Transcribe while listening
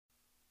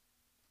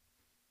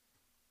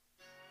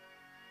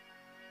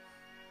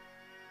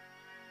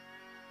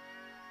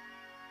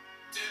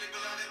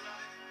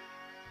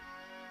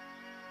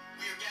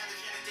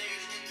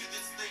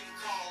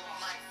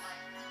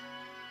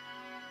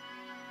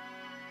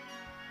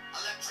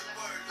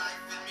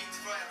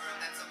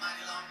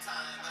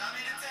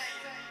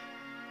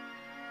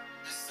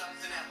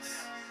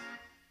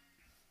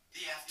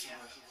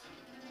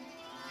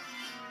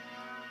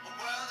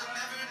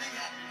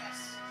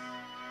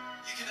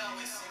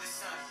the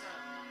sun,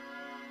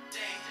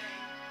 day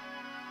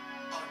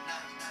or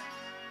night.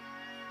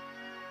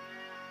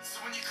 So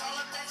when you call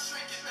up that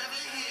shrink in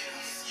Beverly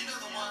Hills, you know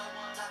the one,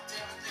 Dr.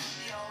 Everything will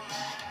be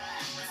alright.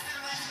 Instead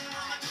of asking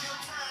how much of your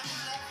time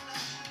is left,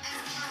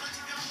 ask how much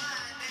of your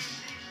mind,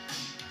 baby.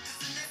 'Cause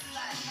in this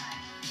life,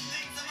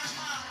 things are much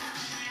harder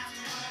than the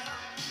afterworld.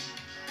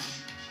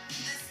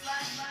 This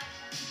life,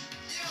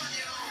 you're on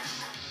your own.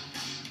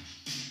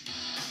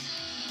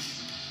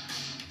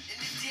 And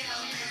if the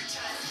elevator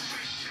tries to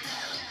bring you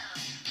down,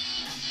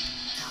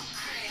 go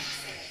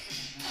crazy.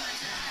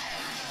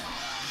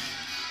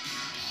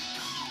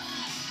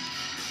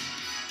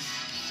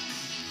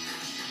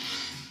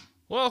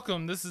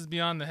 Welcome. This is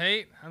Beyond the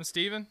Hate. I'm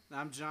Steven.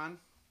 I'm John.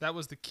 That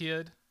was the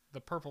kid,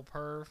 the purple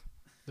perv,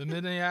 the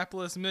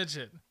Minneapolis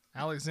midget,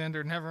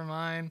 Alexander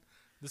Nevermind,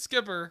 the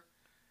skipper,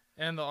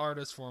 and the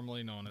artist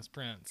formerly known as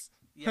Prince.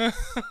 Yes.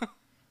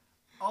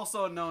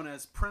 Also known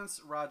as Prince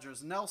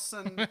Rogers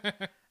Nelson.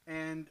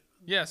 And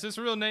Yes, his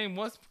real name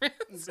was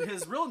Prince.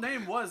 his real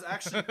name was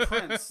actually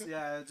Prince.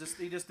 Yeah,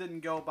 he just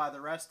didn't go by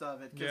the rest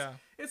of it. 'Cause Yeah.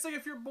 it's like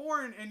if you're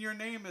born and your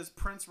name is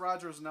Prince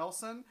Rogers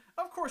Nelson,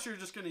 of course you're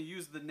just going to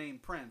use the name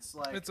Prince.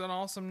 Like, It's an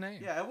awesome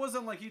name. yeah, it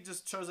wasn't like he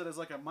just chose it as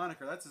like a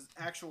moniker. That's his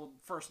actual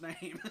first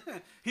name.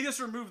 He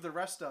just removed the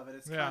rest of it.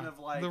 It's kind of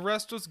like... the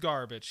rest was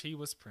garbage. He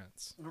was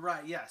Prince.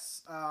 Right,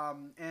 yes.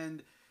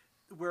 And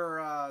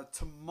we're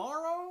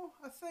tomorrow,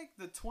 I think,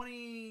 the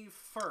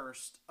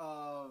 21st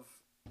of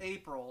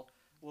April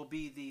will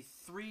be the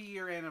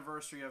 3-year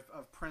anniversary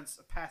of Prince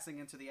passing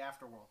into the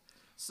afterworld.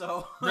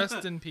 So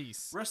Rest in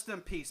peace. Rest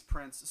in peace,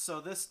 Prince. So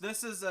this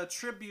is a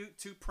tribute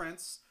to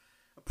Prince,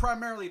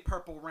 primarily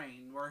Purple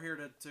Rain. We're here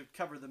to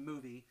cover the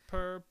movie.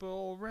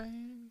 Purple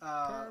rain.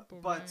 Purple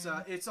But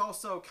rain. it's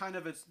also kind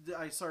of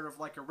a sort of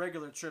like a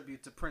regular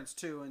tribute to Prince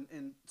too,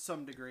 in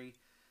some degree.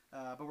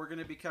 But we're going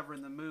to be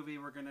covering the movie.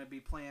 We're going to be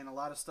playing a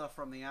lot of stuff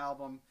from the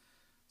album.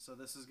 So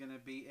this is going to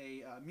be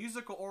a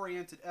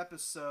musical-oriented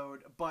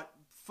episode, but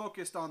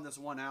focused on this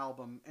one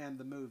album and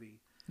the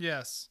movie.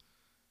 Yes.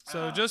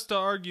 So just to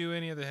argue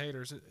any of the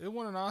haters, it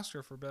won an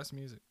Oscar for Best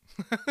Music.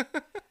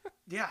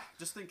 Yeah,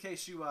 just in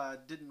case you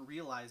didn't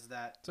realize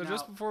that. So Now-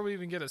 just before we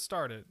even get it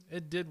started,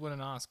 it did win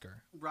an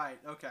Oscar. Right,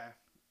 okay.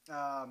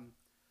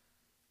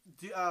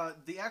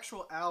 The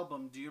actual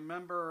album, do you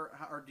remember,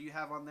 or do you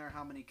have on there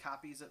how many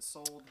copies it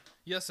sold?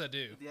 Yes, I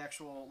do. The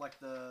actual, like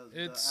the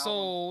It album?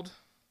 sold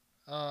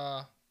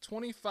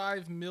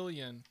 25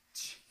 million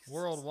Jesus.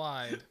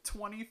 worldwide,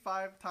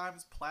 25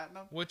 times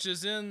platinum? which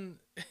is in...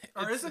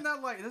 Or it's- isn't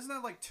that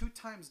like 2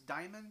 times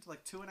diamond?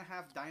 Like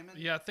 2.5 diamond?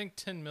 Yeah, I think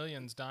 10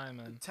 million's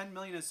diamond. 10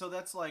 million is, so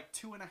that's like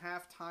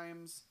 2.5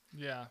 times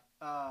Yeah.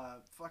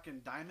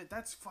 fucking diamond.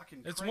 That's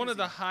fucking It's crazy. one of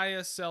the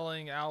highest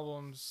selling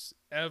albums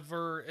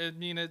ever. I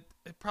mean, it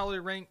probably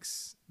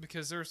ranks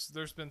because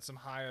there's been some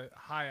high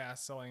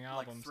ass selling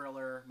like albums.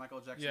 Thriller,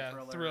 Michael Jackson Yeah,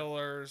 Thriller.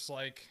 Thrillers,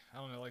 like, I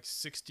don't know, like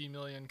 60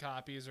 million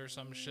copies or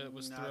some shit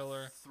was Nah,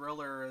 Thriller.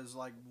 Thriller is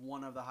like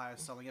one of the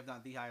highest selling, if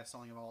not the highest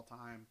selling of all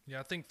time. Yeah,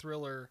 I think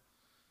Thriller.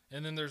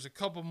 And then there's a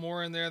couple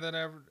more in there that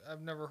I've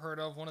never heard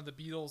of. One of the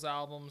Beatles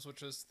albums,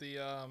 which is the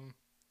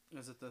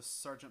Is it the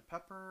Sgt.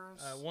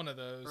 Pepper's? one of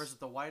those. Or is it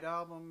the White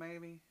Album,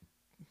 maybe?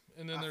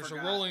 And then I there's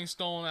forgot. a Rolling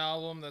Stone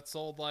album that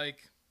sold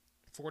like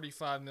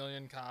 45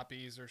 million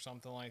copies or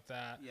something like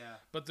that. Yeah.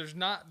 But there's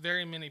not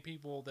very many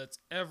people that's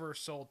ever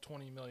sold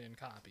 20 million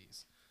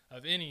copies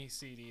of any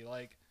CD.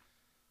 Like,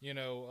 you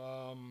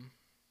know,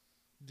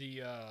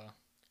 the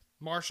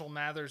Marshall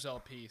Mathers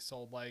LP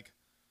sold like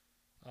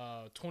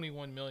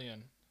 21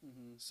 million.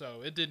 Mm-hmm.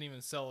 So it didn't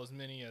even sell as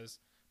many as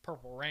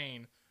Purple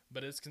Rain,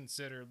 but it's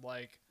considered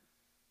like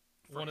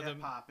For one of the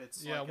hip-hop,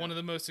 it's yeah, like one of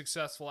the most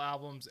successful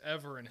albums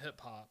ever in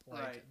hip hop. Like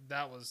Right.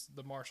 that was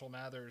the Marshall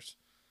Mathers.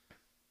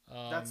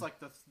 that's like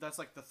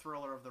the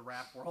Thriller of the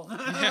rap world.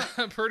 Yeah,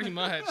 pretty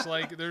much.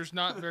 Like there's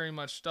not very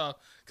much stuff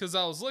because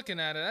I was looking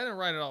at it. I didn't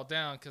write it all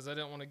down because I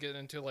didn't want to get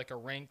into like a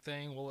rank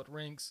thing. Well, it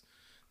ranks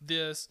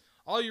this.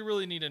 All you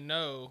really need to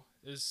know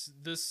is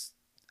this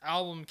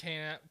album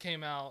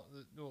came out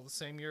the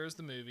same year as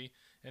the movie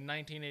in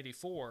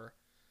 1984,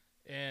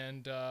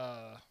 and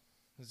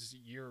this is the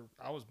year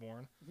I was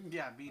born.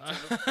 Yeah, me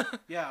too.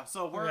 Yeah,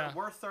 so Yeah.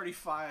 we're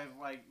 35,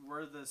 like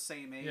we're the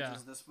same age Yeah.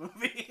 as this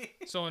movie.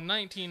 So in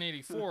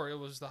 1984, it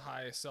was the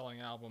highest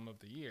selling album of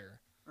the year.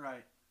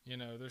 Right. You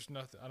know, there's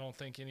nothing. I don't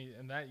think any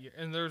in that year,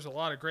 and there's a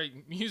lot of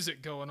great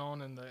music going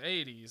on in the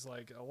 80s,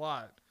 like a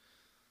lot.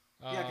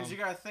 Yeah, because you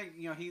gotta think,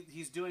 you know,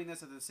 he's doing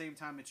this at the same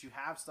time that you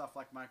have stuff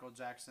like Michael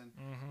Jackson.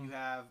 Mhm. You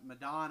have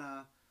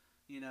Madonna,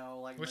 you know,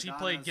 like which he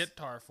Madonna's- played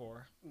guitar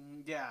for.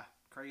 Yeah,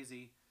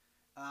 crazy.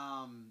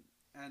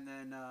 And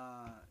then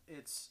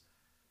it's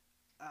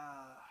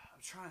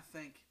I'm trying to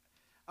think.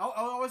 I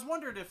always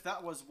wondered if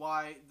that was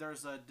why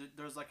there's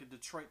like a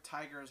Detroit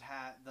Tigers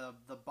hat.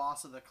 The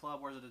boss of the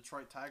club wears a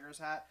Detroit Tigers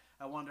hat.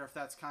 I wonder if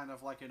that's kind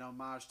of like an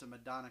homage to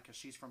Madonna because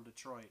she's from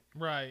Detroit.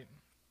 Right.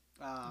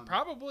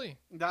 Probably.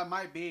 That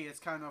might be. It's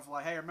kind of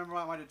like, hey, remember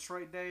my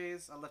Detroit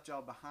days? I left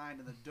y'all behind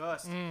in the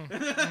dust.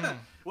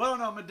 Well,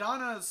 no,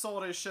 Madonna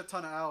sold a shit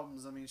ton of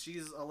albums. I mean,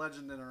 she's a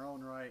legend in her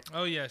own right.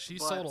 Oh yeah, she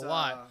But, sold a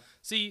lot.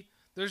 See,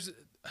 there's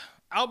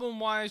album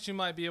wise, you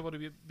might be able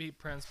to beat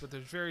Prince, but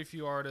there's very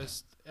few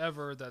artists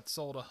ever that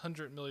sold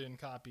 100 million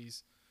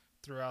copies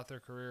throughout their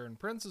career, and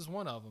Prince is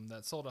one of them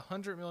that sold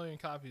 100 million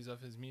copies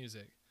of his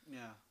music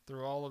Yeah.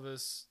 through all of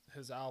his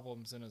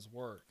albums and his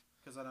work.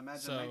 Because I'd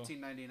imagine So-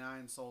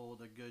 1999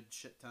 sold a good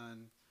shit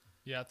ton.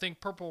 Yeah, I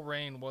think Purple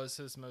Rain was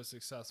his most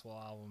successful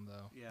album,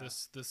 though. Yeah.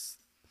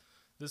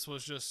 This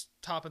was just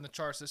topping the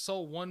charts. It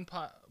sold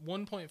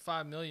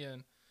 1.5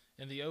 million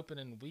in the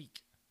opening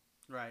week,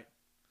 Right.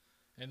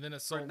 and then it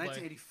For sold like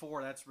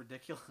 1984, that's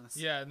ridiculous.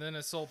 yeah, and then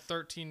it sold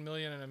 13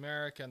 million in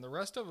America, and the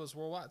rest of us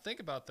worldwide. Think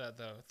about that,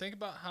 though. Think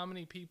about how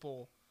many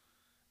people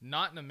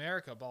not in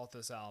America bought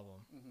this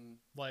album. Mm-hmm.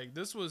 Like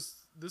this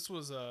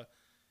was a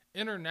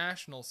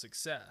international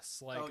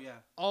success. Like Oh, yeah.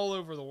 all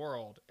over the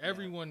world,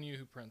 everyone knew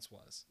who Prince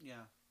was.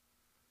 Yeah.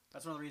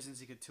 That's one of the reasons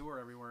he could tour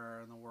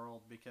everywhere in the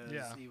world, because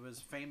Yeah. he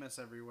was famous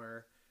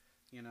everywhere,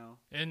 you know.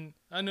 And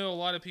I know a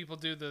lot of people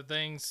do the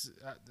things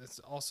that's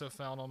also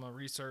found on my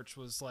research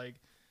was like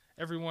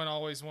everyone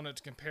always wanted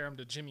to compare him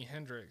to Jimi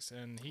Hendrix,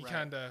 and he Right.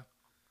 kind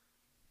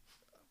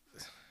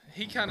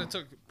of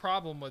took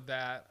problem with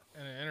that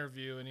in an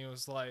interview, and he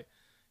was like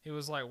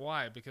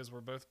why? Because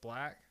we're both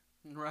black.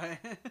 Right.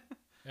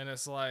 And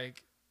it's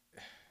like,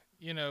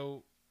 you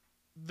know,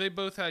 they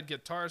both had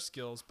guitar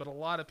skills, but a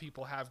lot of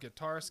people have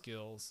guitar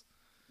skills,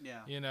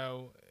 Yeah. you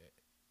know,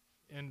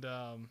 and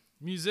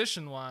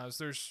musician wise,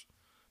 there's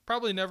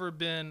probably never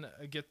been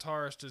a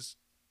guitarist as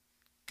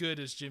good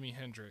as Jimi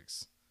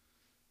Hendrix.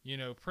 You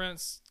know,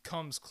 Prince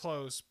comes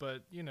close,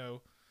 but you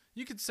know,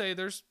 you could say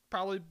there's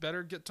probably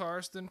better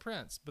guitarists than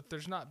Prince, but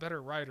there's not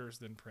better writers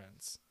than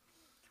Prince.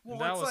 Well,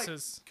 And that it's was like,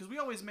 his. because we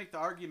always make the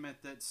argument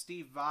that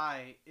Steve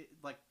Vai,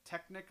 like,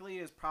 technically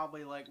is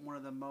probably, like, one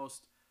of the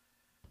most,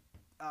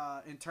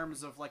 in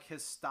terms of, like,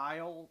 his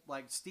style,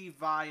 like, Steve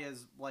Vai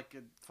is, like,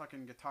 a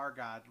fucking guitar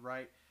god,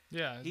 right?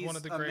 Yeah, He's one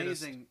of the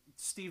greatest. amazing.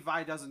 Steve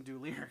Vai doesn't do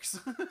lyrics.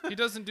 He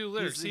doesn't do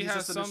lyrics. He's he has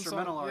just an some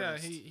instrumental song.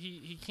 artist. Yeah,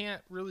 he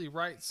can't really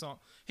write song.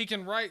 He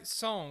can write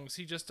songs.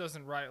 He just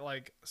doesn't write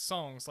like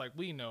songs like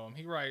we know him.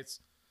 He writes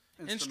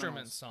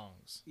instrument Instrumentals.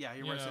 songs. Yeah, he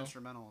you writes know?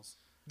 instrumentals.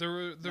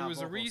 There not was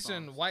a vocal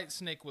reason songs.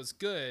 Whitesnake was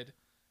good,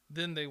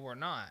 then they were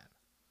not.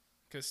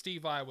 Because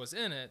Steve Vai was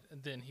in it,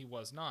 and then he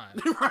was not.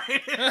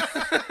 Right.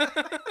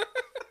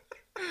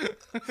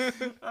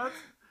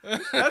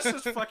 That's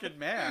just fucking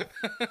math.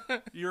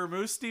 You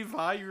remove Steve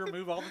Vai, you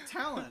remove all the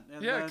talent.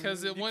 And Yeah, then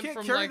 'cause it you went can't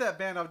from, carry like- that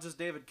band off just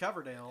David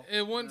Coverdale.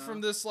 It went you from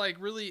know? this like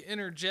really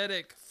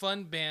energetic,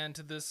 fun band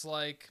to this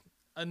like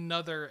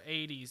another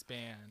 80s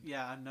band.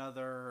 Yeah,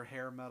 another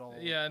hair metal.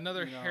 Yeah,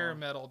 another you know. hair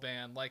metal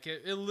band. Like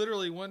it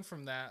literally went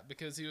from that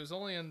because he was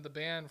only in the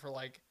band for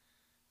like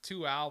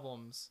 2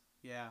 albums.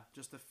 Yeah,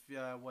 just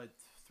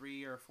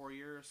 3 or 4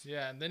 years.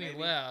 Yeah, and then he Maybe.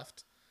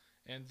 left,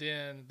 and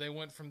then they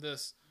went from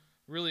this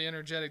really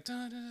energetic,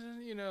 dun, dun,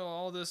 dun, you know,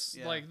 all this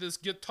Yeah. like this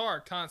guitar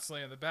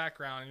constantly in the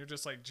background, and you're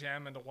just like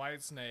jamming to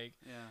Whitesnake.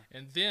 Yeah.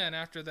 And then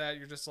after that,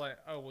 you're just like,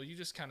 oh well, you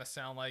just kind of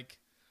sound like,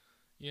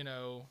 you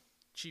know,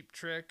 Cheap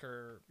Trick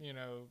or you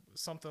know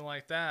something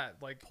like that,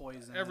 like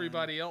Poison.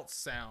 everybody else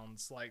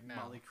sounds like now.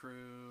 Motley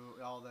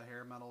Crue, all the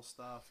hair metal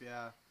stuff.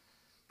 Yeah.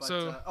 But,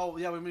 So-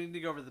 we need to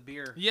go over the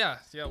beer. Yeah.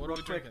 What are Real we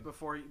quick drinking?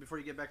 before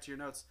you get back to your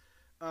notes.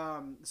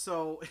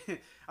 So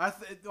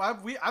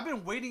I've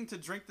been waiting to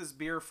drink this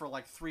beer for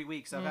like 3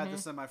 weeks. I've had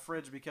this in my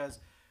fridge because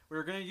we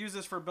were going to use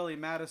this for Billy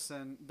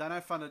Madison. Then I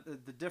found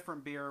the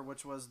different beer,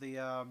 which was the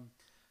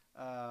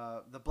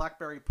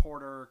Blackberry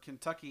Porter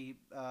Kentucky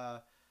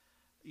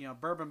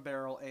bourbon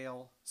barrel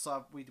ale.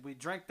 So we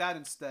drank that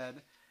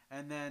instead.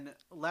 And then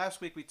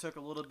last week we took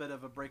a little bit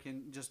of a break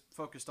and just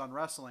focused on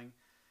wrestling.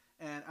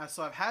 And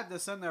so I've had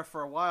this in there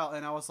for a while,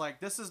 and I was like,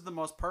 this is the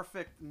most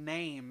perfect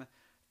name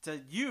to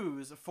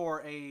use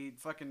for a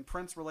fucking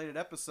Prince-related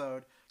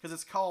episode because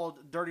it's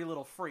called Dirty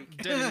Little Freak.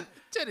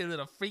 Dirty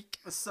little freak.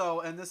 So,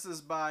 and this is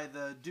by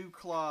the Dew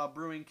Claw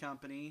Brewing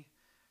Company,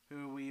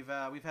 who we've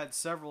had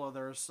several of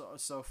theirs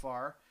so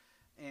far.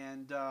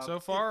 And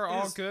So far, it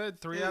all is- good.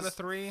 3 it out of is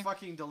 3.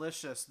 Fucking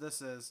delicious.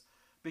 This is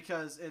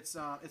because it's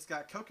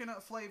got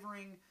coconut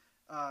flavoring,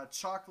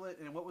 chocolate,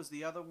 and what was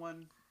the other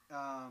one?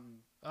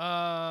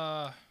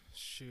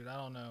 Shoot, I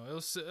don't know.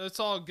 It's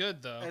all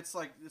good though. It's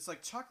like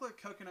chocolate,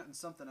 coconut, and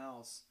something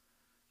else.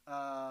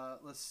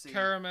 Let's see.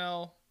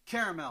 Caramel.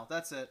 Caramel.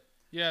 That's it.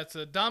 Yeah, it's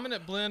a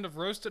dominant blend of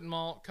roasted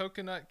malt,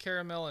 coconut,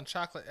 caramel, and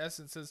chocolate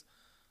essences,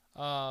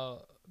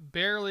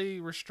 barely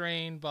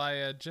restrained by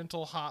a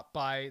gentle hop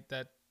bite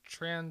that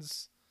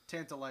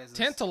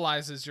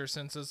tantalizes your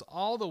senses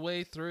all the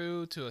way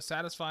through to a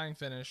satisfying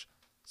finish.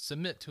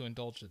 Submit to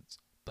indulgence,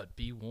 but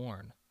be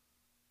warned.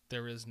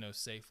 There is no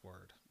safe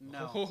word.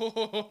 No.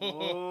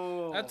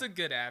 Whoa. That's a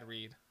good ad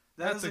read.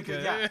 That That's is a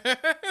good. Yeah.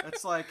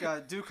 It's like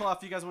Dew Claw.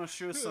 If you guys want to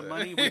shoot us some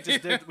money, we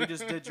just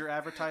did your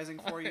advertising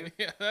for you.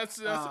 Yeah, that's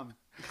Um,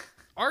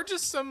 Or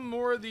just some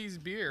more of these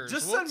beers.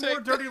 Just We'll send more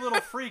take Dirty Little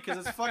Freak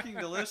because it's fucking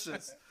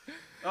delicious.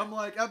 I'm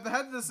like, I've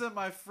had this in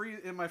my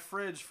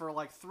fridge for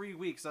like 3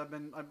 weeks.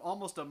 I'm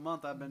almost a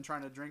month. I've been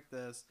trying to drink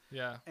this,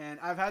 Yeah. and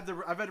I've had to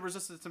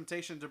resist the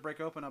temptation to break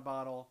open a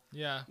bottle.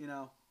 Yeah. You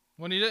know.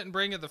 When he didn't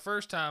bring it the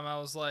first time, I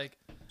was like,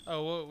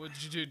 "Oh, what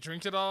did you do?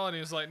 Drink it all?" And he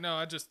was like, "No,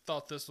 I just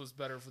thought this was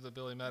better for the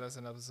Billy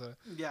Madison episode."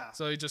 Yeah.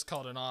 So he just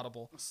called an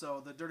audible.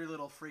 So the Dirty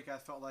Little Freak I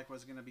felt like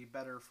was going to be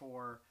better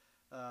for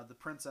the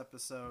Prince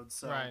episode.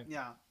 So Right.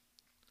 yeah.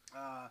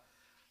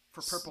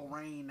 For Purple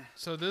Rain.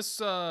 So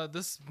this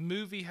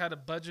movie had a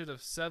budget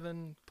of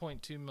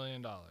 $7.2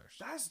 million.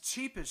 That's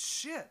cheap as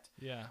shit.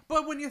 Yeah.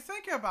 But when you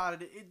think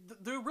about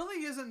it, there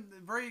really isn't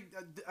very.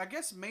 I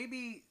guess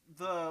maybe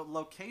the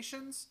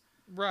locations,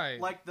 Right.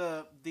 like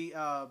the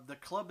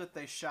club that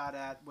they shot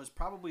at, was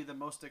probably the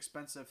most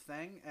expensive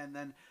thing, and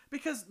then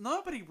because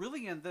nobody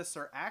really in this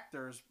are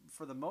actors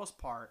for the most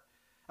part.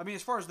 I mean,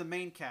 as far as the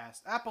main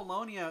cast,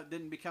 Apollonia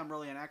didn't become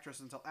really an actress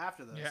until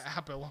after this. Yeah,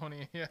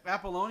 Apollonia. Yeah.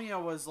 Apollonia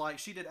was like,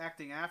 she did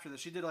acting after this.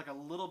 She did like a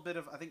little bit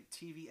of, I think,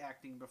 TV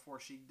acting before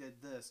she did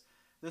this.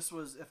 This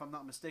was, if I'm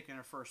not mistaken,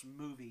 her first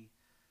movie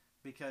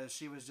because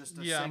she was just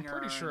a Yeah, I'm singer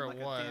pretty sure and it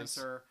like was. a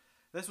dancer.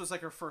 This was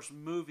like her first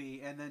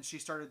movie, and then she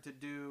started to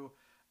do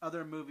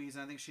other movies,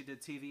 and I think she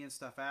did TV and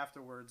stuff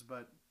afterwards.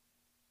 But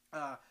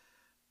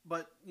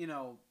you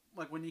know,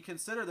 like when you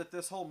consider that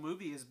this whole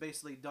movie is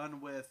basically done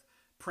with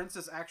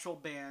Prince's actual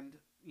band,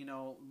 you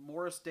know,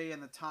 Morris Day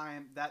and the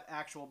Time, that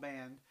actual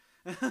band.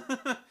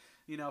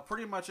 You know,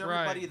 pretty much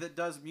everybody that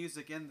does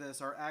music in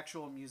this are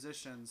actual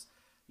musicians,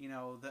 you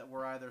know, that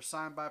were either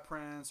signed by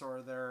Prince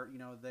or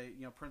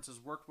Prince has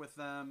worked with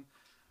them.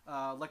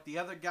 Like the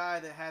other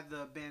guy that had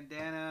the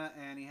bandana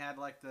and he had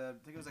like I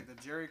think it was like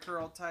the Jerry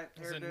curl type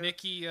Was it hairdo.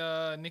 Nicky,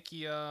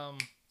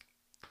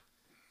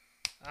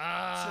 Shit,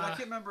 I can't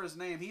remember his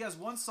name. He has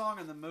one song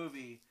in the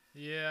movie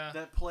yeah.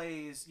 that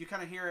plays. You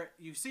kind of hear it.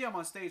 You see him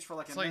on stage for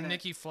like It's a like minute.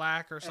 Nicky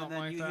Flack or something and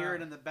then like you that. hear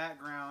it in the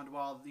background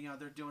while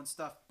they're doing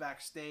stuff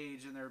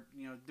backstage and they're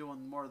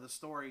doing more of the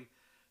story.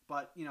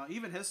 But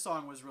even his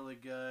song was really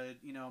good.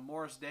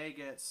 Morris Day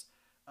gets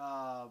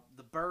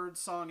the Bird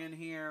song in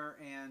here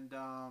and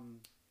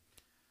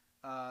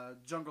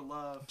Jungle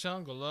Love.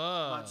 Jungle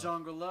Love. My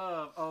Jungle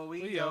Love. Oh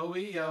we We yo yo, we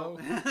we yo.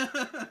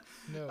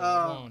 No,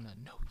 wanna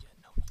know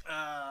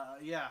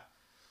ya.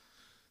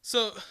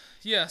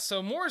 Yeah.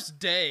 So Morris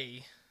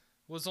Day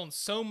was on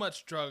so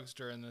much drugs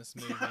during this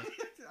movie.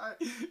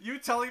 You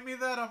telling me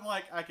that, I'm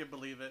like, I can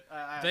believe it.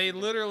 They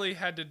literally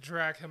had to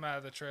drag him out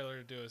of the trailer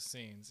to do his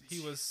scenes. He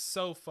was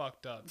so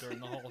fucked up during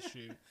the whole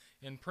shoot.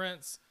 And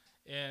Prince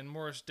and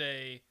Morris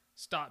Day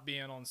stopped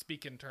being on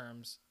speaking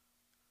terms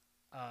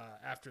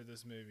after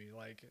this movie.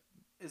 Like,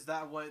 is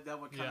that what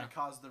kind Yeah. of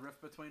caused the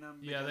rift between them?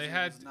 yeah,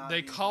 Because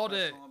they called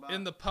it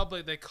in the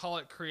public. They call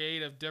it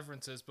creative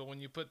differences, but when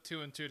you put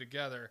two and two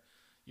together,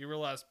 you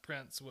realize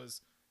Prince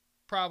was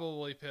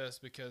probably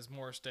pissed because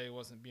Morris Day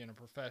wasn't being a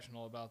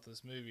professional about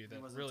this movie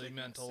that wasn't really taking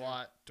it meant a serious.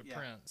 lot to Yeah.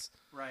 Prince.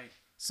 Right.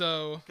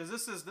 So Because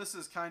this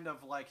is kind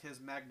of like his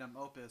magnum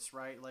opus,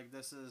 right? Like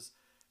this is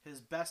his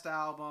best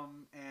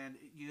album, and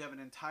you have an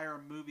entire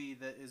movie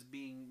that is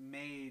being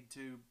made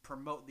to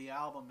promote the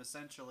album,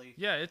 essentially.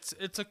 yeah, it's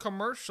a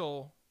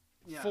commercial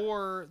Yeah.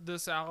 for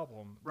this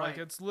album. Like Right.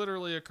 it's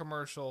literally a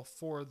commercial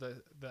for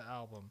the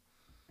album.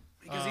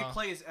 Because he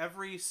plays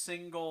every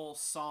single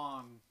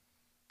song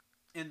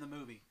in the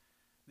movie.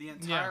 The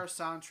entire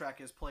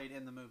soundtrack is played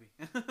in the movie.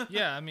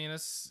 Yeah, I mean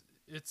it's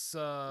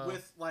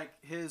With like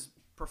his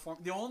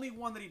the only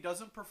one that he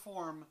doesn't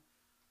perform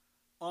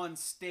on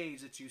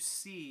stage that you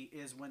see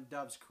is when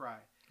Doves Cry.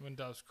 When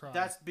Doves Cry.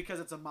 That's because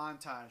it's a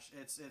montage.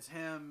 It's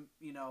him,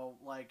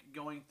 like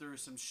going through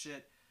some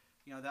shit.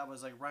 That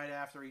was like right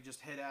after he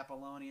just hit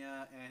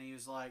Apollonia, and he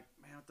was like,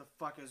 "Man,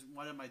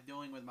 what am I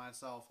doing with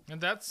myself?"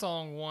 and that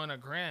song won a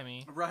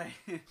Grammy. Right.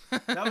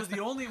 That was the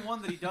only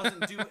one that he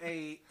doesn't do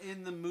a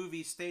in the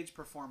movie stage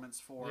performance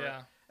for.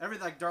 Yeah.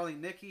 Everything like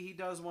Darling Nikki, he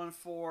does one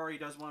for. He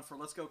does one for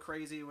Let's Go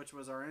Crazy, which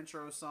was our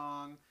intro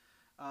song.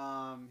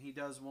 He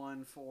does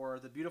one for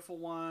The Beautiful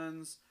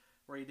Ones,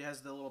 where he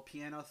has the little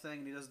piano thing,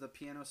 and he does the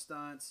piano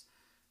stunts.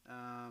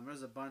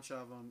 There's a bunch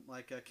of them.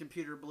 Like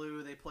Computer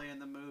Blue, they play in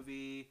the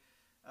movie.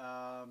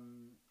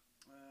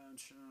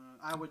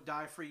 I Would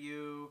Die for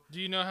You. Do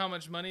you know how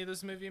much money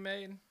this movie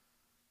made?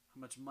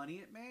 How much money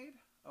it made?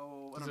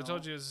 Oh, I Because don't I know.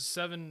 told you it was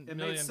 $7 It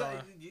million.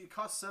 it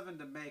cost $7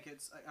 to make.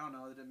 I don't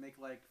know. Did it make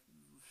like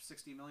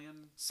 60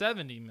 million?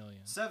 70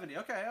 million. 70.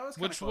 Okay, that was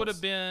kinda Which would close.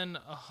 have been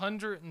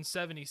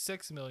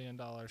 $176 million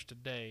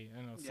today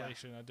in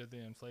inflation. I did the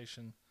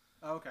inflation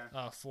Okay.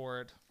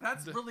 for it.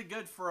 That's really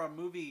good for a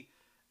movie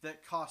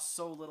that costs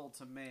so little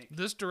to make.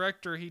 This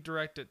director, he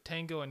directed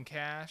Tango and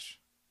Cash,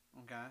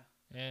 Okay.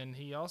 and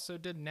he also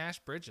did Nash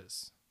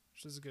Bridges,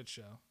 which is a good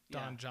show.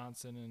 Don Yeah.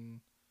 Johnson and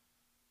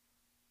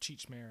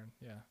Cheech Marin.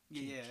 Yeah.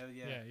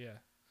 Yeah.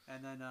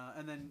 And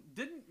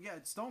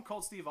then Stone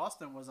Cold Steve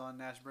Austin was on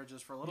Nash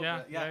Bridges for a little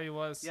bit. Yeah, he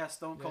was. Yeah,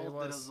 Stone Yeah, he Cold did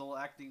was. his little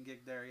acting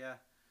gig there. Yeah.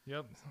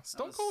 Yep.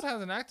 Stone was- Cold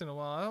hasn't acted in a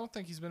while. I don't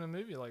think he's been in a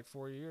movie like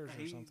 4 years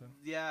or something.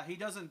 Yeah, he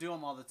doesn't do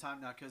them all the time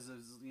now because of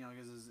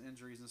his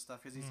injuries and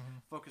stuff. Because he's Mm-hmm.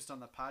 focused on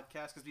the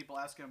podcast. Because people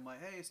ask him like,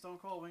 "Hey, Stone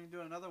Cold, when are you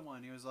doing another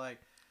one?" He was like,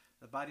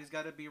 "The body's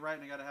got to be right,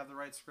 and I got to have the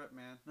right script,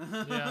 man."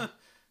 Yeah.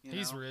 You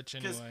He's know? rich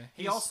 'Cause anyway.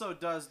 He also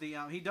does the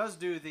he does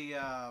do the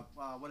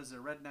what is it,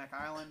 Redneck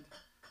Island,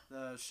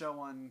 the show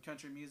on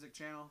Country Music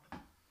Channel.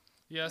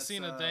 Yeah, I That's,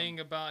 seen a thing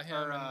about him.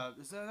 Or and-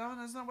 is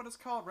that what it's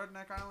called?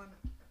 Redneck Island.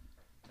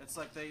 It's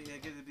like they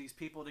get these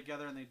people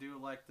together and they do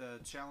like the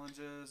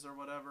challenges or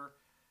whatever.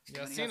 yeah,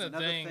 I And he seen has a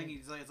another thing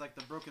it's like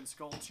the Broken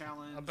Skull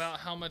challenge. about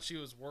how much he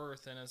was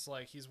worth, and it's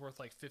like he's worth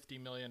like $50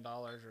 million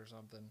or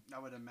something. I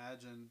would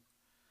imagine.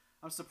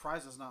 I'm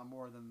surprised it's not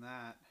more than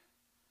that.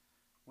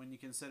 When you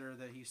consider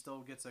that he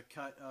still gets a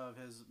cut of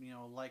his,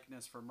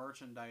 likeness for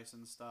merchandise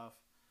and stuff.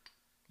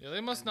 Yeah, they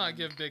must And not then-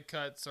 give big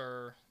cuts,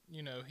 or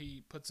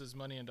he puts his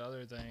money into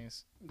other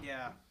things.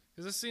 Yeah.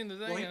 Cause I seen the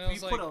thing, Well, and I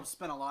was like,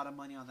 spent a lot of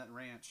money on that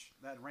ranch.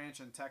 That ranch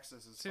in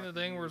Texas is. seen the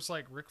fucking thing where huge. it's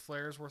like Ric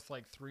Flair's worth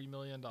like $3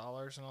 million, and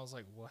I was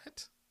like,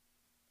 what?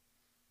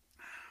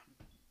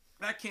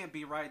 That can't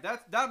be right.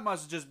 That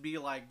must just be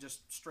like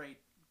just straight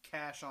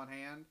cash on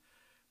hand,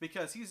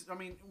 because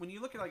when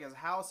you look at like his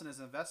house and his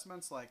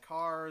investments, like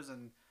cars,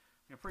 and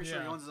I'm pretty sure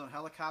he Yeah. owns his own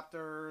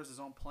helicopters, his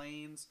own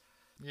planes.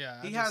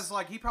 Yeah,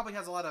 He probably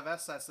has a lot of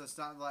assets that's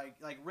not like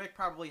Rick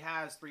probably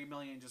has $3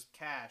 million just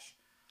cash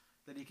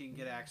that he can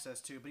get access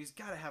to, but he's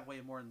got to have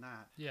way more than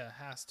that. Yeah, it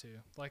has to.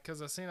 Like,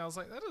 cause I seen, I was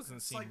like, that doesn't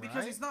It's seem like right.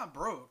 because he's not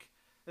broke.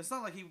 It's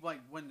not like he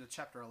went to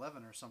Chapter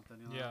 11 or something.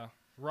 Yeah,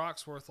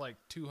 Rock's worth like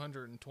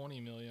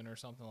 $220 million or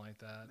something like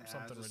that, Nah,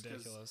 something just 'cause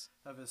ridiculous.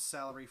 of his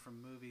salary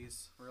from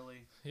movies,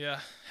 really. Yeah,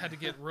 had to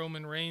get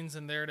Roman Reigns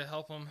in there to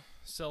help him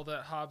sell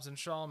that Hobbs and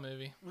Shaw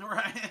movie.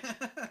 Right.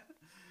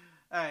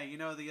 Hey,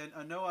 the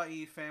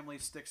Anoa'i family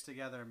sticks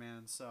together,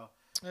 man. So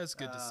That's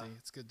good to see.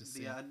 It's good to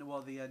see. the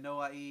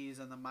Anoa'is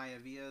and the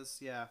Mayavias,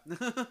 yeah.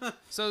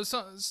 So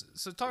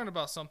talking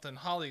about something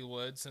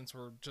Hollywood, since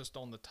we're just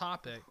on the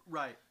topic,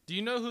 Right. do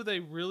you know who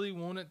they really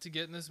wanted to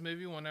get in this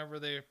movie whenever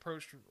they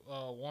approached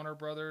Warner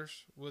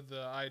Brothers with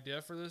the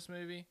idea for this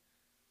movie?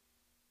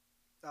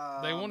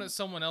 They wanted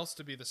someone else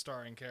to be the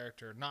starring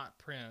character, not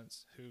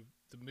Prince, who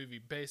the movie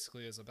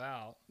basically is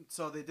about.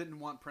 So they didn't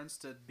want Prince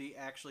to be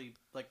actually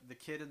like the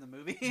kid in the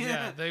movie.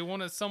 Yeah, they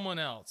wanted someone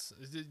else.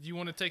 Do you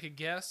want to take a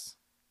guess?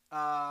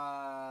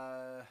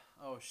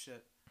 Oh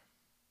shit.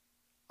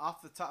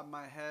 Off the top of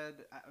my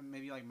head,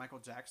 maybe like Michael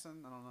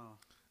Jackson. I don't know.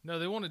 No,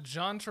 they wanted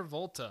John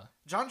Travolta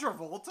John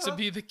Travolta to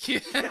be the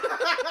kid.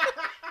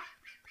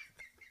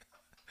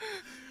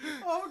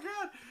 Oh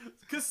god,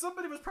 because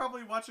somebody was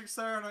probably watching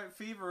Saturday Night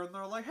Fever and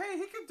they're like, "Hey,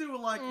 he could do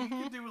like he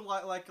could do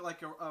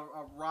like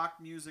a rock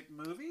music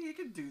movie. He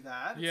could do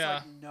that." It's Yeah.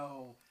 like,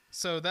 no.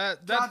 So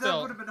that God, that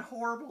felt would have been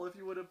horrible if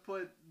you would have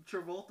put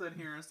Travolta in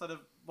here instead of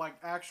like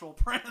actual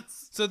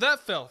Prince. so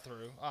that fell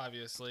through.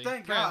 Obviously,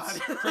 Thank Prince,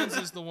 God. Prince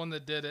is the one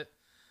that did it.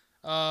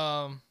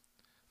 I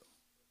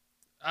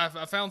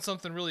found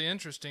something really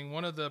interesting.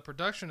 One of the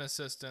production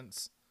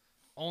assistants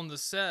on the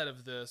set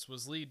of this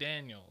was Lee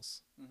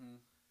Daniels,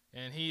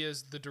 and he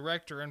is the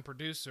director and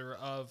producer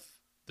of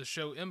the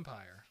show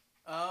Empire.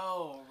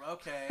 Oh,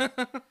 okay.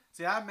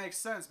 See, that makes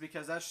sense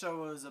because that show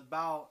was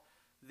about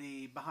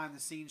the behind the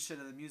scenes shit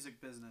of the music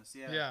business.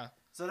 Yeah. Yeah.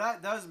 So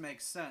that does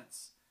make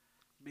sense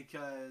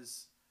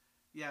because,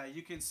 yeah,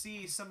 you can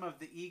see some of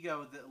the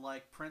ego that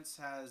like Prince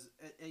has,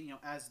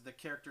 as the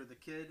character, the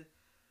kid.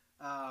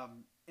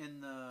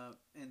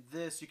 In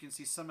this, you can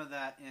see some of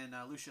that in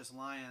Lucius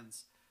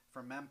Lyons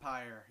from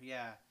Empire.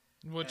 Yeah.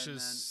 Which And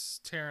is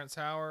Terrence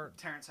Howard.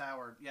 Terrence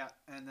Howard. Yeah.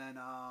 And then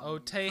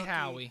Tay Cookie-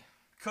 Howie.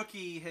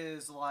 Cookie,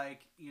 his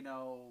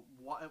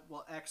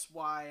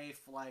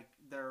ex-wife, like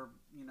they're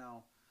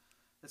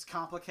it's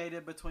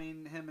complicated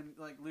between him and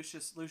like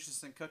Lucius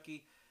and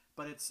Cookie,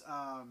 but it's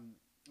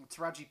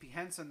Taraji P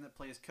Henson that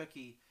plays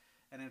Cookie,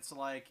 and it's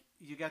like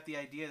you get the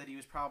idea that he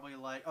was probably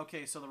like,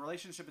 okay, so the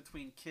relationship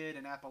between Kid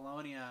and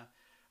Apollonia,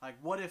 like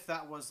what if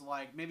that was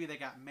like maybe they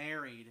got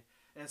married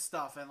and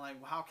stuff, and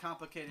like how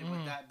complicated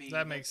would that be? That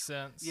Like, makes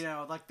sense.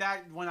 like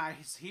that. When I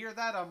hear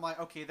that, I'm like,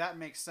 okay, that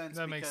makes sense.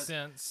 That makes because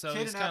sense. So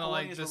Kid it's and kind of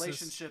like Apollonia's this is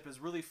relationship is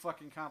really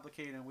fucking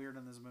complicated and weird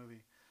in this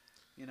movie.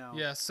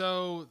 yeah.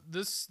 So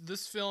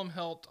this film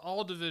helped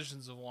all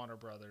divisions of Warner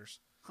Brothers.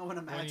 I would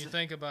imagine. When you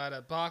think about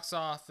it, box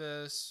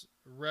office,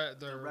 their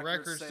record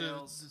record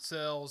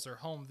sales, their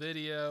home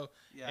video,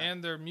 Yeah.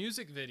 and their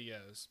music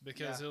videos,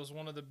 because Yeah. it was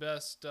one of the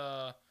best.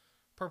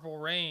 Purple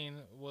Rain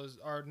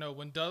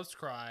When Doves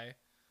Cry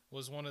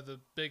was one of the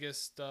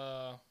biggest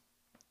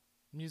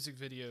music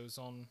videos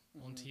on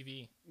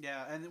TV.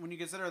 Yeah, and when you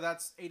consider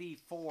that's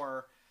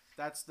 84,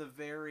 that's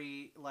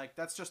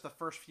that's just the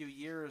first few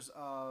years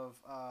of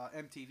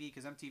MTV,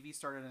 because MTV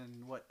started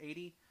in what,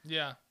 80?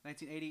 Yeah.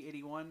 1980,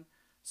 81.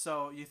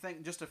 So you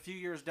think just a few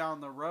years down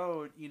the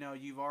road,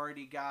 you've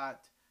already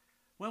got.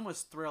 When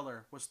was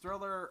Thriller? Was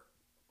Thriller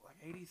like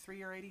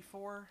 83 or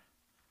 84?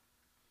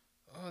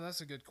 Oh,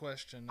 that's a good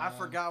question. I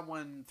forgot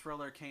when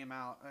Thriller came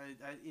out.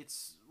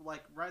 It's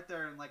like right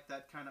there in like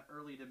that kind of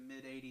early to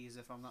mid '80s,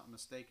 if I'm not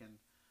mistaken.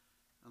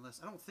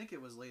 Unless I don't think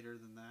it was later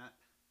than that,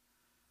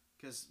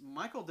 because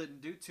Michael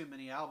didn't do too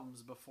many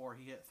albums before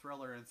he hit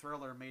Thriller, and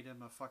Thriller made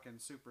him a fucking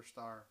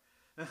superstar.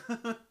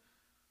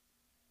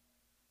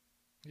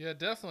 Yeah,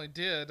 definitely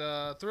did.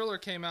 Thriller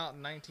came out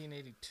in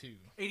 1982.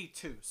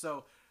 82.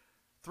 So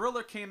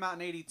Thriller came out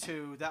in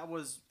 82. That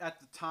was at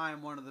the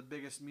time one of the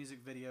biggest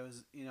music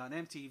videos, on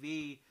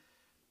MTV.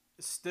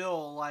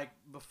 Still, like,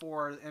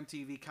 before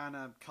MTV kind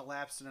of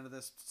collapsed into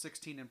this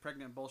 16 and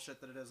pregnant bullshit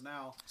that it is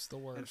now. It's the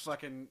worst. And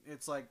fucking,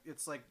 it's like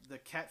the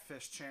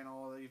Catfish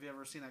channel. If you've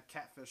ever seen that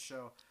Catfish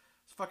show,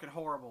 it's fucking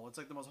horrible. It's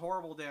like the most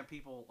horrible damn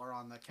people are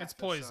on that Catfish It's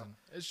poison.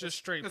 show. It's just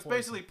straight It's poison.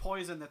 basically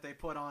poison that they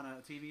put on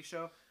a TV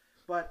show.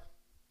 But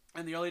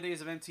in the early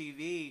days of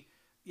MTV,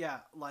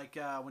 yeah, like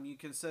when you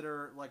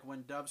consider like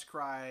when Doves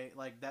Cry,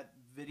 like that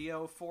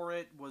video for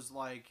it was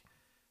like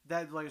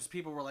that. Like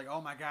people were like,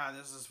 "Oh my god,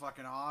 this is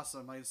fucking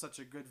awesome! Like it's such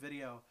a good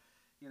video,"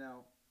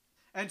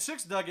 And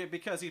chicks dug it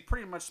because he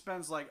pretty much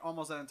spends like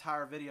almost that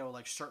entire video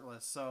like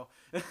shirtless. So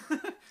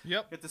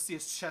Yep. get to see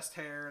his chest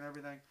hair and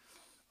everything.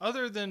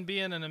 Other than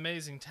being an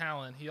amazing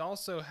talent, he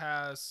also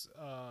has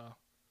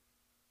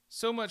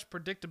so much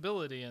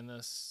predictability in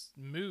this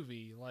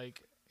movie.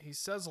 Like, he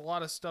says a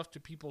lot of stuff to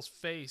people's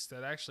face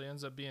that actually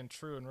ends up being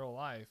true in real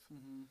life.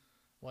 Mm-hmm.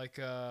 Like,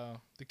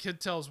 the kid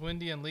tells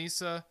Wendy and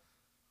Lisa,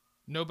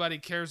 nobody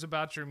cares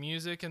about your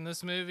music in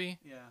this movie.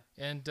 Yeah.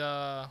 And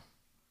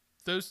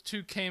those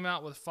two came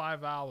out with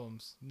 5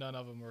 albums. None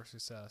of them were a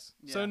success.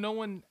 Yeah. So no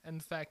one, in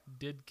fact,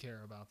 did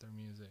care about their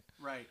music.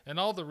 Right. And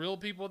all the real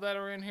people that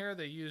are in here,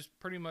 they used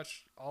pretty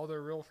much all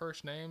their real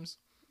first names.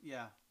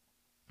 Yeah.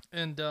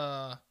 And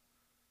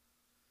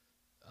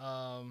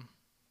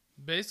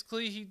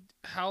basically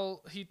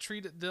how he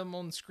treated them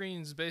on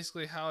screens,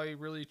 basically how he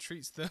really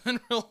treats them in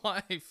real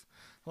life.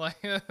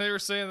 Like, they were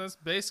saying that's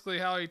basically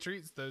how he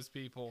treats those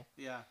people.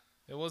 Yeah.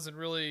 It wasn't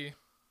really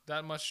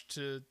that much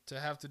to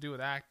have to do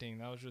with acting.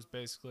 That was just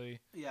basically...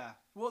 Yeah.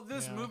 Well,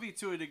 this Yeah. movie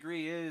to a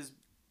degree is,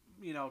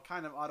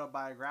 kind of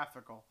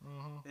autobiographical.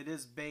 Mhm. It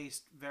is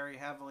based very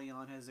heavily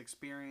on his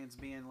experience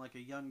being like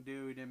a young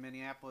dude in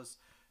Minneapolis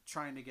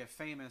trying to get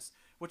famous,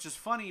 which is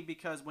funny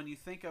because when you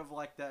think of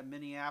like that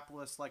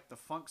Minneapolis, like the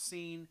funk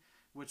scene,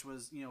 which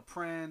was,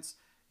 Prince,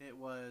 it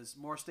was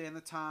More Stay in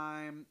the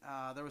Time.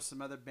 There was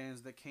some other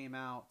bands that came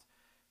out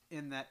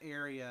in that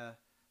area.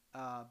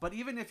 But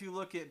even if you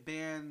look at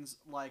bands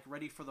like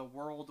Ready for the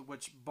World,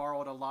 which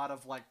borrowed a lot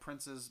of like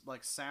Prince's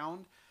like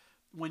sound,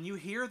 when you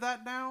hear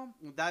that now,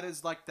 that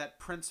is like that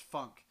Prince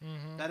funk.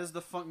 Mhm. That is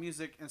the funk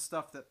music and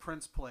stuff that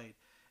Prince played.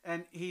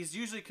 And he's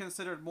usually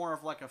considered more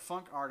of like a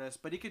funk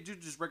artist, but he could do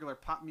just regular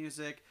pop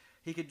music.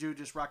 He could do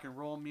just rock and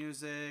roll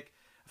music.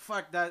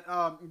 Fuck that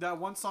that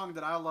one song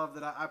that I love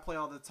that I play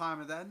all the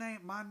time is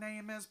My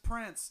Name is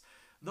Prince.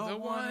 The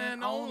one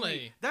and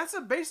only. That's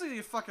basically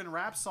a fucking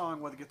rap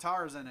song with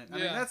guitars in it. I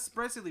mean, Yeah. that's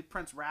basically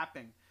Prince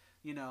rapping,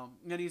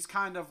 and he's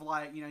kind of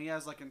like, he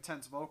has like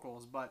intense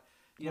vocals, but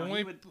when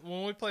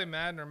we play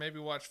Madden or maybe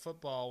watch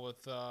football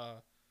with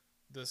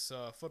this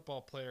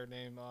football player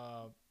named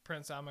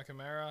Prince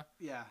Amakamara,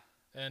 yeah.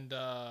 and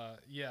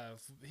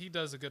if he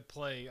does a good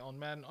play on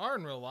Madden or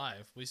in real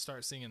life, we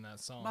start singing that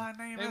song. My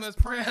name is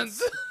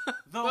Prince.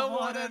 The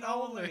one and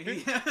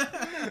only.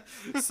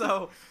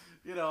 So,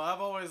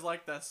 I've always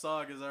liked that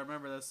song because I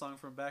remember that song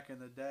from back in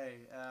the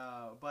day.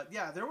 But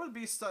yeah, there'd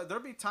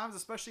be times,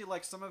 especially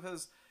like some of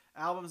his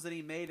albums that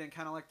he made in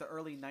kind of like the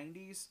early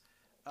 '90s,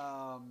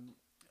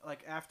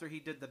 like after he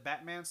did the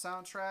Batman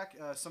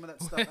soundtrack. Some of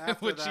that stuff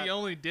after which that. he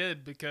only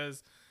did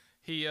because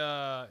he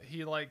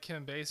liked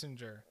Kim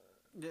Basinger.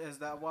 Is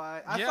that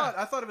why? Yeah.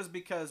 I thought it was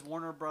because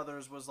Warner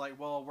Brothers was like,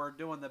 well, we're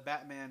doing the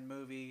Batman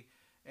movie,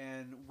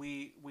 and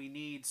we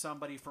need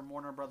somebody from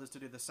Warner Brothers to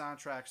do the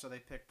soundtrack, so they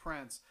picked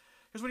Prince.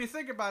 Because when you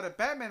think about it,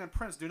 Batman and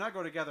Prince do not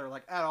go together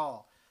like at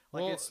all.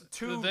 Like Well, it's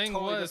two the thing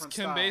totally was different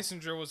Kim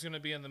styles. Basinger was going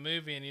to be in the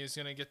movie, and he was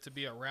going to get to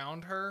be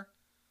around her.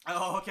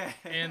 Oh, okay.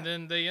 And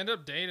then they ended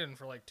up dating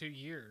for like 2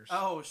 years.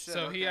 Oh shit.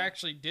 So he okay.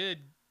 actually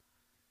did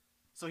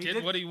so he get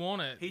did what he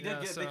wanted. He did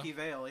Yeah, get so- Vicky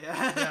Vale,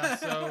 yeah. Yeah,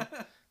 so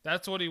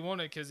that's what he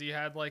wanted because he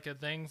had like a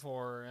thing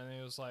for her, and he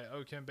was like,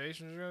 "Oh, Kim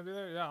Basinger's gonna be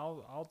there. Yeah,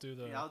 I'll do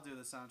the yeah, I'll do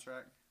the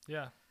soundtrack.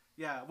 yeah."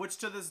 Yeah, which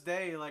to this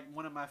day, like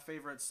one of my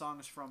favorite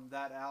songs from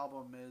that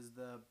album is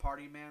the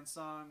Party Man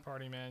song.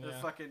 Party Man. They're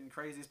Yeah, fucking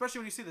crazy, especially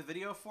when you see the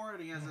video for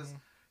it. He has this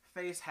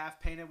face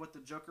half painted with the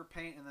Joker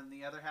paint, and then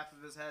the other half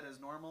of his head is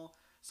normal.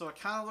 So it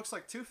kind of looks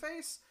like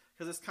Two-Face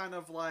because it's kind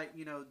of like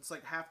it's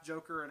like half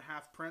Joker and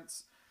half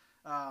Prince.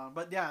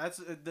 But yeah, that's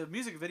the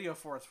music video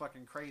for it's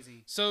fucking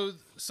crazy. So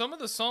some of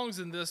the songs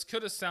in this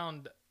could have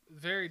sounded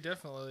very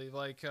differently.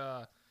 Like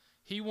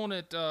he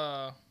wanted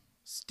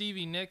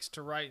Stevie Nicks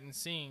to write and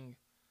sing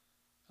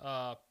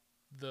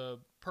the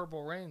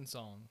Purple Rain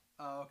song.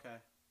 Oh, okay.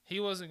 He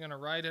wasn't gonna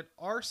write it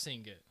or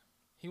sing it.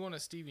 He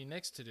wanted Stevie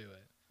Nicks to do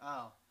it.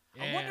 Oh,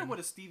 I wonder And- what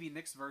a Stevie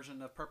Nicks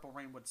version of Purple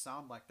Rain would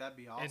sound like. That'd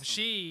be awesome. And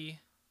she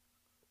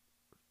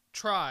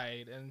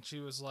tried, and she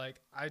was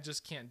like, I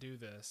just can't do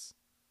this.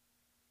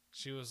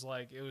 She was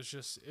like, it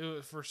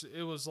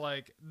was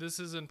like, this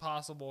is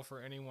impossible for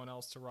anyone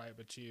else to write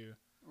but you.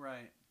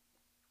 Right.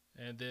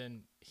 And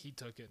then he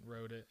took it and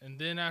wrote it. And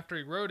then after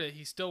he wrote it,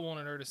 he still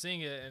wanted her to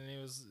sing it, and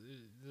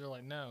they're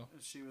like, no.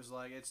 She was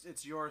like,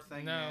 it's your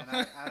thing, No.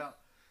 man. I don't.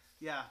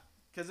 Yeah,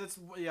 because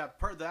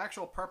the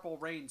actual Purple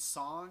Rain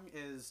song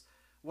is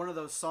one of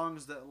those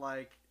songs that,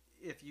 like,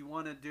 if you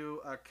want to do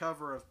a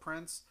cover of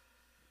Prince,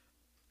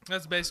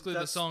 That's basically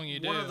the song you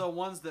do. One of the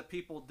ones that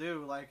people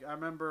do. Like, I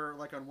remember,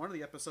 like, on one of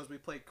the episodes, we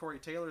played Corey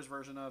Taylor's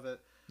version of it.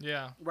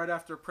 Yeah. Right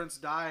after Prince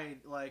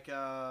died, like,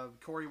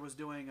 Corey was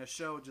doing a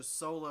show just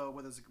solo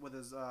with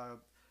his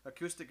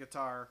acoustic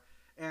guitar,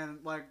 and,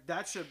 like,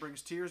 that shit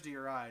brings tears to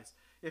your eyes.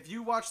 If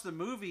you watch the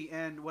movie,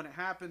 and when it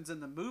happens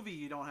in the movie,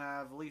 you don't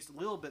have at least a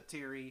little bit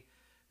teary,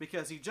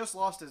 because he just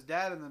lost his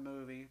dad in the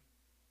movie,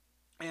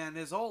 and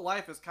his whole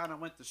life has kind of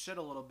went to shit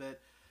a little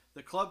bit.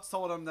 The club's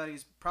told him that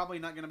he's probably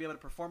not going to be able to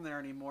perform there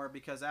anymore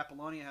because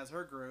Apollonia has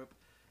her group,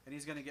 and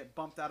he's going to get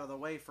bumped out of the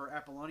way for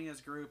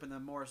Apollonia's group and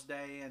then Morris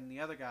Day and the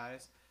other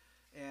guys.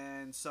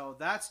 And so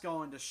that's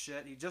going to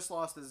shit. He just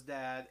lost his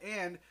dad,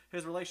 and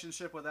his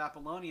relationship with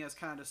Apollonia is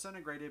kind of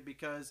disintegrated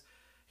because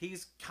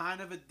he's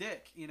kind of a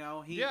dick. You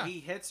know, he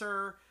hits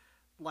her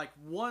like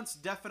once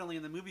definitely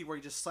in the movie where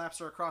he just slaps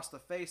her across the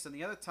face, and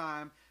the other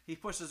time he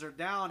pushes her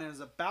down and is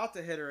about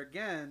to hit her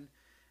again,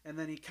 and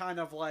then he kind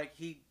of like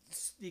he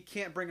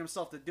can't bring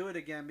himself to do it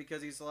again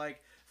because he's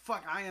like,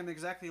 fuck, I am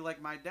exactly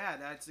like my dad.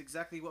 That's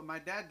exactly what my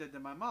dad did to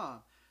my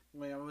mom.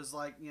 When it was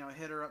like, you know,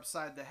 hit her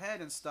upside the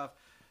head and stuff.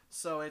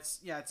 So it's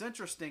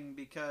interesting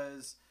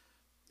because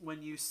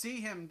when you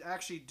see him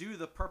actually do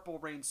the Purple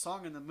Rain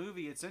song in the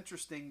movie, it's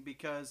interesting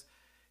because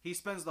he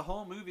spends the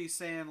whole movie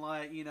saying,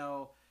 like, you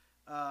know,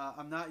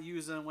 I'm not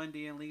using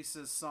Wendy and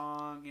Lisa's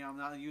song, you know, I'm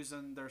not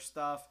using their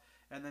stuff.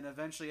 And then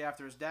eventually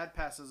after his dad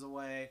passes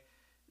away,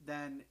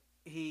 then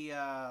he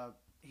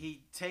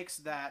takes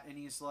that and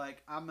he's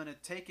like, I'm going to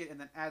take it and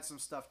then add some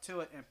stuff to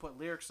it and put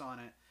lyrics on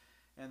it.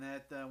 And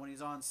that when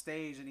he's on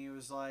stage and he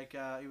was like,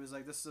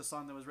 this is a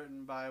song that was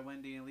written by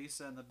Wendy and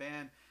Lisa and the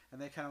band,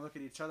 and they kind of look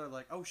at each other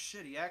like, oh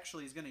shit, he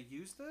actually is going to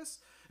use this?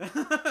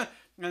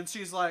 And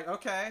she's like,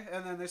 okay.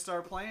 And then they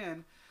start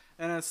playing,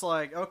 and it's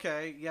like,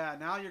 okay, yeah,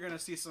 now you're going to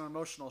see some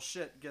emotional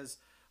shit because,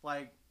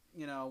 like,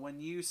 you know, when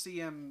you see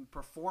him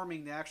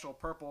performing the actual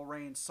Purple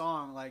Rain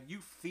song, like, you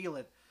feel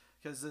it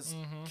because this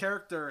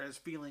character is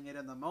feeling it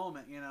in the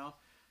moment, you know?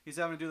 He's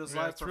having to do this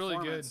live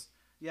performance. Really good.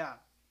 Yeah.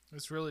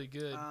 It's really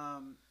good.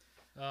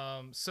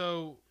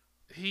 So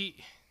he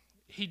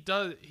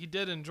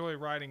did enjoy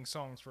writing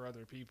songs for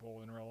other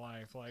people in real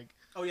life. Like,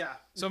 oh yeah,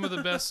 some of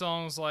the best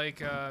songs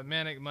like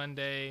Manic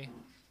Monday.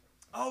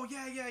 Oh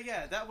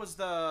yeah. That was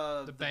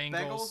the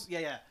Bangles.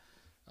 Yeah.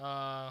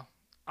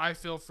 I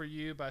Feel For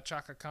You by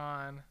Chaka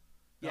Khan.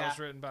 That was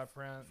written by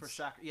Prince. For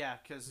Chaka, yeah,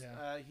 because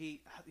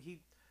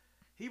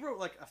he wrote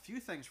like a few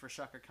things for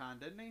Chaka Khan,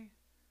 didn't he?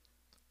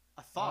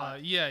 I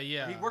thought. Yeah.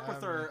 He worked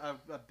with her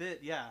a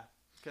bit, yeah.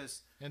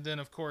 And then,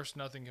 of course,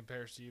 Nothing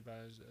Compares to You by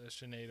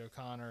Sinead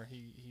O'Connor.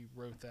 He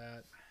wrote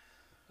that.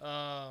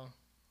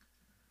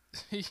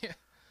 Yeah.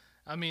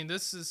 I mean,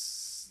 this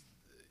is,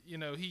 you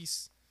know,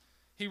 he's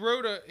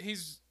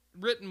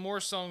written more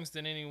songs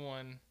than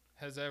anyone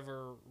has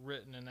ever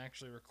written and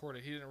actually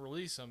recorded. He didn't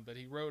release them, but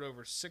he wrote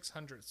over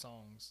 600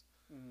 songs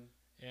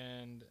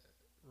and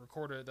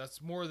recorded.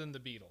 That's more than the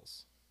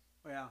Beatles.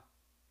 Yeah.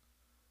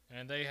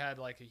 And they had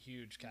like a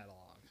huge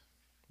catalog.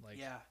 Like,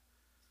 yeah.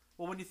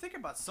 Well, when you think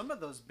about some of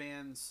those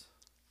bands,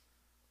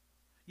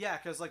 yeah,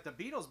 because like the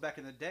Beatles back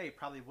in the day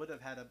probably would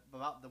have had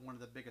one of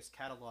the biggest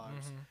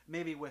catalogs,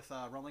 maybe with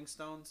Rolling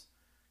Stones,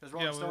 because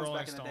Rolling Stones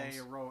back in the day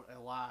wrote a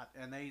lot,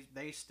 and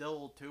they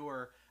still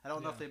tour. I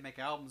don't know if they make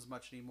albums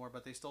much anymore,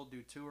 but they still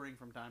do touring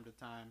from time to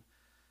time.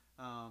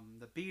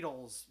 The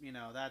Beatles, you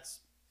know, that's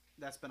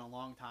been a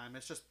long time.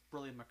 It's just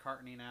really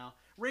McCartney now.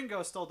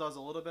 Ringo still does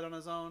a little bit on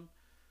his own.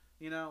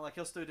 You know, like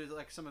he'll still do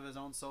like some of his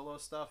own solo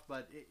stuff,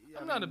 but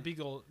I'm not a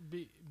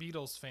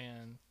Beatles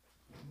fan.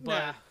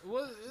 But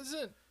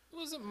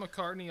wasn't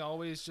McCartney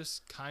always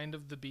just kind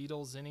of the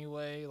Beatles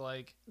anyway?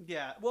 Like,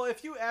 yeah. Well,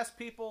 if you ask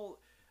people,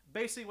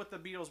 basically what the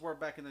Beatles were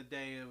back in the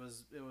day, it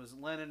was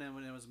Lennon and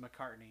when it was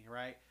McCartney,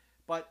 right?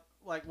 But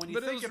like when you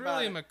think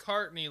about it, it was really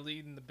McCartney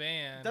leading the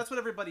band. That's what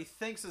everybody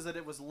thinks, is that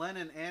it was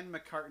Lennon and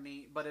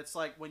McCartney. But it's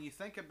like when you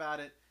think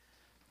about it,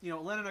 you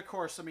know, Lennon, of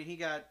course, I mean, he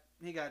got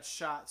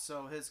shot,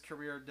 so his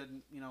career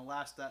didn't, you know,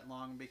 last that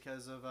long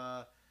because of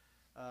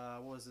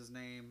what was his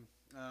name?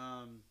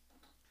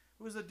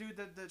 Who was the dude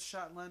that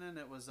shot Lennon?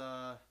 It was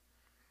oh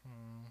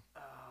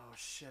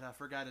shit, I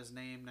forgot his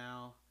name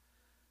now.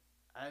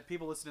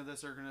 People listening to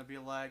this are gonna be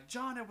like,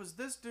 John, it was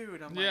this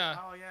dude. I'm like,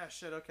 oh yeah,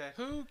 shit, okay.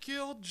 Who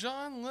killed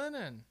John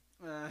Lennon?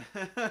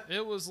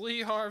 It was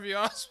Lee Harvey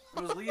Oswald.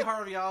 It was Lee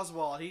Harvey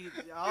Oswald.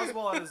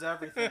 Oswald is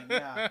everything.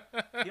 Yeah.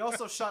 He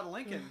also shot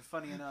Lincoln.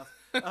 Funny enough.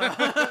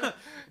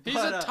 He's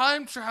a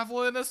time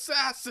traveling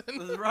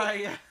assassin.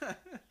 Right.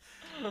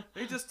 Yeah.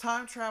 He just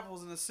time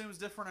travels and assumes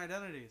different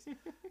identities.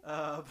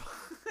 uh,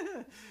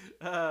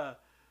 uh,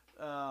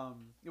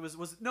 it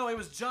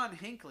was John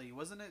Hinckley,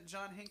 wasn't it?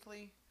 John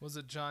Hinckley Was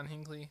it John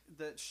Hinckley?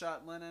 that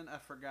shot Lennon. I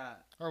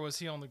forgot. Or was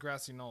he on the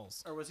grassy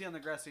knolls? Or was he on the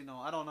grassy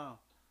knoll? I don't know.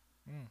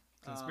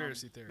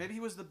 Conspiracy theory. Maybe he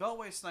was the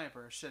Beltway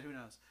sniper. Shit, who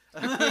knows?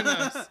 Who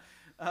knows?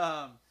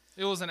 Um,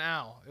 It was an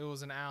owl. It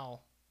was an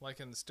owl, like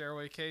in the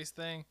stairway case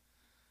thing.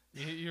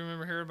 You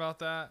remember hearing about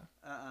that?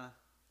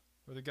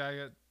 Where the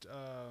guy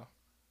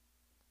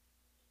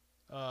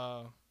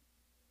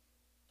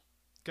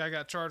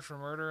got charged for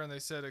murder, and they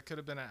said it could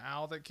have been an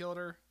owl that killed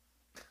her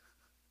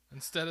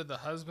instead of the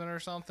husband or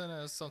something.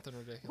 It was something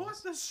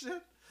ridiculous. What the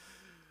shit?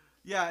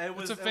 Yeah, it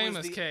was It's a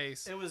famous the,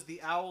 case. It was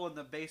the owl in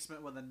the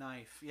basement with a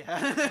knife.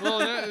 Yeah.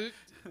 Well,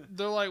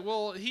 they're like,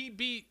 well, he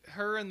beat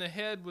her in the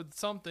head with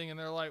something, and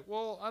they're like,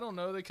 well, I don't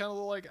know. They kind of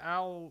look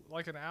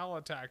like an owl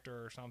attacked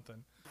her or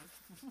something.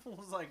 I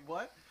was like,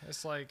 what?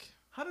 It's like,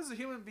 how does a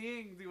human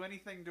being do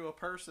anything to a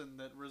person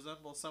that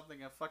resembles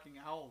something a fucking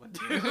owl would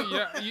do?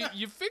 yeah,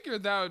 you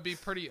figured that would be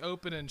pretty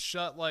open and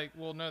shut. Like,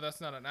 well, no,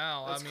 that's not an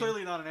owl. That's I mean,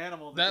 clearly not an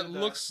animal. that did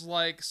looks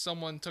like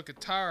someone took a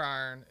tire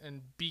iron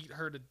and beat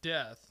her to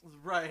death.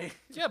 right.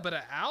 Yeah, but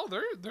an owl,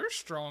 they're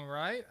strong,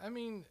 right? I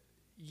mean,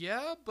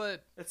 yeah,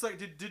 but It's like,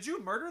 did you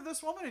murder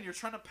this woman and you're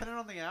trying to pin it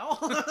on the owl?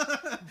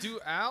 do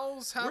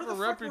owls have Where the a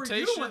fuck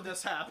reputation? were you when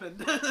this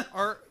happened?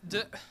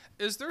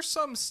 Is there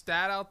some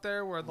stat out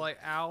there where like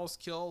owls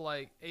kill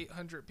like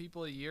 800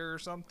 people a year or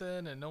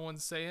something, and no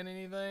one's saying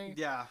anything?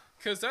 Yeah.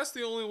 Because that's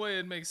the only way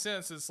it makes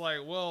sense. It's like,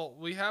 well,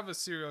 we have a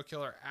serial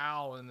killer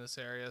owl in this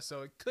area,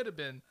 so it could have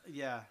been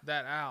Yeah.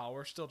 that owl.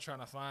 We're still trying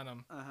to find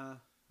him. Uh-huh.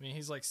 I mean,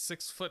 he's like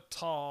 6 foot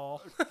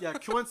tall. Yeah,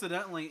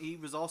 coincidentally, he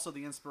was also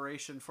the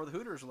inspiration for the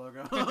Hooters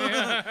logo.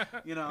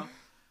 You know?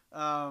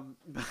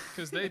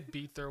 Because they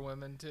beat their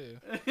women too.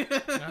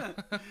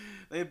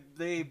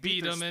 they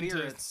beat Them their into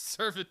spirits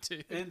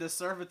servitude. into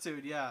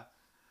servitude, yeah.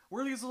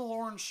 Where are these little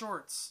orange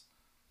shorts?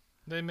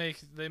 They make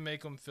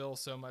them feel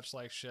so much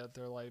like shit.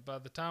 They're like, by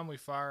the time we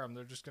fire them,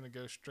 they're just gonna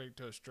go straight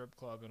to a strip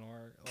club and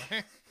work.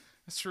 Like,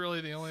 it's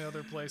really the only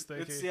other place they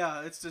It's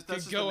could, it's just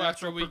that's could just go the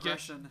after natural we get.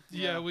 progression.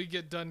 Yeah, we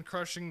get done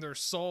crushing their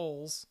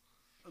souls.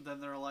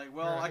 Then they're like,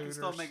 well, Or I can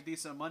still Hooters. make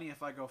decent money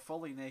if I go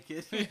fully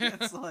naked. Yeah.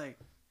 It's like,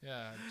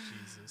 Yeah,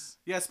 Jesus.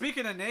 yeah.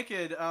 Speaking of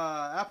naked,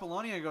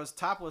 Apollonia goes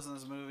topless in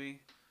this movie.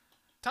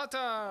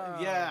 Ta-ta!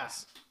 Yeah.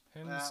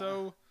 And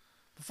so,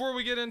 before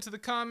we get into the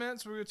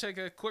comments, we're going to take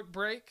a quick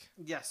break.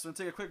 Yes, we'll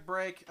take a quick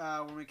break.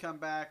 When we come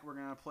back, we're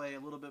gonna play a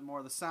little bit more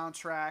of the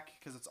soundtrack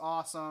because it's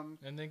awesome.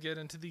 And then get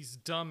into these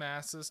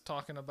dumbasses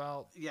talking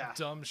about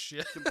dumb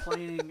shit.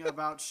 Complaining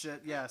about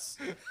shit. Yes.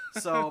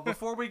 So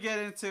before we get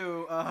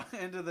into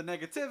the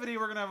negativity,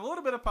 we're gonna have a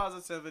little bit of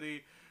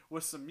positivity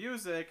with some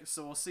music.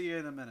 So we'll see you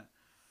in a minute.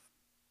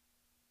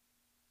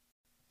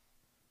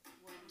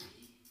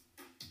 Wendy?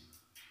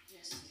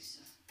 Yes, Lisa.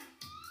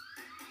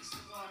 Is the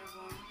water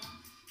warm enough?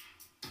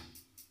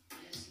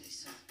 Yes,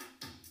 Lisa.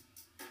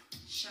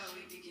 Shall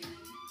we begin?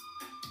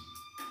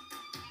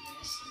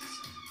 Yes,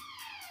 Lisa.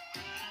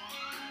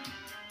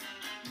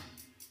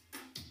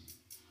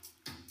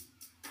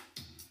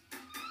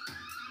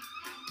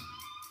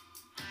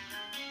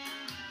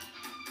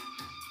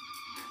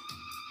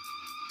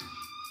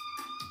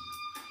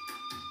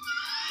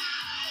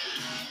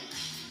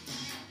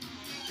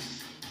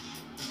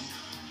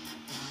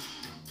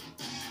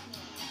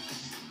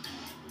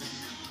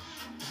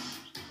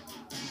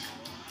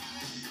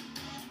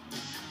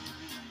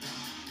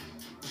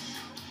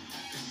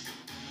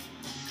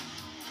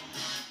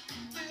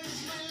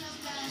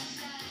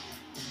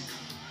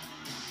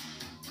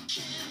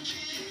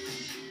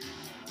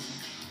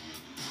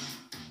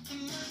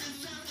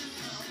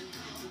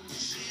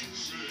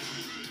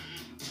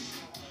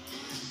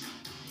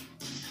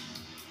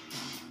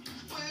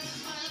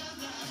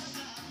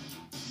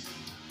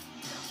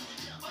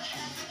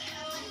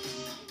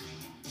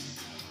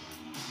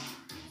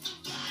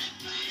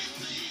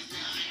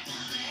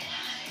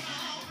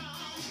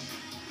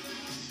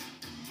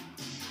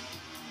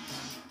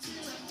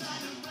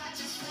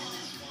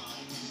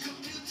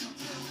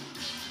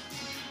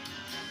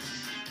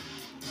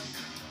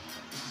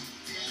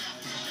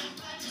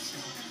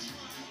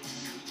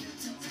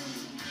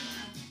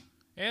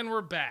 And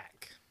we're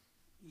back.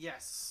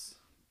 Yes.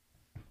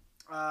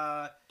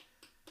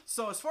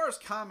 So as far as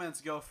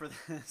comments go for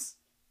this,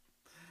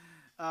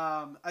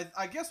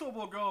 I guess what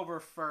we'll go over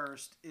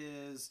first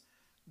is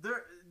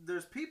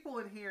there's people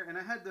in here, and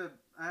I had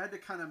to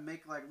kind of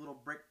make like little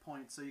break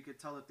points so you could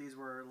tell that these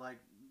were like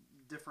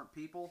different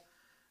people.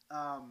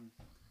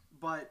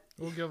 But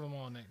We'll give them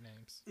all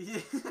nicknames. yeah.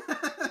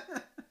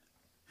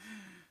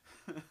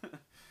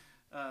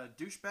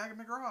 Douchebag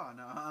McGraw.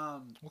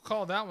 No, We'll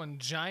call that one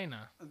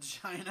Gina.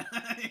 China.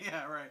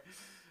 Yeah, right.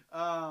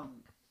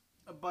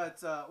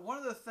 But one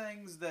of the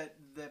things that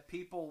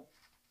people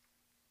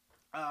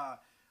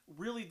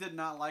really did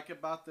not like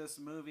about this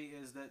movie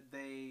is that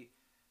they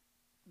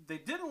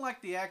didn't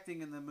like the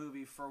acting in the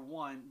movie for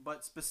one,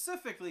 but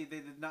specifically they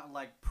did not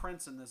like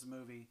Prince in this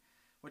movie,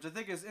 which I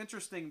think is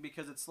interesting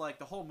because it's like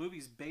the whole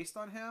movie's based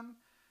on him.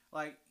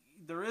 Like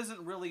there isn't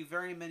really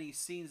very many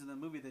scenes in the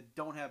movie that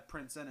don't have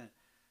Prince in it.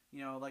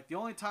 You know, like the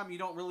only time you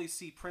don't really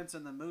see Prince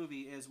in the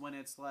movie is when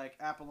it's like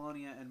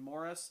Apollonia and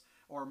Morris,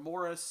 or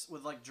Morris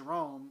with like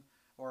Jerome,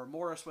 or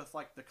Morris with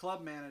like the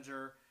club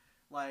manager.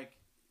 Like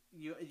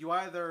you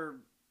either,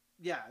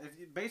 yeah,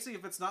 basically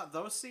if it's not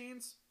those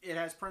scenes, it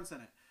has Prince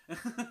in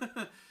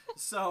it.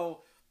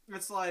 So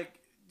it's like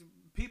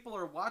people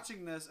are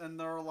watching this and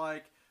they're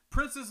like,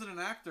 Prince isn't an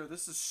actor,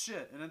 this is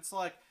shit. And it's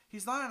like,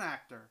 he's not an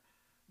actor,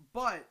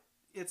 but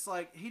it's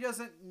like he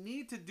doesn't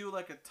need to do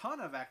like a ton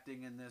of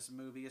acting in this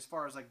movie as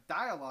far as like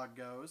dialogue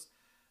goes,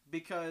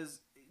 because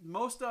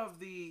most of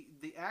the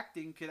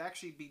acting could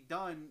actually be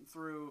done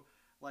through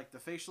like the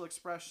facial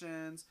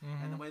expressions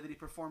and the way that he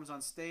performs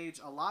on stage.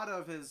 A lot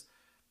of his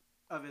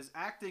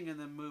acting in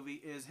the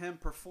movie is him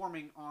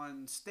performing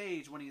on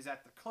stage when he's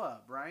at the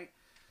club, right?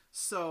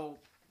 So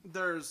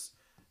there's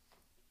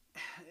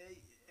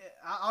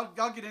I'll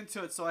get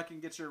into it so I can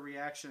get your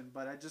reaction,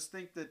 but I just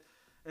think that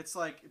it's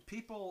like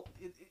people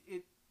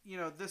it you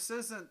know, this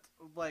isn't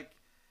like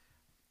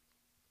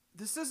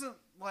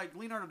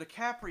Leonardo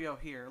DiCaprio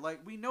here.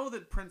 Like, we know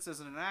that Prince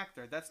isn't an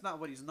actor. That's not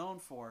what he's known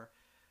for.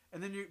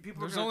 And then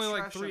people There's are only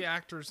gonna like trash 3 him.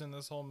 actors in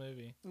this whole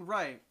movie.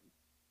 Right.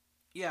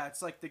 Yeah,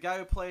 it's like the guy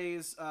who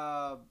plays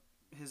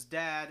his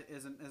dad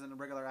isn't a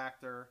regular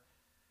actor,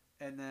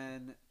 and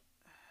then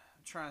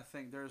I'm trying to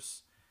think.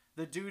 There's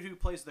the dude who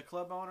plays the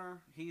club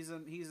owner. He's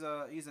an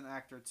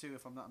actor too,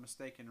 if I'm not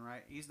mistaken.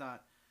 Right? He's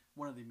not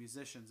one of the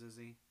musicians, is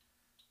he?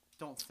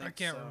 Don't think. I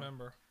can't so.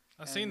 remember.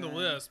 I've And seen the then-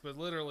 list, but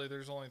literally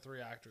there's only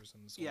 3 actors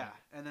in this Yeah,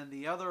 movie. and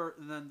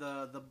then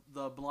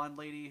the blonde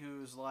lady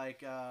who's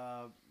like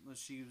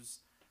she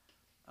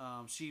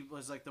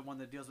was like the one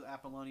that deals with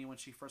Apollonia when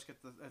she first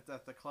gets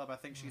at the club. I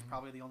think she's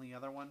probably the only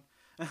other one,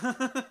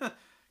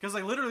 because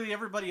like literally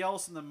everybody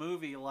else in the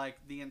movie,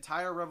 like the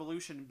entire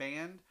Revolution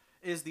band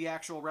is the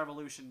actual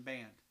Revolution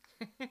band,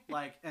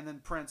 like, and then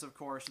Prince, of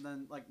course, and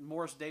then like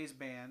Morris Day's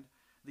band,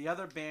 the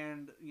other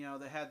band, you know,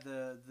 that had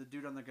the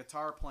dude on the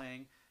guitar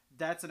playing.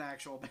 That's an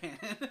actual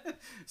band.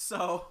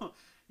 So,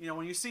 you know,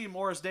 when you see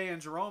Morris Day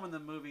and Jerome in the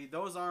movie,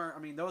 those are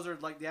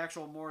like the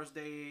actual Morris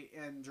Day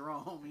and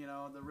Jerome, you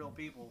know, the real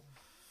people.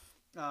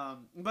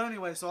 But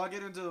anyway, so I'll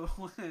get into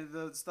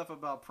the stuff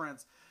about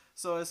Prince.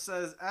 So it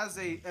says, as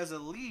a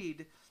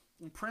lead,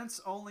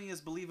 Prince only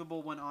is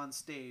believable when on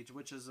stage,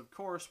 which is, of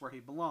course, where he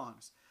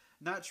belongs.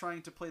 Not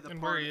trying to play the And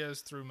part. where he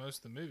is through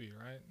most of the movie,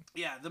 right?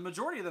 Yeah, the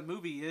majority of the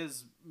movie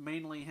is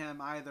mainly him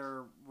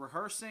either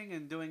rehearsing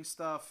and doing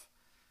stuff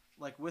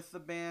like with the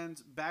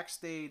band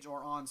backstage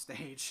or on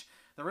stage.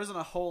 There isn't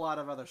a whole lot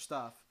of other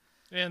stuff.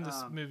 And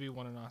this movie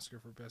won an Oscar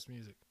for Best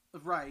Music.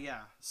 Right,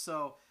 yeah.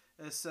 So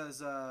it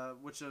says,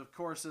 which of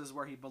course is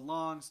where he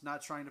belongs,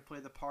 not trying to play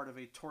the part of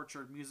a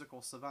tortured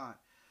musical savant.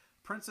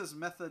 Prince's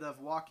method of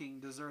walking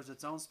deserves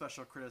its own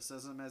special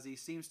criticism, as he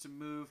seems to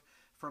move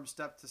from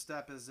step to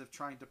step as if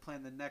trying to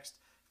plan the next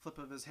flip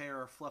of his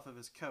hair or fluff of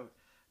his coat.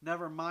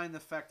 Never mind the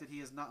fact that he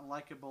is not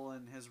likable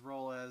in his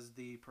role as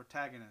the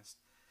protagonist.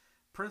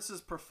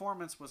 Prince's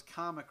performance was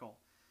comical.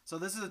 So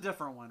this is a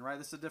different one, right?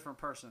 This is a different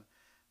person.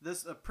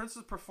 This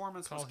Prince's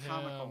performance Call was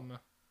comical. him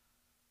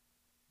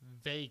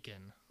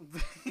Vegan.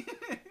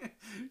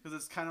 Because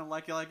it's kind of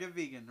like a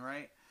vegan,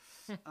 right?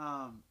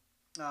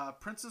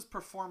 Prince's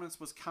performance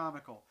was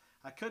comical.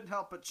 I couldn't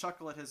help but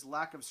chuckle at his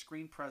lack of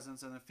screen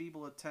presence and the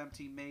feeble attempt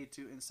he made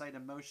to incite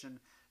emotion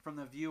from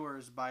the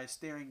viewers by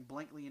staring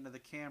blankly into the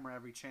camera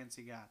every chance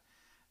he got.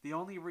 The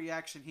only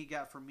reaction he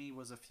got from me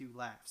was a few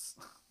laughs.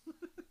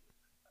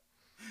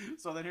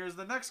 So then here's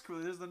the next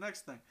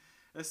thing.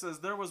 It says,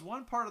 there was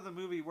one part of the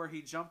movie where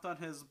he jumped on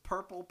his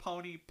purple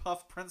pony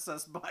puff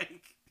princess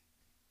bike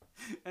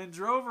and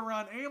drove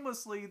around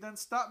aimlessly, then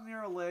stopped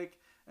near a lake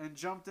and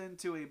jumped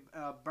into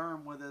a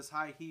berm with his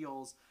high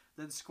heels,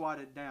 then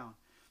squatted down.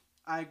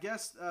 I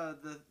guess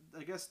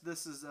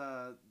this is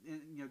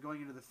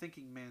going into the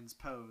thinking man's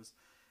pose,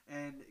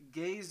 and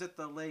gazed at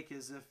the lake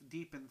as if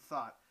deep in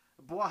thought.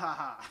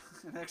 Bwahaha,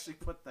 and actually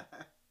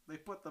they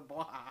put the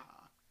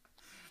bwahaha.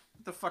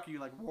 What the fuck are you,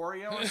 like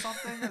Wario or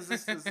something? Is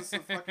this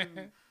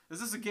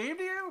a game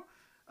to you?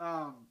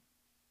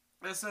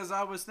 It says,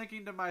 I was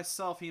thinking to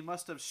myself, he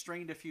must have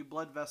strained a few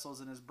blood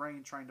vessels in his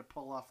brain trying to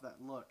pull off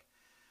that look.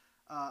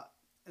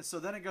 So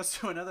then it goes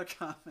to another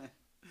comment.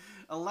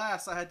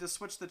 Alas, I had to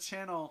switch the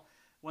channel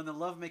when the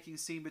lovemaking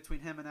scene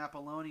between him and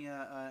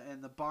Apollonia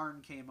in the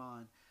barn came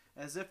on.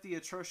 As if the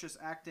atrocious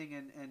acting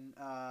and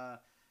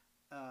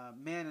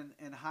man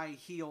in high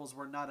heels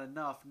were not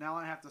enough, now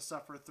I have to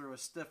suffer through a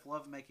stiff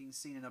lovemaking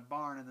scene in a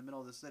barn in the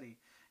middle of the city.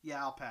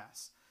 Yeah, I'll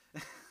pass.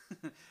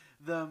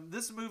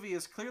 This movie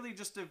is clearly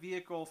just a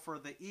vehicle for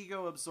the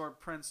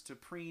ego-absorbed Prince to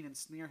preen and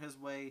sneer his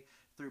way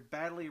through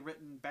badly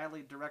written,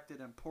 badly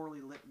directed, and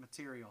poorly lit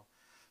material.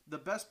 The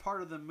best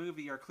part of the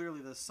movie are clearly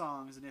the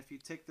songs, and if you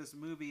take this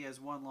movie as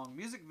one long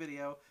music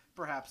video,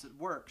 perhaps it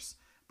works.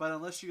 But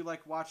unless you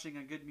like watching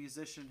a good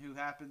musician who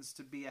happens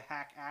to be a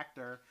hack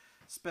actor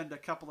spend a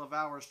couple of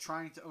hours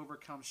trying to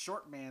overcome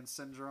short man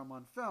syndrome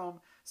on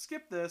film,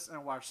 skip this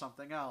and watch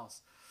something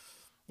else.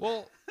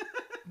 Well,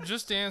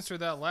 just to answer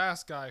that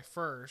last guy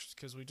first,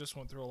 because we just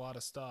went through a lot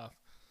of stuff.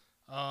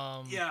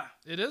 Yeah.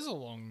 It is a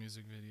long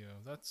music video.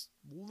 That's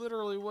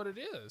literally what it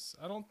is.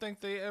 I don't think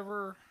they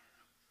ever.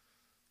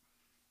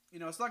 You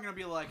know, it's not going to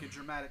be like a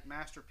dramatic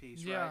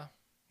masterpiece, Yeah, right?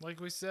 like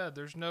we said,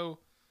 there's no.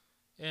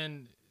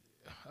 And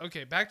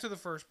okay, back to the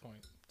first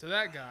point. To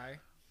that guy,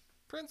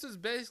 Prince is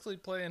basically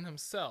playing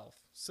himself.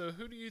 So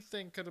who do you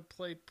think could have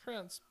played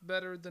Prince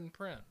better than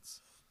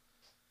Prince?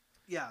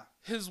 Yeah.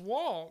 His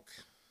walk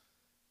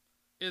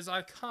is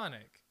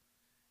iconic.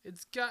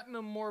 It's gotten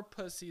him more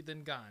pussy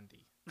than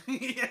Gandhi.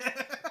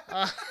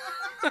 Yeah.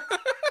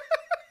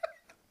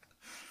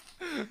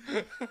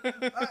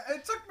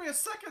 It took me a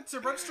second to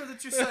register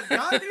that you said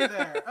Gandhi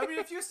there. I mean,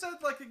 if you said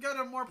like it got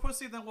him more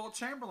pussy than Wilt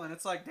Chamberlain,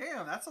 it's like,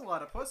 damn, that's a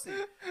lot of pussy.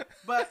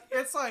 But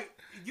it's like,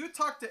 you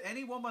talk to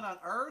any woman on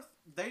earth,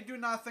 they do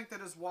not think that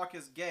his walk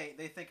is gay.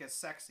 They think it's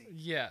sexy.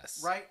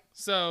 Yes. Right?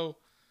 So,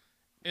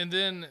 and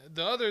then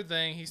the other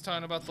thing, he's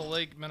talking about the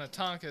Lake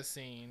Minnetonka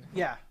scene.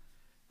 Yeah.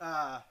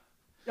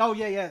 Oh,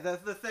 yeah. The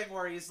thing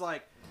where he's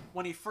like,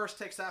 when he first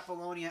takes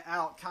Apollonia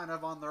out, kind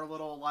of on their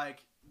little,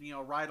 like, you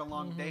know,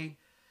 ride-along date.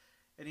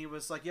 And he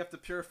was like, you have to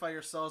purify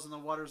yourselves in the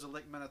waters of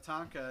Lake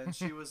Minnetonka. And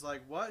she was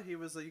like, what? He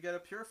was like, you got to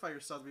purify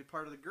yourself to be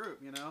part of the group,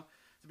 you know,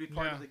 to be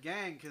part of the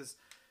gang. Because,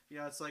 you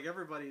know, it's like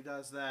everybody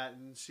does that.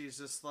 And she's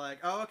just like,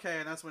 oh, okay.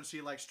 And that's when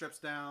she like strips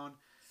down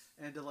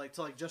and to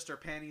just her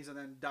panties and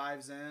then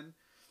dives in.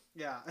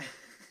 Yeah.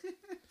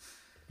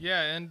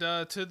 Yeah, and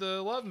to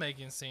the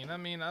lovemaking scene. I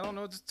mean, I don't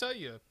know what to tell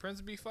you.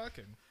 Prince be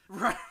fucking.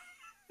 Right.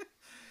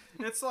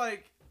 It's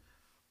like,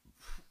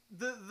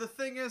 the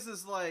thing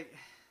is like...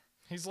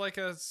 He's like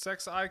a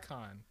sex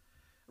icon.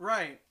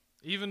 Right.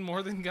 Even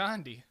more than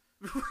Gandhi.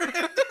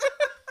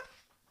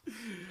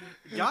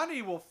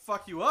 Gandhi will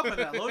fuck you up in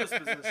that lotus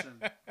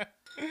position.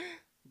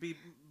 Be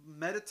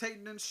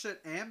meditating and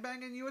shit and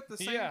banging you at the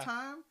same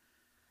time?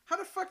 How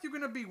the fuck you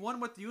gonna be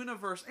one with the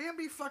universe and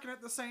be fucking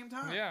at the same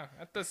time? Yeah,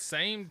 at the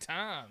same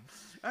time.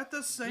 At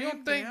the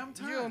same damn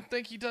time. You don't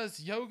think he does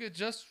yoga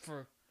just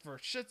for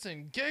shits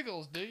and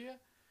giggles, do you?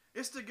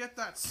 It's to get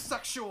that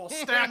sexual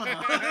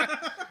stamina.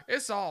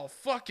 It's all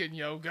fucking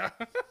yoga.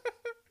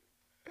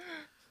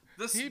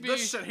 This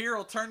shit here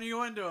will turn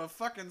you into a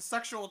fucking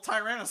sexual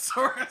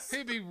tyrannosaurus.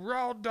 He be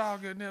raw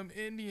dogging them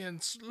Indian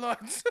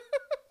sluts.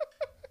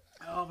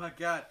 Oh my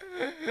god,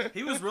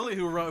 he was really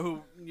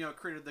who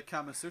created the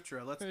Kama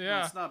Sutra. Let's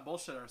not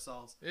bullshit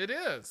ourselves. It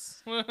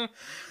is.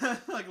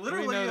 Like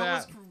literally, it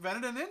was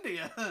invented in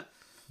India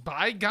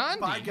By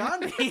Gandhi. by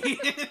Gandhi.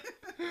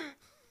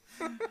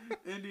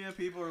 Indian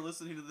people are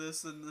listening to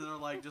this and they're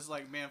like, just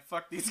like, man,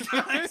 fuck these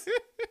guys.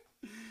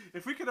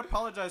 If we could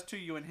apologize to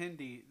you in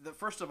Hindi,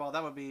 first of all,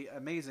 that would be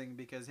amazing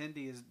because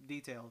Hindi is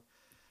detailed.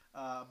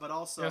 But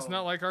also, it's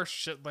not like our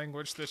shit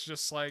language that's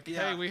just like,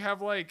 Yeah. hey, we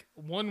have like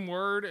one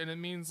word and it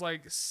means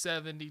like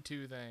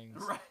 72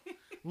 things. right?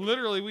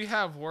 Literally, we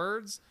have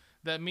words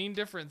that mean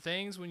different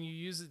things when you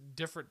use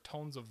different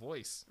tones of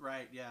voice.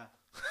 Right? Yeah.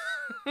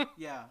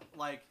 Yeah.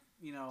 Like,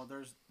 you know,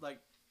 there's like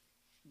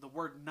the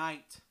word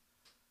night,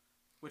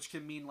 which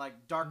can mean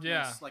like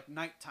darkness, like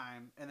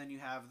nighttime, and then you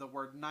have the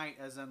word knight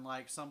as in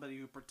like somebody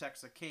who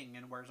protects a king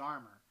and wears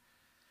armor.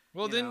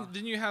 Well, You know?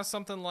 then you have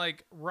something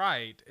like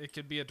right. It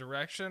could be a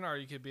direction, or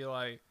you could be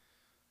like,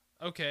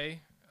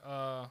 okay,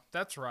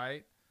 that's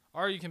right,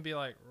 or you can be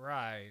like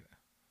right.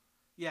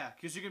 Yeah,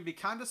 because you can be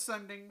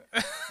condescending,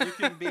 you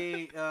can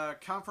be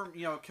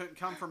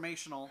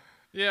confirmational.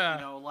 Yeah.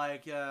 You know,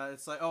 like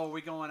it's like, oh, are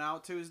we going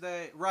out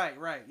Tuesday? Right.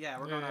 Yeah,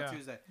 we're going out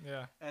Tuesday.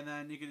 Yeah. And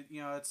then you could,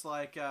 you know, it's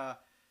like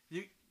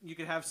you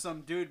could have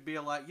some dude be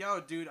like,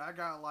 yo, dude, I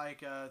got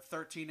like a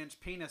 13-inch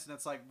penis, and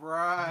it's like,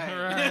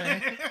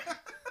 right.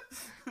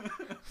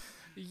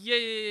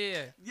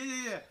 Yeah.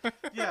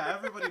 Yeah,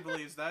 everybody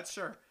believes that,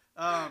 sure.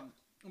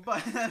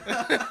 But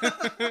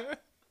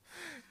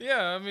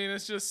Yeah, I mean,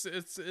 it's just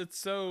it's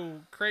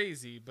so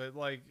crazy, but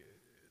like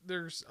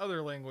there's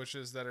other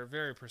languages that are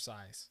very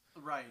precise,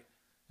 right.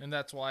 and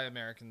that's why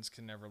Americans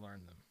can never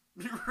learn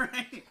them,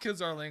 Right.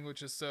 because our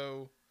language is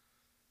so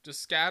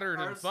just scattered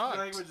Our and fucked.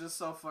 language is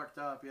so fucked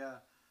up, yeah.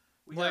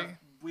 We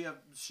have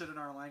shit in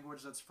our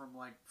language that's from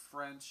like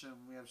French, and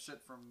we have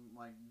shit from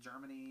like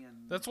Germany,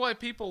 and That's why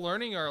people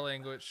learning our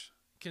language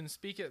can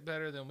speak it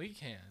better than we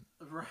can,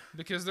 right.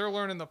 because they're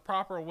learning the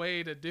proper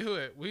way to do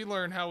it. We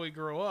learn how we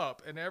grow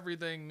up, and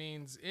everything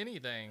means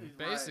anything, Right,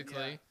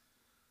 basically.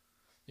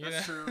 You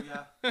That's know? true,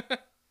 yeah.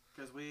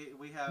 Because we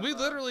have We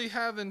literally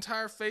have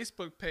entire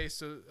Facebook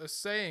pages of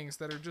sayings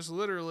that are just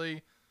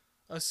literally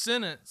a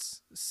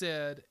sentence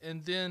said,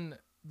 and then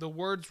the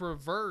words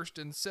reversed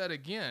and said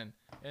again,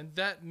 and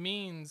that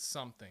means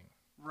something.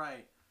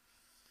 right.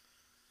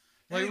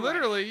 Like Anyway.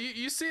 literally,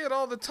 you see it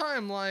all the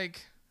time.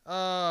 Like,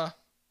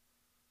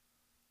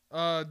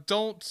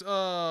 don't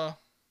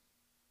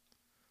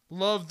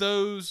love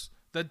those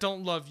that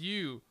don't love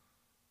you.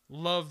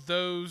 Love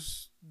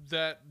those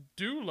that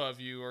do love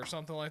you, or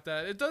something like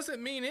that. It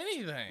doesn't mean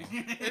anything.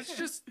 It's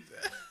just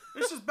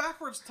It's just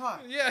backwards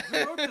talk. Yeah.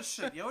 Who wrote this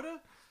shit, Yoda?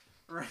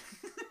 Right.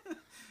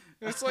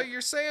 It's like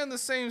you're saying the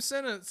same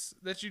sentence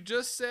that you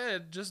just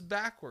said, just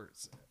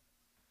backwards.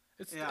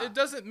 Yeah. It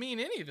doesn't mean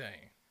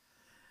anything.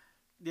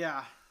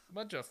 Yeah.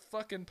 Bunch of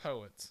fucking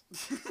poets.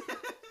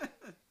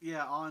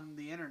 Yeah, on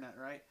the internet,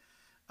 right?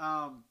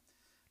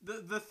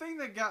 The thing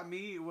that got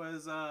me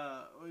was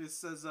it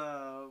says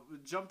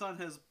jumped on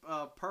his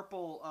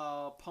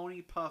purple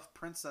pony puff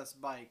princess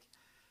bike,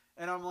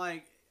 and I'm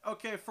like,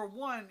 okay, for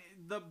one,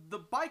 the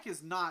bike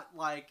is not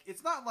like,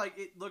 it's not like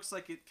it looks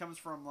like it comes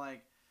from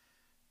like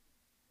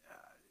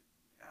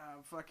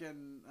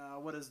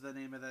what is the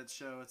name of that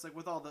show? It's like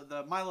with all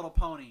the My Little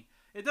Pony.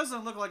 It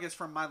doesn't look like it's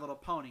from My Little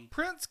Pony.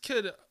 Prince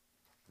could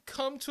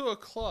come to a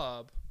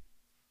club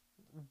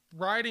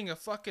riding a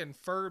fucking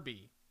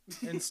Furby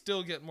and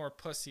still get more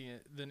pussy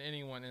than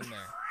anyone in there.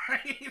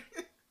 Right?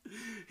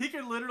 He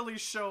could literally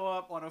show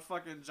up on a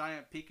fucking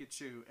giant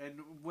Pikachu, and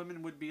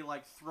women would be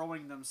like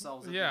throwing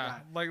themselves at the Yeah,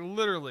 guy. like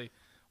literally.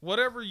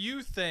 Whatever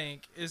you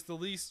think is the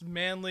least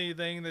manly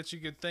thing that you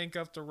could think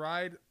of to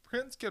ride,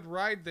 Prince could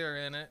ride there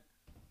in it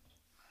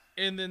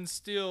and then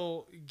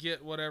still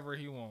get whatever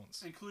he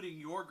wants. Including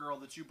your girl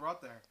that you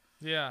brought there.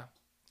 Yeah.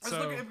 I was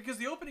So, looking, because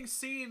the opening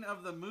scene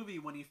of the movie,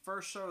 when he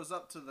first shows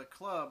up to the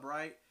club,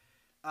 right?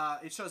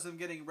 It shows him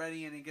getting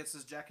ready, and he gets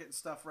his jacket and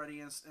stuff ready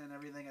and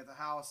everything at the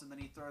house, and then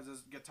he throws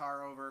his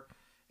guitar over,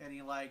 and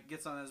he like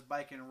gets on his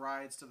bike and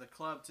rides to the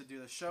club to do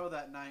the show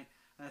that night.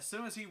 And as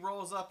soon as he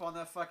rolls up on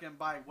that fucking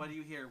bike, what do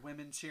you hear?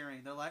 Women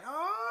cheering. They're like,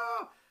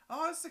 "Oh,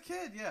 it's the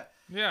kid!" Yeah.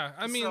 yeah,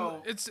 I mean,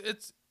 So-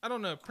 it's I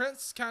don't know.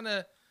 Prince kind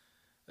of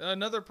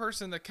another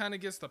person that kind of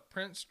gets the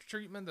Prince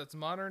treatment that's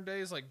modern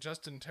days, like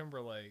Justin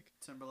Timberlake,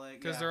 Timberlake.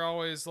 because yeah. they're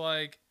always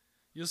like,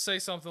 you'll say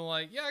something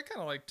like, "Yeah, I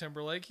kind of like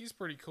Timberlake. He's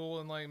pretty cool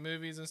in like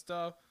movies and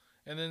stuff."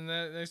 And then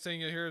the next thing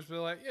you'll hear is be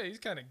like, "Yeah, he's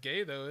kind of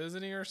gay though,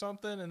 isn't he?" or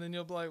something. And then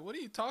you'll be like, "What are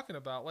you talking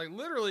about?" Like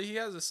literally, he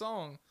has a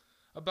song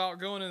about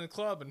going in the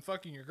club and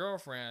fucking your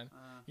girlfriend.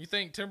 You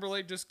think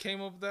Timberlake just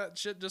came up with that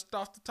shit just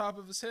off the top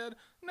of his head?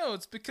 No,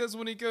 it's because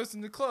when he goes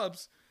into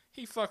clubs,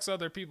 he fucks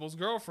other people's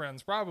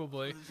girlfriends,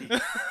 probably.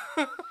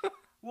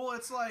 Well,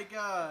 it's like,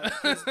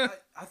 'cause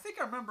I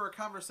think I remember a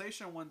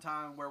conversation one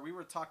time where we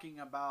were talking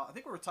about, I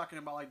think we were talking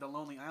about like the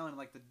Lonely Island,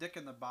 like the Dick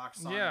in the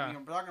Box song. Yeah. And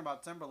we were talking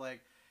about Timberlake,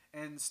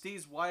 and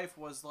Steve's wife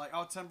was like,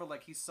 "Oh,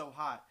 Timberlake, he's so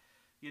hot."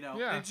 You know,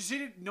 Yeah.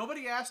 and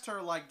nobody asked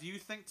her like, "Do you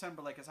think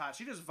Timberlake is hot?"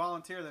 She just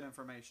volunteered that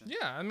information.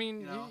 Yeah, I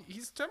mean, You know?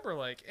 he's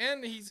Timberlake,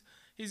 and he's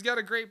got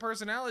a great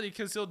personality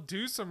because he'll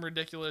do some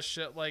ridiculous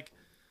shit like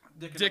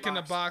Dick in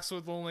the Box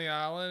with Lonely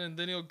Island, and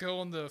then he'll go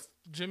on the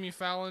Jimmy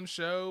Fallon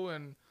show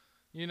and,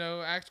 you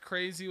know, act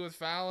crazy with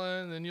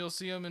Fallon. And then you'll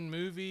see him in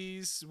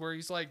movies where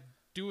he's like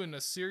doing a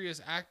serious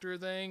actor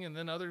thing, and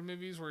then other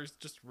movies where he's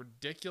just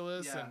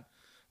ridiculous Yeah. and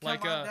Come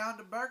like on down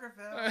to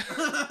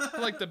Burgerville.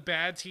 like the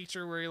Bad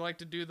Teacher where he liked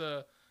to do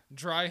the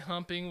dry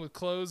humping with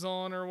clothes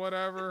on or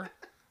whatever.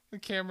 The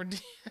Cameron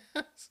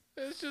Diaz.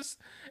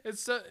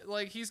 It's so,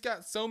 like he's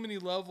got so many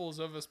levels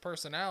of his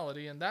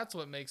personality, and that's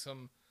what makes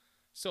him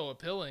so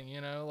appealing, you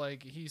know,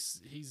 like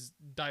he's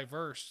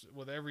diverse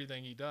with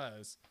everything he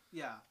does.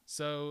 Yeah.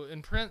 So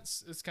in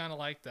Prince, it's kind of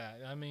like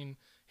that. I mean,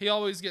 he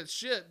always gets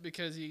shit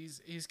because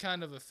he's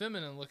kind of a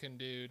feminine looking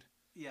dude.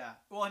 Yeah.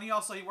 Well, and he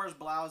wears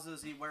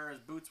blouses. He wears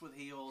boots with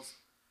heels.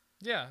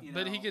 Yeah, You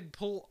but he know. could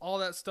pull all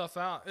that stuff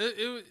out.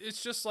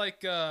 It's just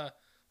like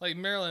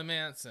Marilyn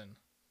Manson.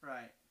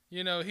 Right.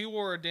 You know, he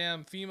wore a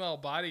damn female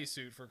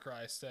bodysuit for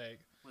Christ's sake.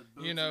 With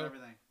boots You know, and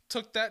everything.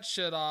 Took that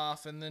shit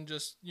off and then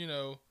just, you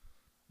know,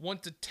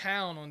 went to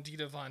town on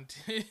Dita Von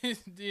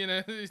you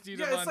know,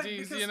 Dita Von like, Teese,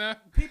 because you know?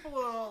 people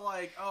are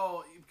like,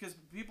 oh, because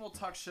people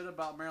talk shit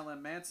about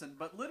Marilyn Manson,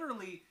 but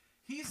literally,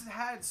 he's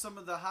had some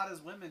of the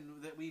hottest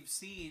women that we've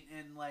seen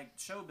in like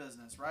show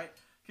business, right?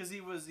 Because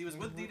he was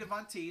with Dita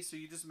Von Teese, who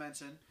you just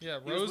mentioned. Yeah,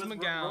 He was Rose with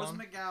McGowan. Rose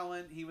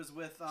McGowan. He was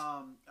with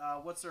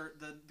what's her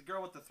the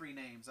girl with the 3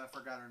 names? I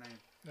forgot her name.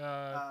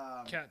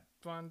 Kat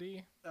Von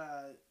D.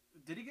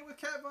 Did he get with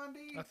Kat Von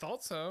D? I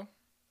thought so.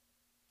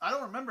 I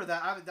don't remember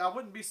that. I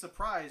wouldn't be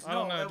surprised. I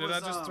don't know. it Did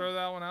was, I just throw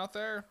that one out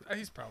there?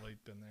 He's probably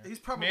been there. He's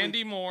probably-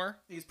 Mandy Moore.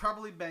 He's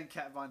probably been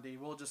Kat Von D.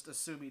 We'll just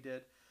assume he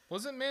did.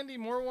 Wasn't Mandy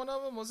Moore one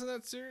of them? Wasn't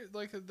that serious,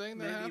 like a thing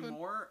that Mandy happened?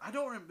 Moore. I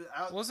don't remember.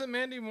 Wasn't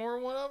Mandy Moore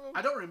one of them?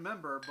 I don't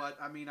remember, but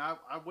I mean, I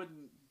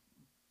wouldn't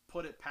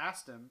put it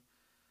past him.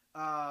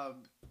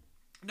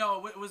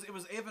 No, it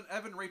was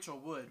Evan Rachel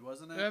Wood,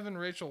 wasn't it? Evan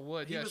Rachel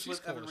Wood. He Yeah, was she's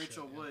with cool Evan as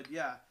Rachel shit, Wood.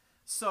 Yeah.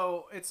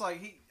 So it's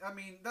like I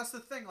mean, that's the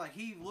thing. Like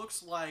he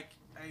looks like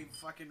a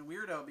fucking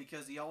weirdo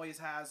because he always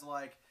has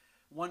like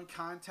one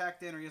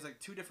contact in, or he has like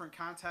 2 different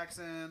contacts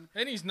in.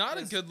 And he's not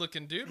His- a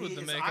good-looking dude with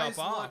the His makeup eyes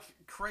off.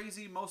 look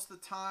crazy most of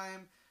the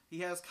time. He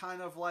has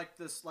kind of like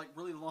this like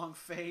really long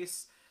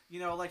face. You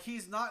know, like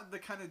he's not the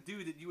kind of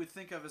dude that you would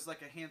think of as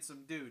like a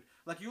handsome dude.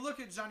 Like you look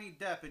at Johnny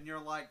Depp and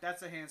you're like,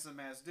 that's a handsome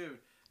ass dude.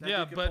 That Yeah,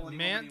 dude can but pull any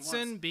woman he Manson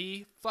wants.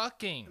 be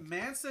fucking.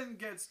 Manson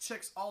gets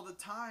chicks all the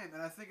time,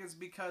 and I think it's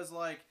because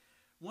like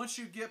once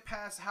you get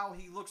past how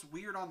he looks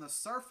weird on the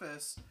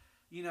surface,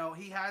 You know,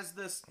 he has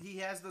this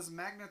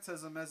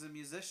magnetism as a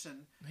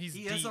musician. He's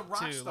he deep is a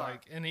rock too, star.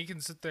 like, and he can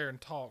sit there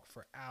and talk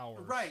for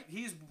hours. Right.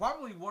 He's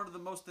probably one of the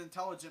most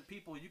intelligent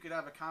people you could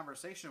have a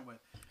conversation with.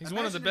 He's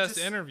one of the Imagine best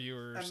just-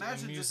 interviewers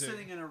Imagine in just music.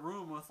 sitting in a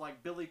room with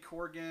like Billy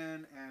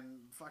Corgan and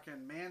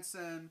fucking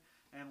Manson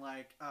and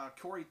like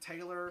Corey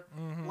Taylor.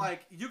 Mhm.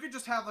 Like you could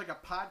just have like a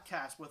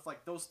podcast with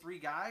like those three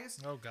guys.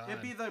 Oh God.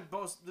 It'd be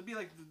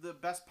like the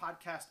best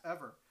podcast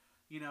ever.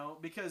 You know,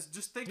 because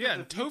just think Yeah, of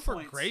and the Topher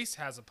viewpoints. Grace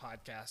has a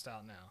podcast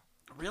out now.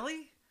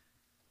 Really?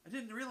 I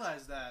didn't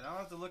realize that. I'll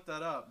have to look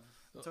that up.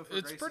 Topher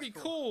It's Grace pretty is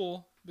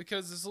cool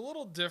because it's a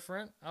little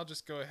different. I'll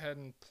just go ahead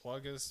and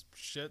plug his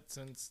shit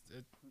since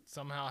it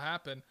somehow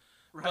happened.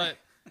 Right. But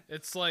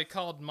it's like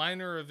called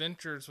Minor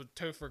Adventures with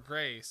Topher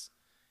Grace.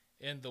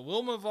 In the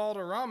Wilma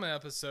Valderrama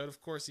episode,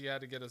 of course, he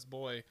had to get his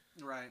boy.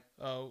 Right.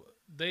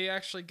 They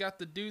actually got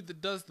the dude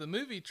that does the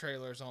movie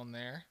trailers on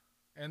there,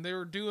 and they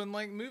were doing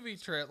like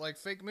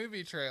fake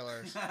movie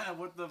trailers.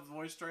 With the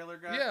voice trailer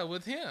guy. Yeah,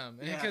 with him,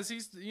 Yeah. because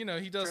he's he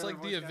does Trailer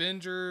like the voice guy.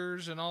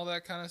 Avengers and all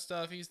that kind of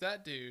stuff. He's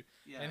that dude,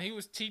 Yeah. and he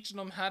was teaching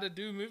them how to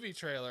do movie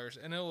trailers,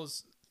 and it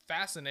was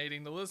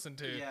fascinating to listen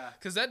to. Yeah.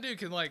 because that dude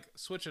can like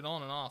switch it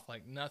on and off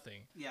like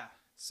nothing. Yeah.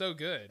 So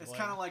good. It's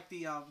kind of like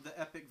the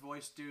epic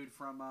voice dude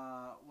from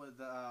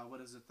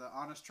what is it, the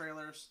Honest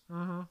Trailers?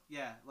 Mhm.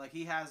 Yeah, like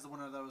he has one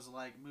of those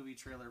like movie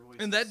trailer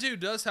voices. And that dude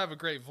does have a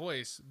great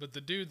voice, but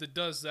the dude that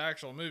does the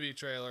actual movie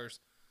trailers,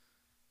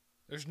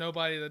 there's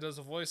nobody that does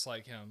a voice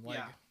like him. Like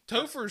Yeah.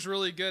 Topher's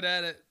really good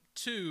at it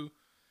too.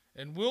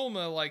 And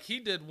Wilma, like he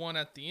did one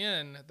at the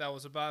end that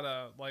was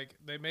about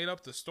they made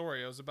up the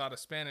story. It was about a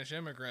Spanish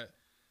immigrant,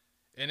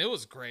 and it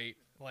was great.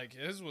 Like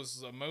his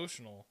was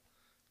emotional.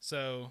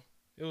 So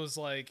it was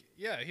like,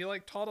 yeah, he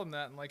like taught him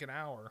that in like an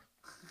hour.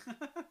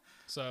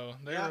 So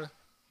they Yeah. were,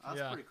 That's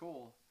yeah. pretty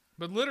cool.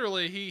 But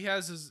literally,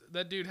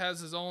 that dude has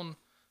his own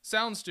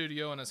sound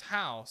studio in his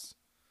house,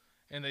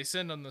 and they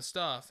send him the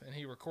stuff, and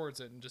he records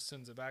it and just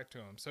sends it back to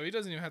him. So he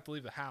doesn't even have to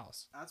leave the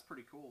house. That's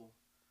pretty cool.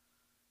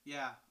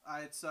 Yeah,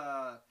 it's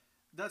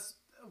that's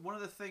one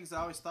of the things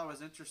I always thought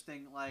was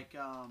interesting. Like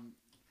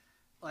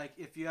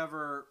if you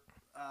ever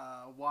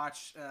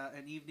watch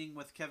An Evening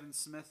with Kevin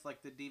Smith,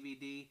 like the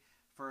DVD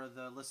for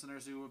the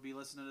listeners who would be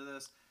listening to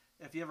this.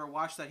 If you ever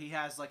watch that, he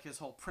has like his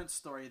whole Prince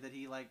story that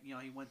he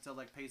he went to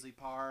like Paisley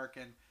Park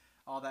and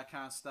all that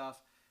kind of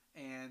stuff.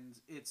 And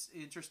it's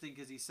interesting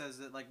because he says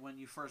that like when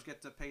you first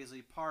get to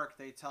Paisley Park,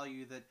 they tell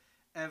you that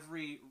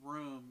every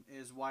room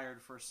is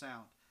wired for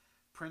sound.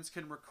 Prince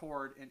can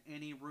record in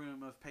any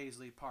room of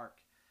Paisley Park.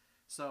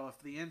 So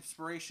if the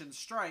inspiration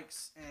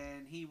strikes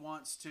and he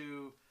wants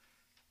to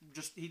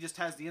he just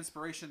has the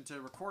inspiration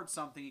to record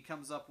something, he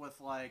comes up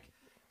with like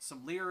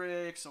some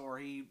lyrics, or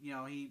he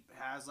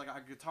has like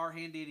a guitar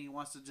handy and he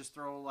wants to just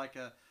throw like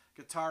a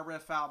guitar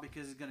riff out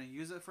because he's going to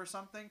use it for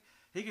something.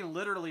 He can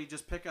literally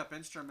just pick up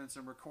instruments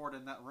and record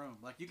in that room.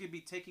 Like you could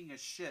be taking a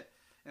shit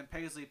in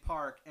Paisley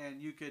Park and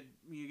you could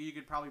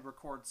probably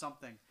record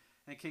something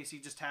in case he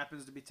just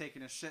happens to be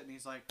taking a shit and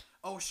he's like,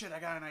 oh shit, I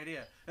got an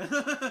idea.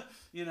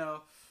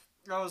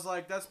 I was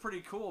like, that's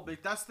pretty cool,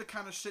 but that's the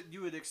kind of shit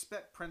you would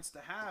expect Prince to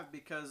have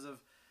because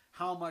of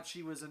how much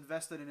he was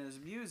invested in his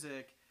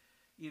music.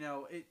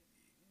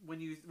 When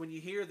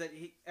you hear that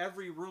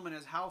every room in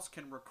his house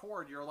can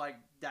record, you're like,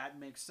 that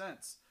makes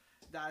sense.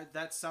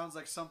 That sounds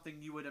like something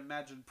you would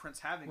imagine Prince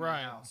having in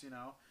Right. the house,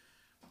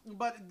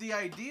 But the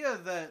idea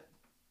that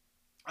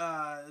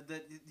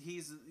that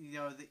he's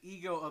the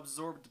ego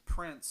absorbed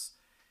Prince,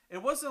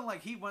 it wasn't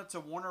like he went to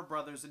Warner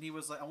Brothers and he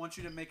was like, I want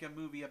you to make a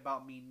movie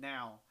about me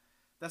now.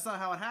 That's not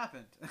how it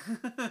happened.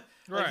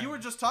 Right. You were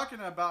just talking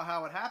about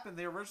how it happened.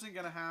 They were originally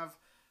going to have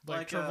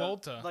Like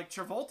Travolta.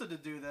 Travolta to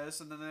do this,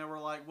 and then they were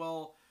like,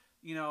 well,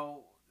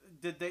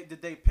 did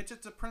they pitch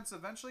it to Prince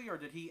eventually, or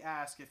did he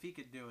ask if he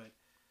could do it?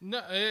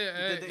 No,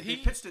 They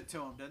pitched it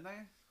to him, didn't they?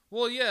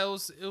 Well, yeah,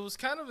 it was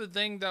kind of a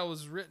thing that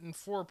was written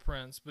for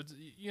Prince, but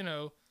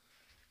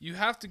you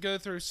have to go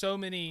through so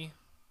many,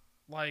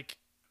 like,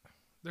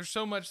 there's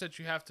so much that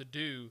you have to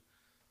do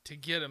to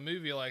get a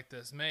movie like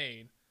this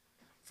made.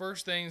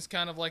 First thing's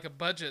kind of like a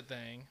budget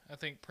thing. I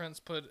think Prince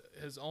put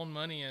his own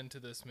money into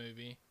this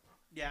movie.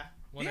 Yeah,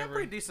 he Whenever- had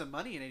pretty decent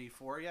money in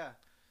 '84. Yeah,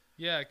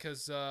 Yeah,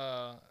 because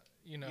I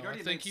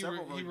already think made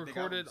several he really big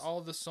recorded albums.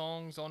 all the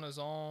songs on his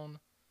own.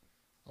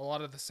 A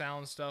lot of the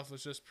sound stuff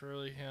was just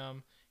purely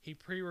him. He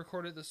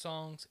pre-recorded the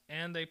songs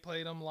and they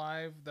played them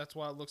live. That's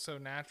why it looks so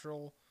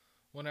natural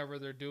whenever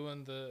they're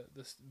doing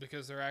this,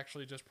 because they're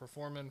actually just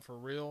performing for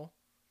real.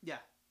 yeah,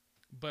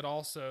 But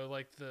also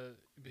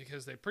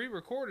because they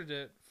pre-recorded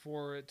it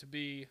for it to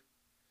be,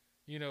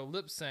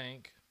 lip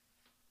sync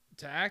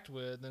to act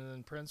with, and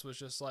then Prince was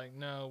just like,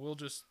 no, we'll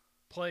just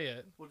play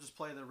it. we'll just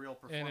play the real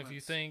performance. And if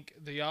you think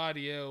the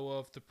audio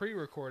of the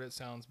pre-recorded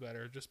sounds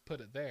better, just put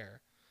it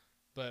there.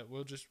 But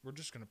we're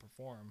just gonna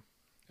perform.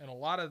 And a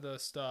lot of the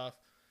stuff,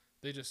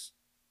 they just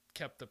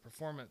kept the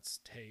performance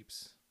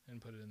tapes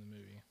and put it in the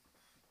movie.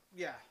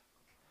 Yeah.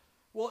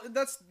 Well,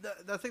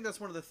 I think that's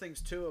one of the things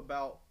too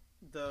about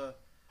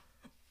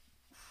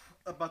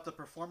about the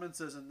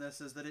performances in this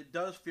is that it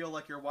does feel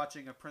like you're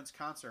watching a Prince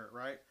concert,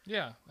 right?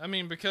 Yeah, I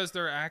mean, because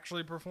they're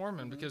actually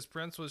performing. Mhm. Because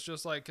Prince was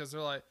just like, because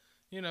they're like,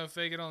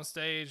 fake it on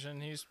stage,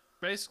 and he's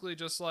basically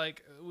just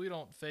like, we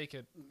don't fake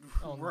it.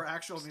 On We're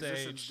actual stage,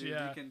 musicians, dude.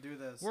 yeah. We can do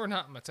this. We're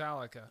not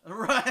Metallica.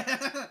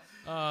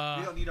 Right.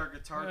 We don't need our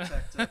guitar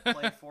tech to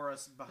play for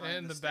us behind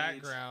In the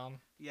stage. background.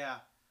 Yeah,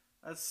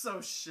 that's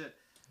so shit.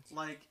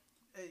 Like,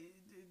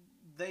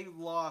 they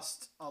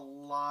lost a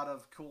lot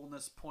of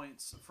coolness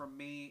points from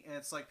me, and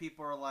it's like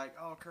people are like,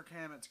 "Oh, Kirk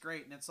Hammett's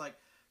great," and it's like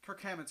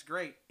Kirk Hammett's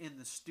great in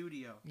the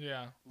studio.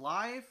 Yeah,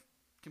 Live,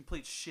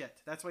 complete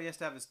shit. That's why he has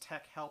to have his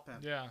tech help him.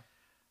 yeah.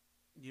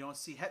 You don't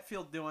see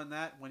Hetfield doing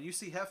that. When you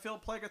see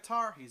Hetfield play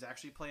guitar, he's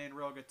actually playing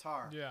real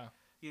guitar. Yeah.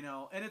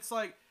 And it's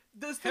like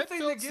this the thing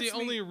that Hetfield's gets the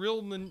me. only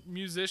real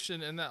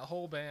musician in that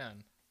whole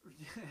band.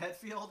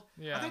 Hetfield.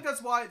 Yeah. I think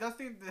that's why.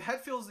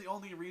 Hetfield's the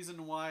only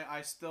reason why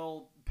I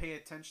still pay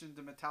attention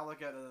to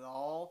Metallica at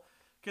all.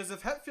 Because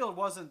if Hetfield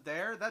wasn't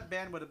there, that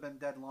band would have been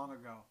dead long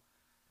ago.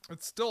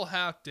 It's still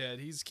half dead.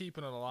 He's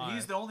keeping it alive.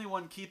 He's the only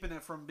one keeping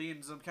it from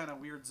being some kind of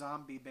weird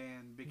zombie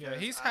band. Because yeah,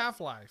 he's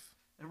Half-Life.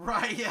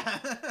 Right. Yeah.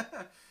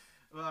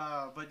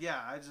 But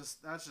yeah,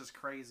 that's just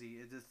crazy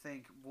to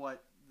think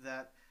what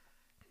that.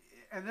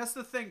 And that's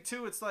the thing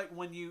too. It's like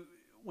when you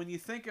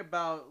think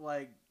about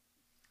like.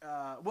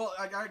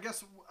 I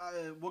guess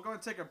we'll go and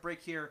take a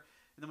break here,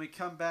 and then we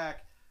come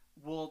back.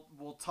 We'll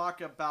talk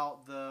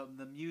about the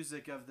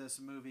music of this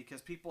movie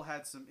because people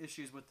had some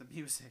issues with the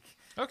music.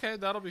 Okay,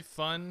 that'll be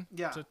fun.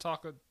 Yeah. To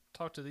talk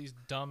to these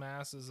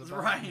dumbasses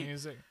about Right.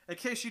 music. In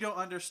case you don't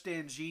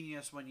understand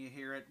Genius when you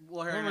hear it,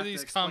 we'll When were have to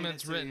these explain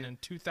comments it to written you. in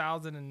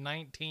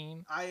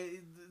 2019?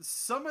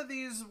 Some of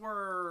these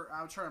were.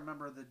 I'm trying to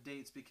remember the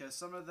dates because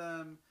some of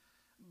them.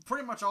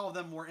 Pretty much all of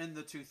them were in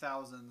the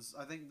 2000s.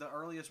 I think the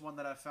earliest one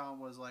that I found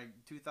was like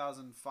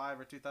 2005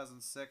 or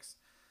 2006.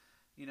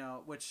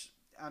 Which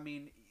I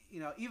mean,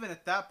 even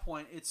at that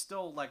point, it's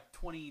still like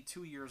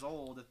 22 years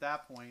old at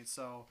that point.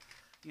 So,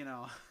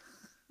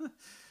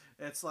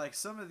 it's like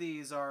some of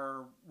these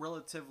are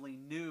relatively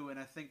new, and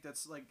I think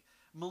that's like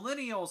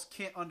millennials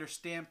can't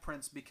understand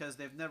Prince because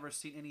they've never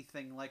seen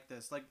anything like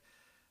this. Like.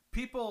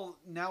 People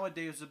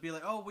nowadays would be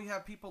like, oh, we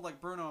have people like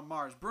Bruno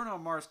Mars. Bruno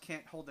Mars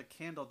can't hold a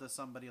candle to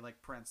somebody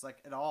like Prince, like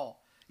at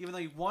all. Even though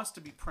he wants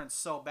to be Prince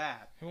so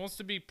bad. He wants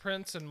to be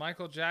Prince and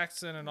Michael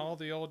Jackson and all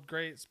the old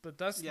greats, but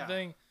that's Yeah. the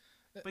thing.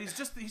 But he's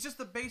just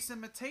the bass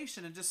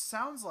imitation and just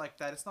sounds like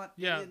that. It's not.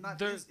 Yeah,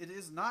 it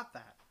is not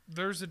that.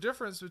 There's a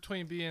difference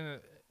between being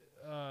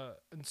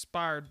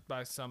inspired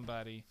by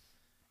somebody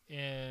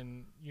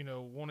and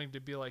wanting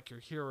to be like your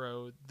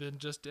hero than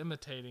just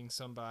imitating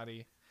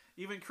somebody.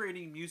 Even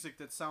creating music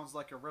that sounds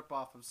like a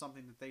ripoff of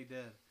something that they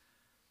did.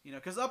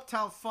 Because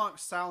Uptown Funk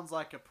sounds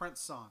like a Prince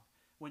song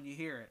when you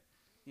hear it.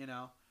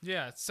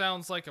 Yeah, it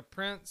sounds like a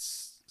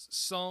Prince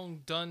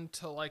song done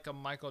to like a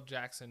Michael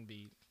Jackson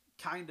beat.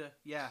 Kinda,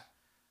 yeah.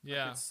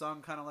 Yeah. Like it's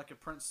sung kind of like a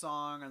Prince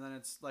song, and then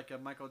it's like a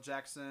Michael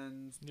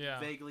Jackson, Yeah.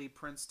 vaguely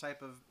Prince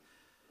type of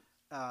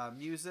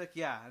music.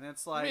 Yeah, and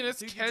it's like... I mean, it's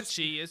dude, you just-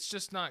 catchy. It's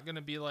just not going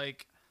to be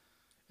like...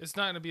 It's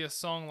not going to be a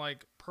song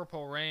like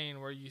Purple Rain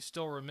where you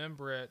still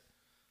remember it.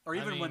 or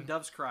even When mean-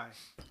 Doves Cry.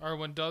 Or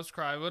When Doves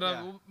Cry. But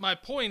Yeah. my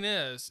point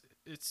is,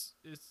 it's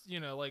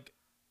like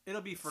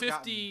It'll be forgotten.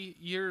 50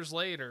 years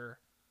later,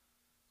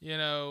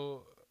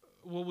 will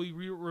we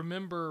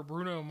remember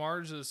Bruno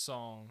Mars's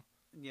song?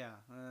 Yeah,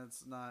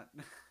 it's not...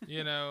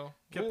 Compared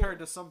Compared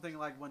to something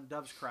like When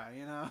Doves Cry,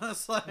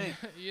 It's like...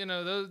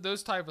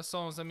 those type of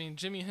songs. I mean,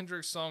 Jimi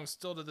Hendrix songs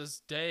still to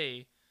this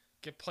day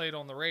get played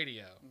on the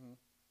radio.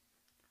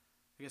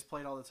 It gets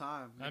played all the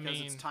time I because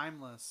mean- it's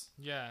timeless.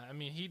 Yeah, I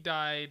mean, he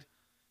died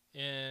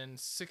in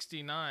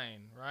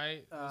 69,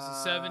 right? Was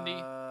it 70?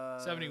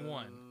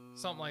 71,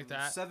 something like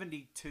that.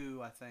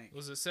 72, I think.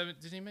 Was it 7?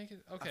 Did he make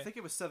it? Okay. I think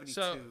it was 72.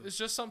 So it's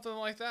just something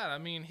like that. I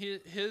mean,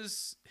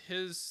 his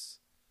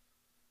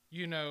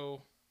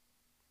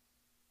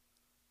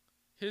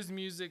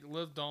music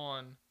lived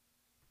on,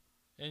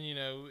 and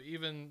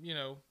even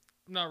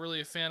I'm not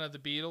really a fan of the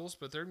Beatles,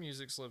 but their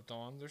music's lived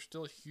on. They're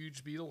still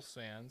huge Beatles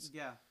fans.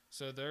 Yeah.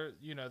 So they're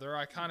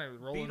iconic.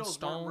 Rolling Beatles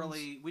Stones. weren't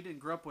really... We didn't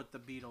grow up with the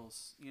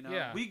Beatles,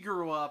 Yeah. We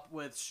grew up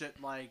with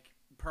shit like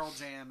Pearl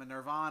Jam and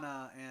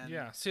Nirvana and...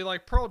 Yeah, see,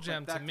 like Pearl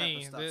Jam that to type me,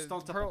 of stuff. the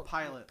Stone Temple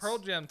Pilots. Pearl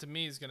Jam to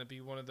me is going to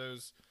be one of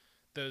those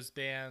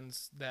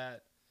bands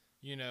that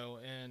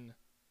in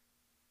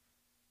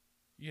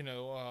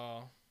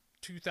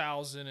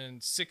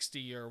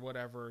 2060 or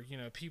whatever,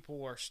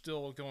 people are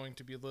still going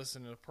to be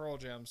listening to Pearl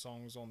Jam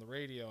songs on the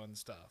radio and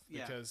stuff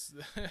Yeah. because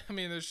I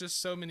mean, there's just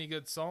so many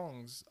good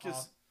songs.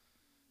 Because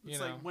you it's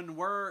know, like when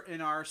we're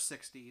in our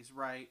 60s,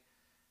 right?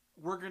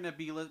 We're going to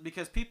be...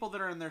 because people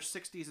that are in their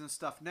 60s and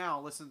stuff now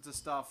listen to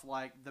stuff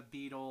like the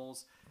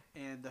Beatles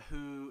and the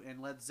Who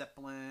and Led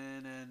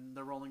Zeppelin and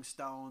the Rolling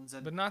Stones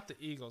and... but not the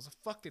Eagles. I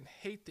fucking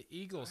hate the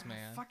Eagles,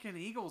 man. Fucking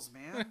Eagles,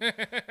 man.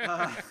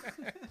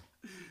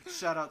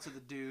 Shout out to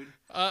the dude.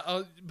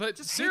 But Just hate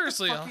the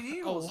seriously, fucking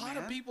Eagles, a lot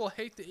man. of people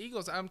hate the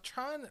Eagles. I'm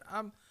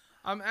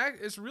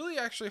It's really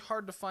actually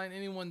hard to find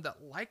anyone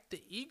that liked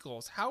the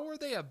Eagles. How are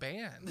they a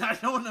band? I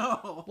don't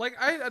know. Like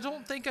I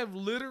don't think I've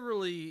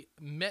literally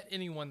met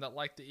anyone that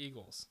liked the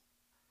Eagles.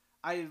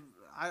 I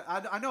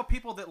know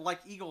people that like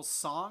Eagles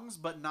songs,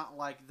 but not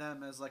like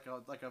them as like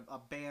a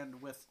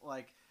band with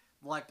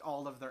liked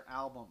all of their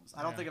albums.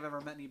 I don't Yeah. think I've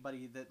ever met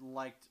anybody that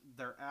liked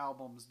their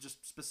albums,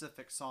 just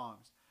specific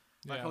songs,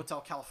 like Yeah.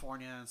 Hotel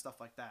California and stuff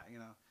like that. You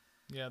know.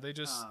 Yeah, they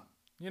just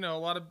Um, a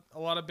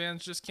lot of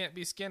bands just can't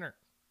be Skinner.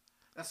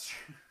 That's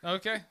true.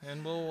 Okay,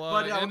 and we'll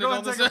But yeah, we'll end go it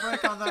ahead on and take this. a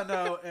break on that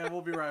note, and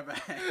we'll be right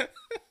back.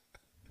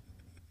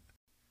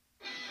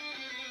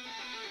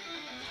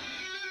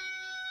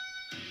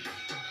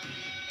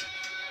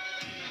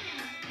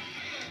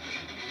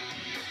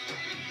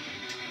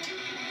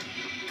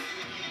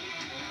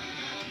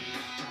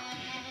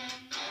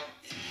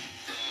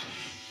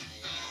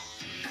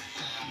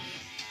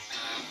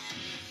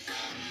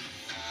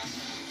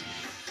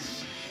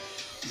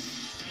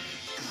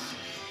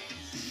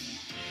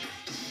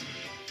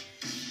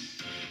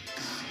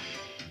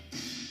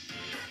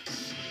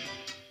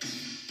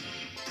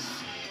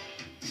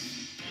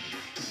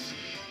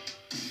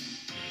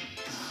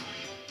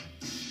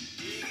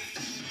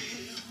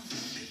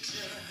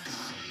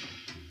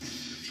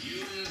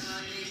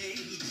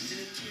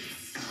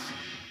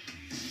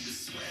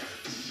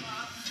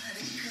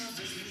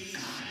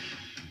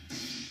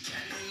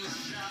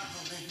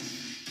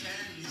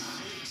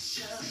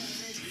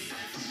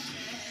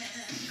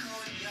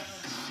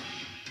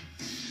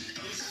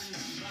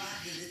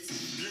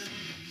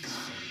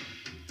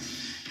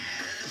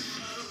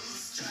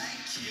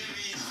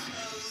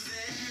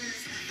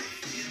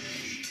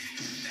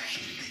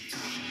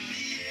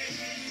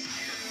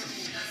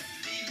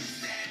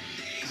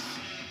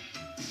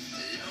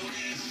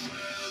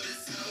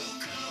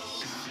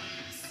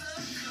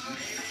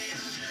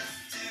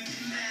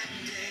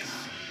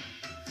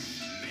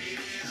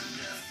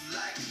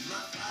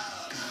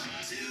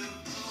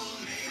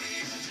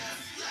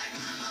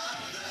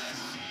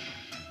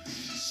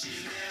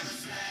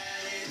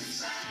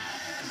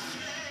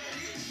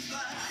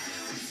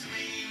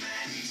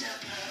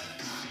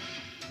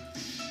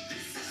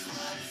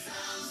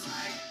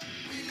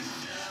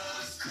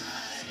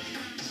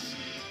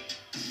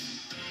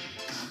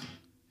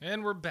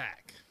 And we're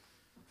back.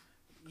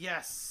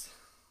 Yes,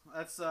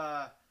 that's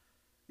yeah.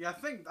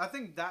 I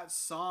think that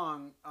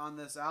song on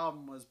this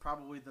album was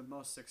probably the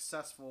most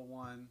successful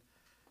one,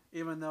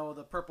 even though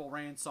the Purple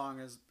Rain song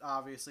is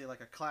obviously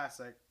like a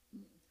classic.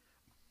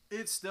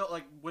 It's still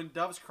like When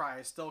Doves Cry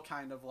is still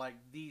kind of like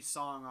the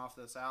song off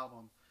this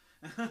album.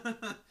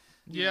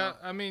 Yeah,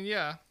 I mean,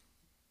 yeah.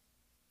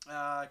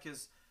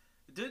 Because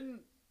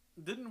didn't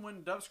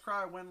When Doves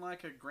Cry win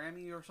like a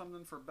Grammy or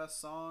something for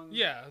best song?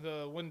 Yeah,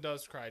 the When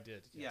Doves Cry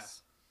did.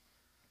 Yes.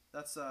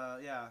 That's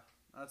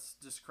that's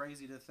just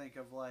crazy to think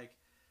of, like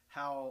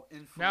how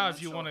influential. Now,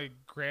 if you want a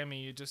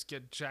Grammy, you just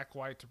get Jack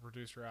White to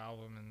produce your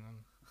album, and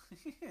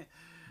then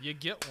you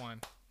get one.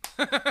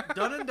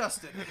 done and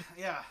dusted.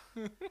 Yeah.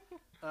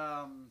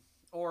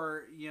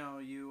 Or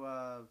you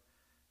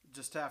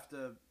just have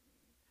to.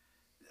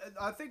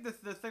 I think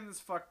the thing that's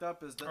fucked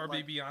up is that Or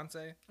like, be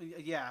Beyonce.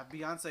 yeah,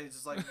 Beyonce is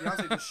just like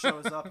Beyonce just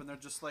shows up and they're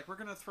just like, we're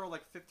gonna throw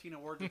like 15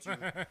 awards at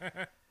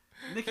you.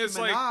 Nicki It's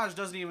Minaj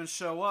doesn't even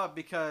show up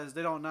because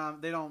they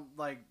don't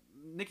like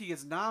Nicki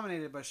gets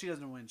nominated, but she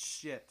doesn't win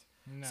shit.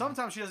 No.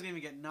 Sometimes she doesn't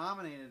even get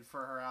nominated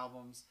for her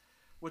albums,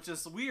 which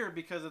is weird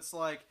because it's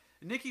like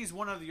Nicki's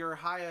one of your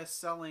highest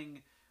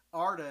selling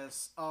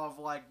artists of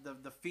like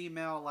the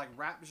female like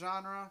rap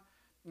genre.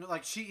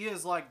 Like she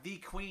is like the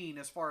queen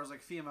as far as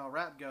like female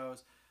rap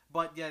goes,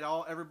 but yet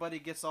everybody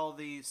gets all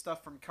the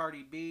stuff from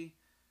Cardi B.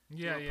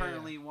 Yeah, who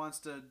apparently wants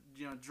to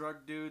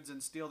drug dudes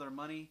and steal their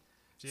money.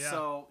 Yeah.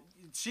 So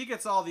she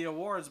gets all the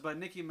awards, but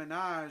Nicki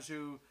Minaj,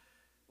 who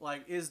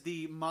like is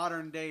the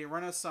modern day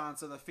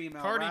renaissance of the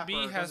female Cardi rapper, B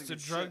has doesn't to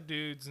get drug shit.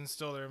 dudes and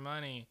steal their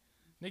money.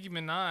 Nicki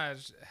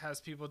Minaj has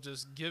people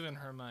just giving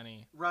her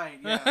money. Right,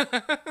 yeah.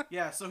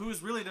 Yeah, so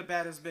who's really the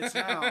baddest bitch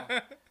now?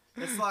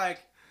 It's like,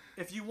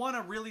 if you want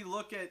to really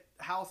look at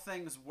how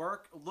things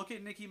work, look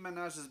at Nicki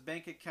Minaj's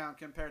bank account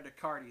compared to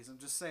Cardi's. I'm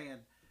just saying,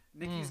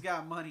 Nicki's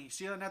got money.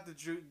 She doesn't have to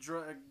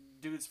drug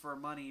dudes for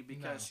money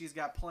because she's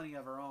got plenty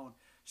of her own.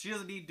 She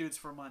doesn't need dudes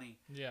for money.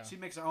 Yeah. She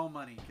makes her own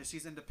money because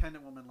she's an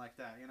independent woman like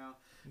that,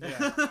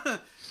 Yeah.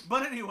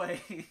 But anyway...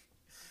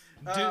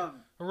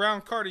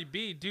 around Cardi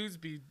B, dudes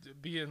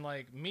being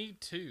like, me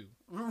too.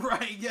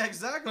 Right, yeah,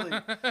 exactly.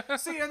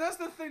 See, and that's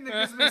the thing that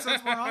gives me,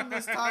 since we're on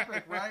this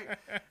topic, right?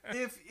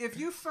 If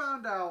you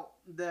found out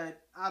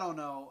that, I don't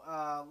know,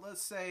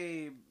 let's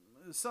say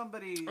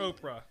somebody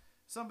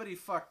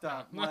fucked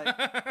up, like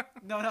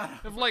no.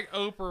 If like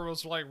Oprah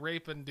was like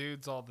raping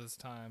dudes all this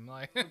time,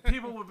 like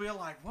People would be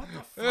like, "What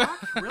the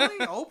fuck? Really,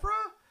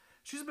 Oprah?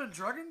 She's been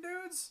drugging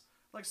dudes,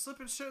 like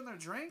slipping shit in their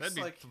drinks. that'd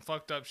be like some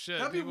fucked up shit.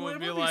 that'd People would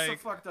be some like,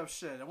 fucked up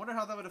shit. I wonder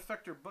how that would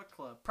affect her book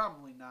club.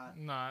 Probably not.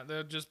 nah,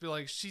 they'd just be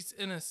like, she's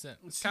innocent.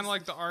 It's She's- kind of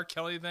like the R.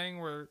 Kelly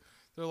thing where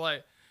they're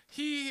like,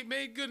 he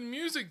made good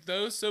music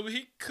though, so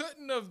he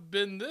couldn't have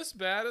been this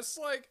bad. It's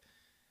like,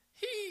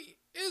 He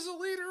is a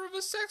leader of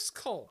a sex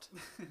cult.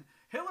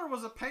 Hitler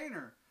was a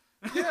painter.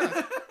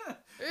 Yeah.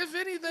 If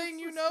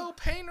anything,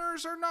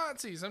 painters are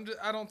Nazis.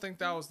 I don't think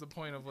that was the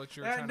point of what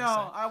you were trying to say.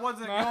 No, I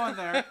wasn't going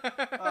there.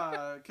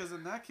 Because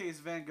in that case,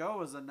 Van Gogh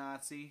was a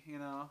Nazi,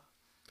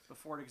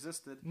 before it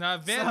existed. Now,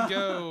 Van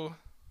Gogh,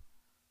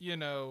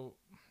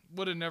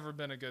 would have never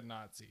been a good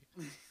Nazi.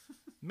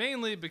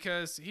 Mainly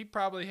because he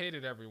probably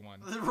hated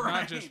everyone, Right.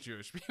 not just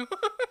Jewish people.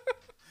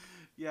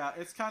 Yeah,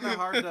 it's kind of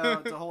hard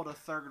to hold a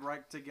Third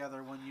Reich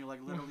together when you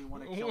literally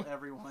want to kill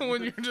everyone.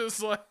 When you're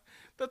just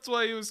that's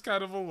why he was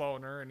kind of a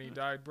loner and he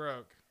died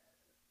broke.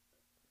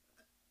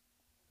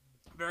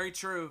 Very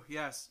true.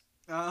 Yes.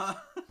 But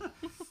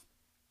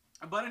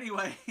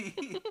anyway,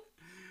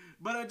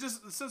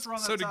 just since we're on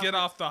that So to topic, get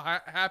off the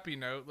happy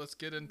note, let's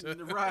get into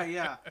right?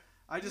 Yeah.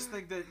 I just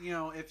think that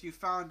if you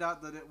found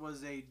out that it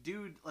was a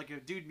dude, a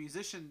dude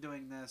musician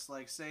doing this,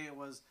 say it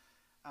was,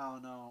 I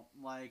don't know,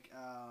 like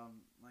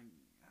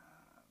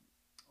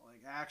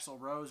Axl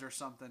Rose or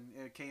something,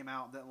 it came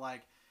out that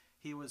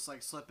he was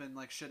slipping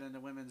shit into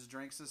women's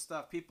drinks and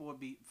stuff, people would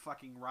be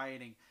fucking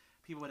rioting.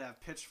 People would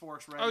have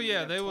pitchforks ready. Oh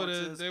yeah, they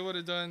they would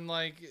have done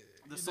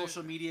the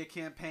social media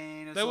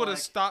campaign. They would have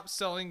stopped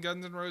selling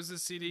Guns N'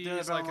 Roses CDs in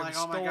oh stores.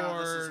 my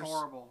god, this is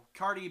horrible.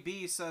 Cardi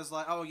B says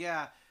oh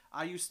yeah,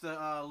 I used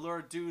to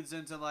lure dudes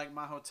into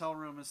my hotel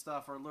room and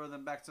stuff, or lure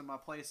them back to my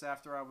place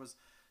after I was,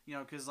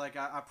 because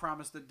I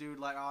promised the dude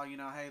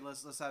hey,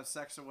 let's have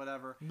sex or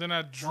whatever. Then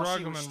I'd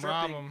drug them and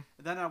rob them.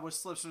 Then I would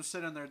slip some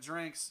shit in their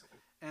drinks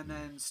and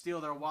then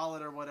steal their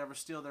wallet or whatever,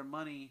 steal their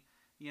money,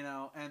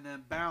 and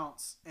then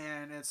bounce.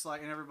 And it's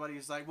and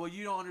everybody's well,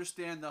 you don't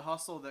understand the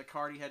hustle that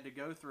Cardi had to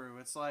go through.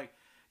 It's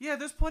yeah,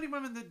 there's plenty of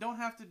women that don't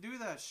have to do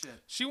that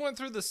shit. She went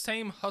through the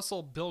same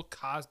hustle Bill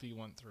Cosby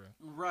went through.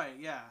 Right,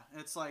 yeah.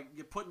 It's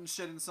you're putting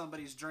shit in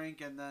somebody's drink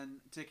and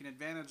then taking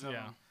advantage of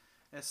them.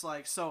 It's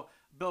so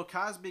Bill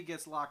Cosby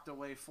gets locked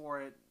away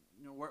for it.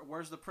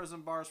 Where's the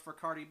prison bars for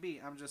Cardi B?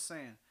 I'm just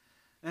saying.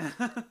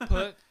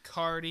 Put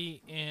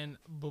Cardi in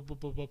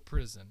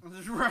prison.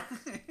 Right.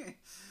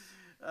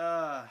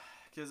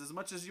 Because as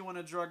much as you want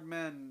to drug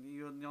men,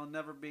 you'll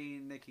never be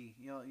Nicki.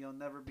 You'll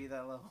never be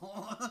that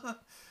level.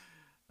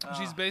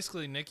 She's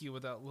basically Nicki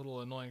with that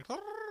little annoying.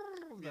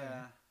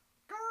 Yeah.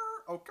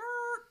 Kurt.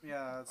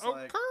 Yeah, it's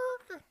Kirk.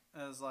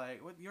 it's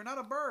what, you're not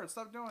a bird.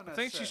 Stop doing that. I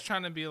think shit. she's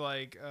trying to be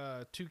like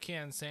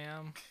Toucan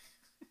Sam.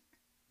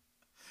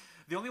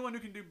 The only one who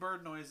can do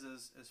bird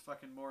noises is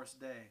fucking Morris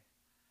Day.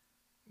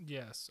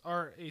 Yes,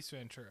 or Ace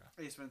Ventura.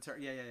 Ace Ventura.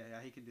 Yeah.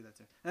 He can do that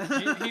too.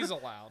 He's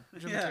allowed.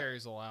 Jim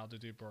Carrey's allowed to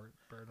do bird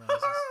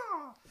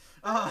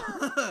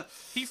noises.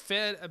 He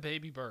fed a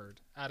baby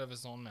bird out of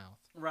his own mouth.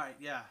 Right.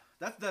 Yeah.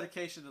 That's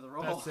dedication to the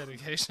role. That's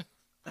dedication.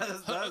 that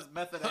is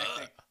method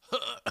acting.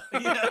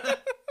 Yeah.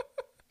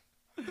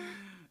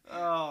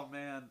 Oh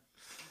man.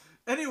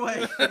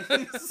 Anyway,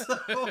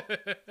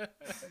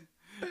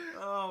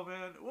 oh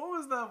man, what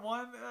was that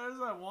one? There's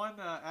that one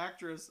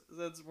actress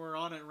we're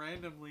on it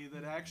randomly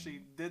that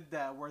actually did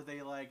that, where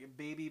they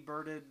baby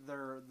birded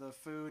the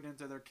food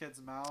into their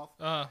kid's mouth.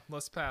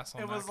 Let's pass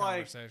on It that was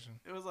conversation.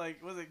 It was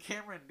was it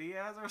Cameron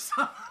Diaz or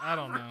something? I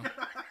don't know.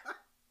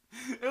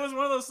 It was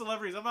one of those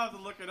celebrities. I'm gonna have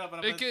to look it up,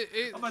 and I'm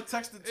gonna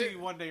text it to you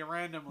one day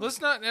randomly. Let's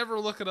not ever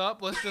look it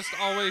up. Let's just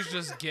always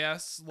just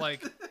guess.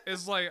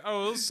 It's oh, it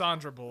was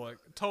Sandra Bullock.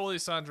 Totally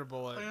Sandra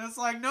Bullock. And it's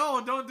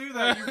no, don't do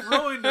that. You've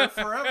ruined her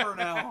forever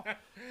now.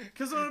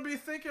 Because I'm gonna be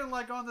thinking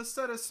on the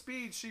set of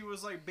Speed, she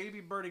was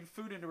baby birding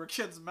food into her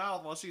kid's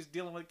mouth while she's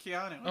dealing with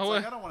Keanu.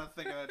 It's I don't want to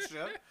think of that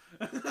shit.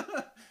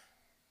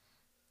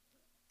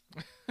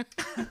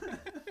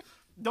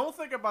 Don't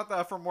think about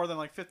that for more than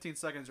 15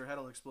 seconds. Your head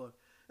will explode.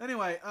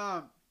 Anyway,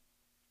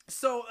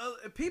 so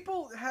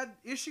people had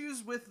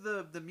issues with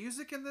the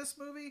music in this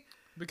movie.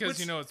 Because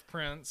it's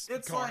Prince.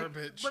 It's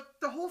garbage. But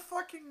the whole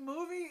fucking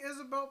movie is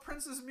about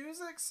Prince's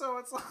music, so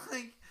it's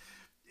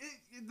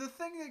the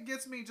thing that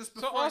gets me just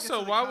before. So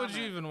also, why would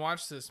you even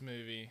watch this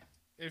movie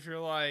if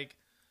you're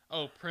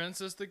oh,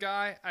 Prince is the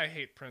guy? I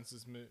hate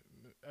Prince's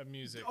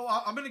music.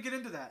 Oh, I'm gonna get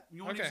into that.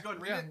 You want me to just go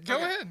and read it? Go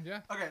ahead.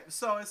 Yeah. Okay,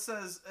 so it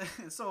says,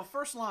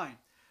 first line.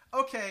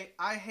 Okay,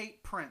 I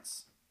hate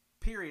Prince.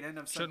 Period. End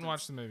of sentence. Shouldn't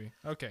watch the movie.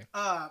 Okay.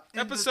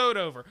 Episode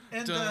over.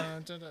 No.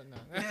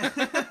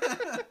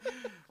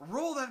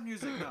 Roll that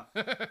music now.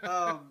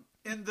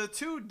 In the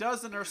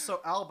 24 or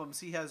so albums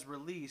he has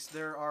released,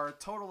 there are a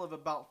total of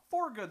about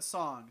 4 good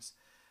songs.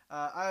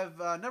 I've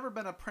never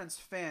been a Prince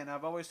fan.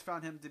 I've always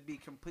found him to be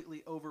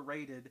completely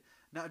overrated,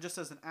 not just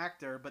as an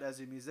actor, but as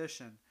a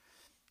musician.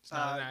 He's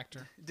not an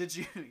actor. Did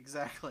you?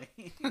 Exactly.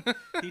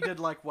 He did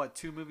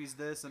 2 movies,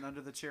 this and Under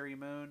the Cherry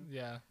Moon.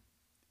 Yeah.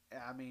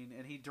 I mean,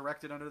 and he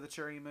directed Under the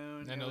Cherry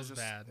Moon. And it was just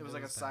bad. It was It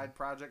like was a side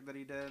project that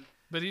he did.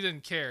 But he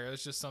didn't care. It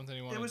was just something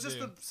he wanted It was to just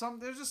do.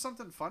 it was just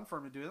something fun for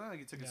him to do. I don't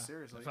think he took it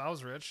seriously. If I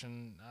was rich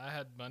and I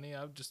had money,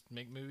 I would just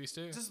make movies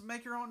too. Just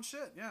make your own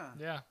shit. Yeah.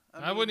 Yeah.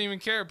 I I wouldn't mean- even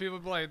care. People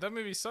would be like, that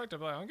movie sucked. I'd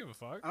be like, I don't give a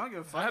fuck. I don't give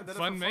a fuck. I I had did it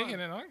fun for making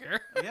it. I don't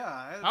care. Yeah.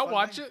 I had I'll fun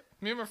watch making- it.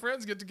 Me and my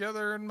friends get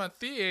together in my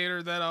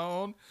theater that I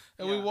own,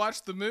 and we Yeah.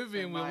 watch the movie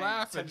in and we my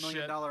laugh $10 and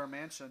million shit.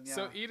 mansion. Yeah.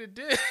 So eat a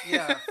dick.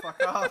 Yeah,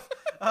 fuck off.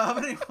 But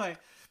anyway,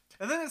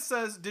 and then it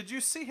says, "Did you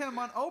see him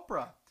on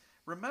Oprah?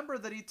 Remember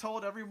that he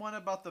told everyone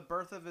about the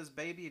birth of his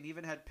baby and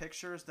even had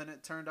pictures? Then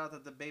it turned out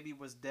that the baby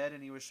was dead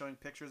and he was showing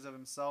pictures of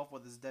himself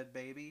with his dead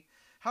baby.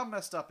 How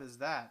messed up is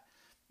that?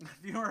 If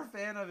you're a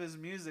fan of his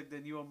music,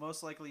 then you will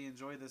most likely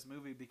enjoy this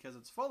movie because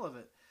it's full of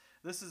it.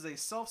 This is a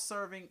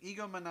self-serving,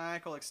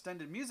 egomaniacal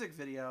extended music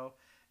video,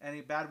 and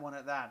a bad one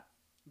at that.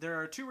 There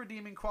are two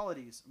redeeming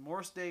qualities.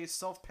 Morris Day's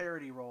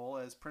self-parody role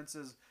as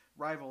Prince's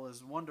rival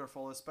is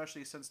wonderful,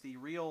 especially since the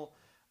real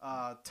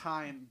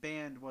time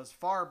band was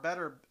far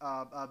better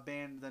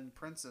band than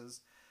Prince's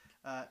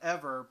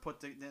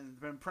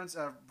than Prince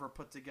ever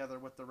put together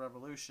with the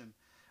Revolution.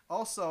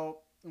 Also,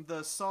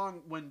 the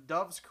song When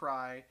Doves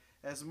Cry,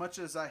 as much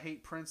as I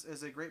hate Prince,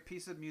 is a great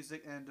piece of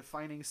music and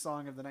defining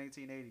song of the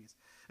 1980s.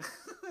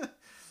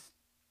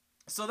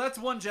 So that's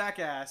one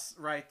jackass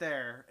right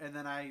there, and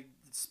then I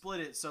split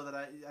it so that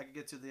I could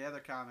get to the other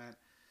comment.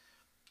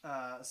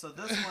 So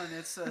this one,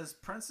 it says,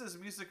 Prince's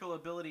musical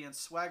ability and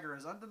swagger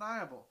is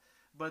undeniable,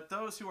 but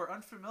those who are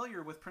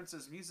unfamiliar with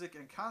Prince's music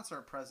and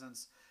concert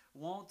presence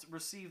won't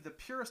receive the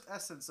purest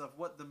essence of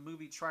what the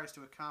movie tries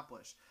to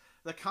accomplish.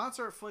 The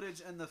concert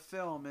footage in the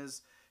film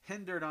is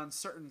hindered on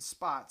certain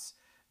spots.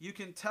 You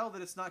can tell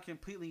that he's not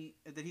completely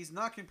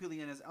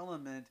in his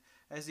element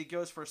as he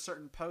goes for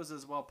certain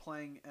poses while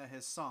playing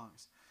his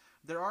songs.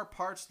 There are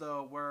parts,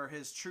 though, where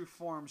his true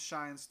form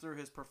shines through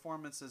his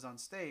performances on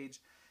stage,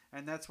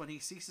 and that's when he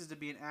ceases to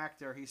be an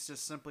actor. He's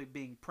just simply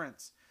being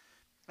Prince.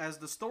 As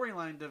the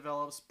storyline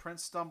develops,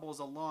 Prince stumbles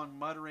along,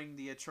 muttering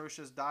the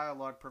atrocious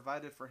dialogue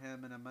provided for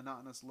him in a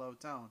monotonous low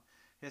tone.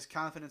 His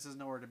confidence is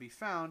nowhere to be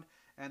found,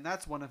 and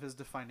that's one of his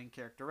defining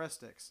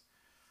characteristics.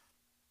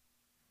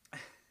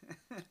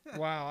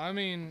 Wow. I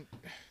mean,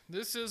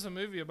 this is a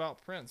movie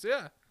about Prince.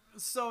 Yeah.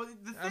 So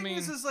the thing mean-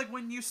 is like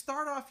when you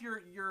start off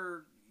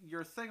your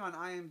thing on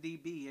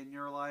IMDb and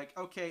you're like,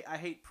 okay, I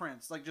hate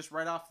Prince, like just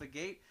right off the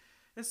gate,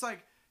 it's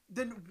like,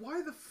 then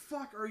why the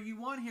fuck are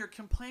you on here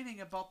complaining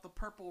about the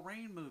Purple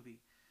Rain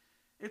movie?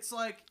 It's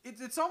like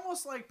it's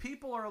almost like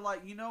people are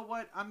like, you know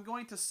what? I'm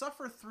going to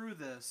suffer through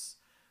this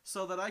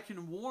so that I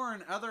can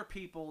warn other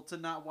people to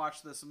not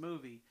watch this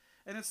movie.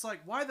 And it's like,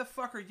 why the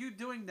fuck are you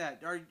doing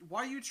that?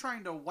 Why are you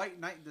trying to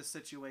white knight this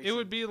situation? It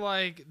would be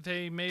like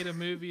they made a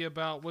movie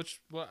about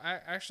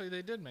actually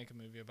they did make a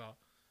movie about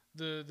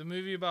the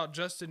movie about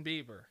Justin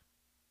Bieber.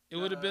 It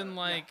would have been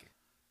like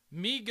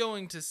me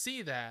going to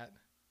see that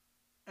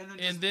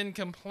and then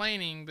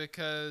complaining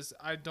because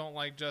I don't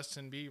like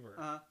Justin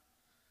Bieber.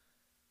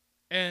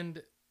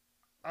 And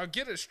I'll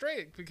get it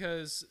straight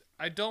because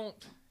I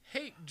don't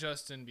hate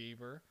Justin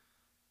Bieber.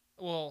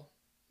 Well,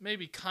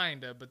 maybe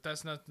kinda, but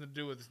that's nothing to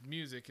do with his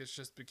music. It's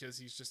just because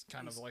he's just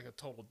kind of like a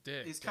total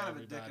dick. He's to kind of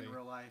a everybody. dick in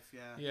real life,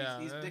 yeah. Yeah,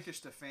 He's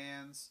dickish to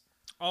fans.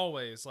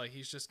 Always, like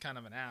he's just kind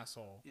of an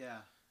asshole. Yeah.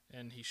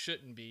 And he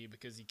shouldn't be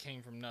because he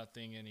came from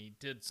nothing and he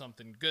did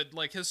something good.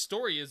 Like his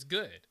story is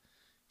good.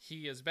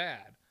 He is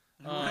bad.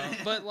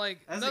 But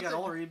like as he got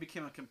older, he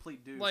became a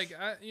complete douche. Like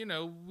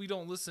we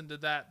don't listen to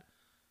that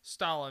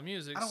style of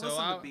music. I don't listen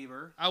to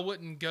Bieber. I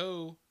wouldn't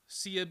go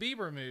see a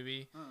Bieber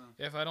movie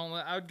if I don't.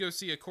 I would go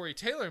see a Corey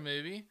Taylor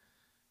movie,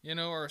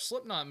 or a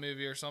Slipknot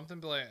movie or something.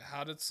 Be like,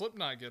 how did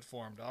Slipknot get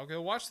formed? I'll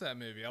go watch that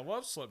movie. I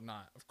love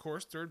Slipknot. Of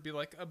course, there'd be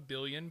like a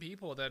billion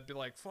people that'd be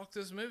like, fuck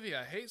this movie.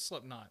 I hate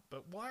Slipknot.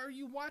 But why are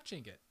you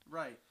watching it?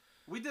 Right.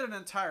 We did an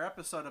entire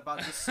episode about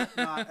just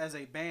Slipknot as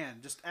a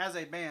band,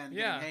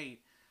 getting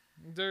hate.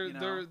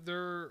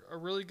 They're a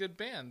really good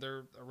band.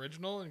 They're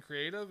original and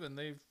creative, and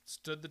they've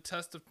stood the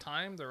test of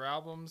time. Their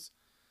albums,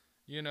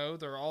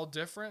 they're all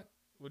different,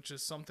 which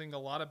is something a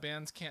lot of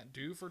bands can't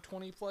do for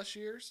 20 plus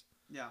years.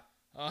 Yeah.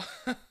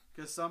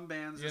 Because some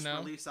bands just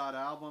release out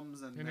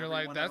albums, and you're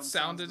like, that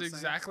sounded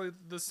exactly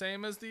the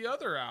same as the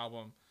other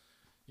album.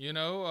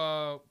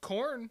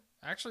 Korn.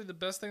 Actually, the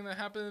best thing that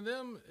happened to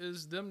them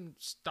is them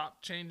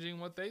stop changing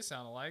what they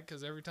sounded like,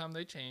 because every time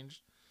they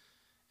changed,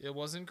 it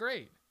wasn't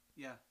great.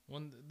 Yeah.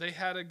 When they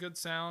had a good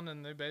sound,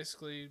 and they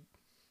basically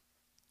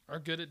are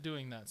good at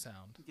doing that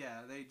sound.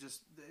 Yeah,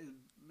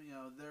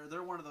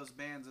 they're one of those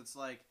bands. It's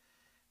like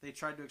they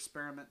tried to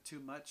experiment too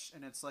much,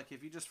 and it's like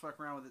if you just fuck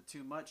around with it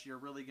too much, you're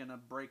really gonna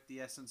break the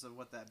essence of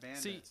what that band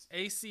is. See,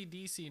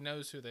 AC/DC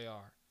knows who they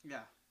are.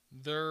 Yeah.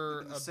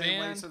 They're the a same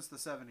way band since the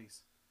 70s.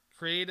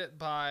 created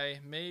by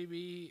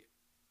maybe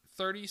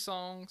 30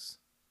 songs,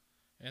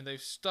 and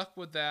they've stuck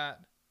with that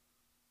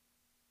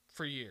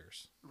for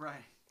years.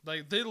 Right.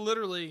 Like they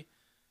literally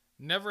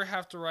never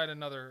have to write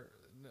another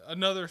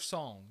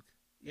song.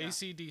 Yeah.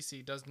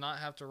 AC/DC does not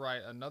have to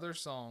write another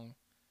song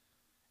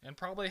and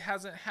probably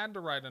hasn't had to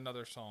write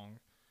another song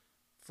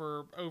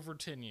for over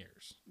 10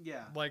 years.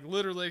 Yeah. Like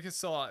literally they could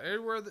sell out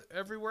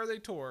everywhere they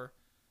tour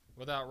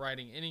without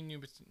writing any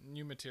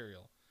new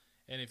material.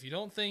 And if you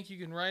don't think you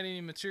can write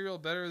any material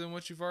better than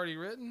what you've already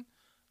written,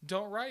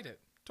 don't write it.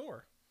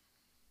 Tour.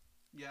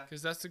 Yeah.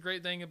 Because that's the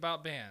great thing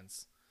about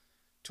bands.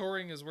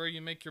 Touring is where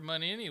you make your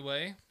money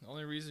anyway. The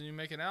only reason you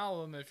make an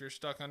album if you're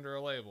stuck under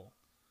a label.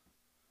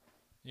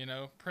 You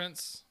know,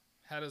 Prince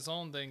had his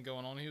own thing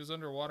going on. He was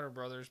under Warner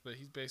Brothers, but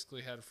he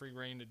basically had free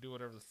reign to do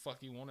whatever the fuck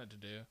he wanted to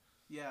do.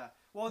 Yeah.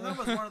 Well, that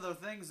was one of the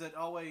things that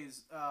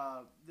always,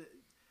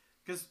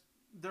 because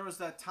there was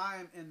that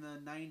time in the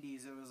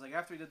 90s, it was like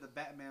after he did the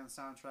Batman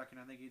soundtrack, and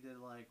I think he did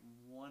like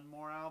one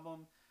more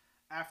album.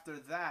 After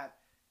that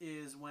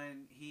is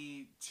when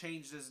he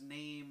changed his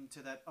name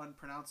to that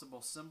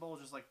unpronounceable symbol,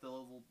 just like the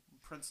little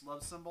Prince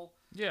love symbol.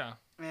 Yeah.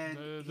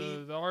 And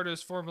The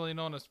artist formerly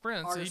known as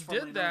Prince, he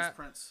did that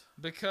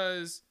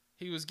because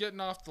he was getting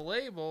off the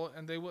label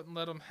and they wouldn't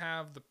let him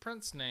have the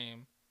Prince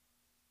name.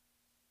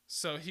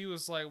 So he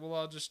was like, well,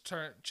 I'll just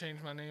change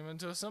my name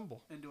into a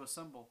symbol.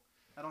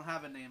 I don't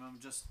have a name. I'm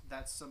just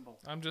that symbol.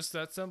 I'm just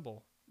that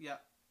symbol. Yeah.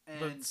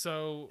 And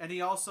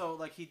he also,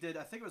 like, he did,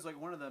 I think it was like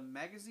one of the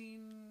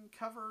magazine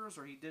covers,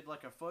 or he did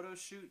like a photo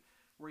shoot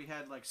where he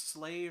had like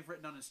slave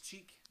written on his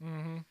cheek.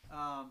 Mm-hmm.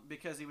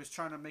 Because he was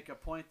trying to make a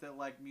point that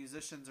like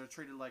musicians are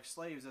treated like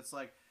slaves. It's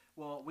like,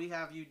 well, we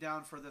have you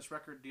down for this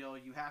record deal.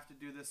 You have to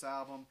do this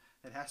album.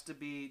 It has to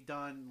be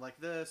done like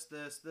this. It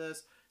has to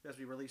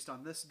be released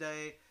on this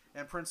day.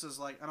 And Prince is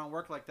like, I don't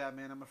work like that,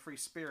 man. I'm a free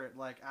spirit.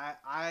 Like,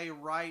 I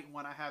write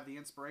when I have the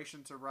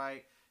inspiration to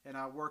write, and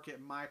I work at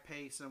my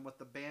pace and what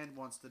the band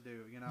wants to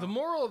do, you know? The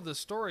moral of the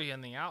story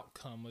and the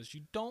outcome was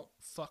you don't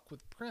fuck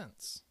with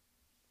Prince.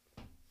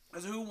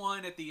 Because who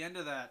won at the end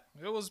of that?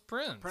 It was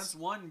Prince. Prince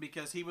won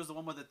because he was the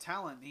one with the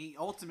talent. He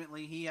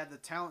had the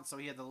talent, so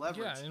he had the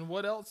leverage. Yeah, and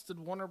what else did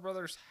Warner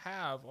Brothers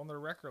have on their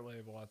record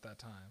label at that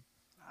time?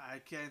 I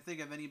can't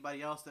think of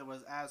anybody else that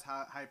was as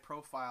high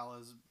profile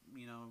as,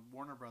 you know,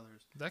 Warner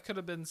Brothers. That could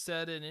have been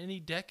said in any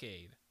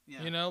decade.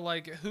 Yeah. You know,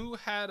 like, who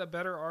had a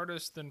better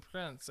artist than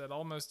Prince at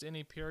almost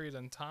any period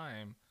in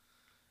time?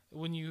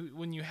 When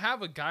you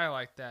have a guy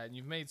like that and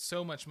you've made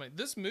so much money,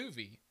 this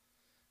movie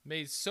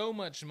made so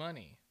much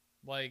money.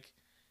 Like,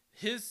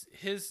 he's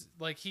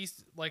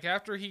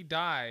after he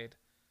died,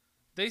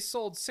 they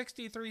sold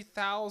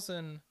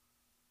 63,000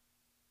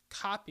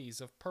 copies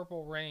of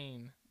Purple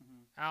Rain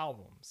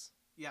albums.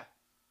 Yeah.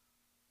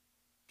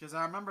 Because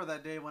I remember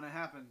that day when it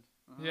happened.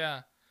 Uh-huh.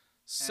 Yeah.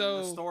 So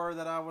and the store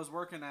that I was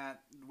working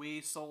at,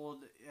 we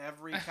sold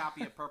every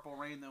copy of Purple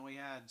Rain that we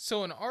had.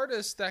 So an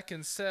artist that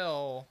can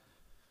sell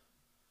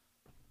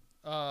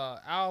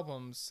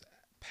albums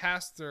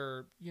past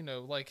their, you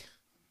know, like,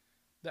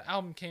 the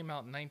album came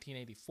out in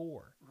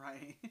 1984.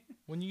 Right.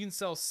 When you can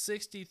sell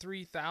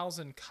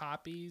 63,000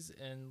 copies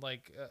in,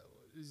 like,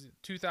 is it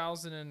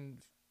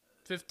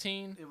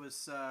 2015? It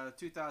was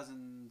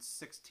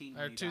 2016.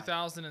 Or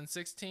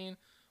 2016.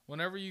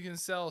 Whenever you can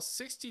sell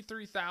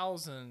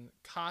 63,000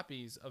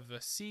 copies of a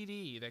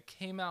CD that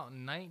came out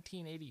in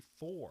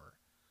 1984,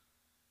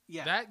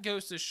 yeah, that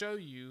goes to show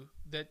you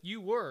that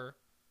you are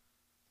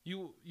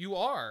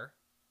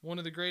one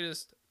of the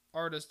greatest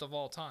artists of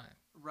all time.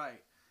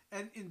 Right.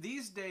 And in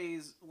these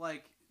days,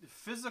 like,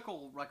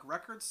 physical, like,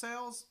 record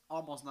sales,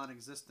 almost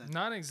non-existent.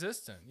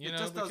 Non-existent, you know,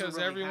 just doesn't because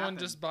really everyone happen.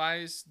 just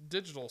buys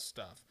digital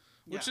stuff,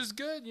 which Yeah. is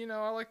good. You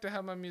know, I like to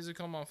have my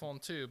music on my phone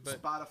too,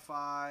 but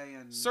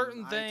Spotify and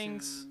certain iTunes.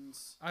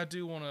 things I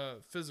do want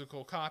a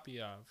physical copy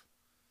of.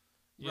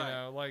 You Right.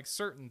 know, like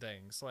certain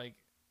things. Like,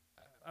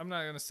 I'm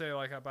not gonna say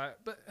like I buy it,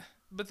 but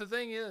the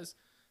thing is,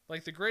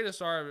 like, the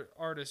greatest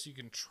artists you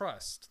can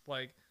trust.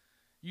 Like,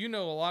 you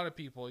know, a lot of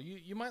people.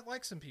 You might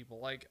like some people.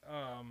 Like,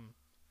 I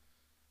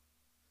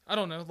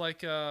don't know.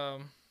 Like,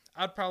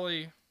 I'd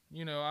probably,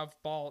 you know, I've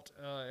bought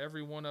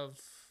every one of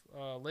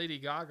Lady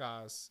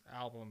Gaga's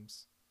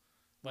albums.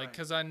 Like, Right.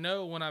 because I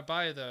know when I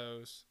buy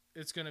those,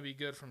 it's going to be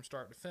good from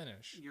start to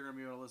finish. You're going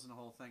to be able to listen to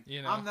the whole thing.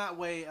 You know. I'm that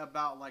way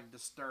about, like,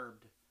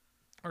 Disturbed.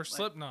 Or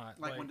Slipknot.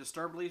 Like when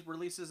Disturbed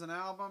releases an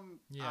album,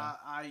 Yeah.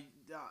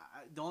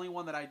 The only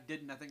one that I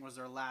didn't, I think, was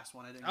their last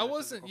one. I didn't. I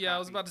wasn't, I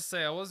was about to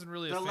say, I wasn't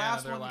really a fan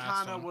of their one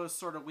last kind of one. was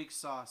sort of weak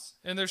sauce.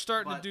 And they're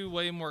starting to but- do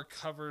way more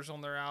covers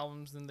on their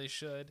albums than they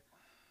should.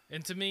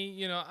 And to me,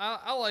 you know,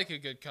 I like a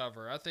good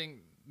cover. I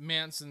think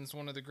Manson's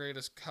one of the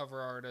greatest cover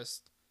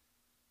artists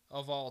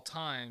of all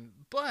time.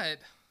 But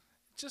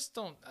just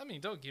don't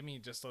give me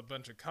just a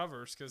bunch of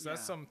covers, because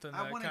that's something that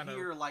I want kind to of...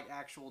 hear, like,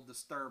 actual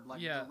Disturbed,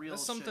 like, Yeah, the real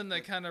that's something shit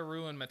that kind of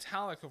ruined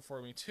Metallica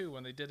for me, too,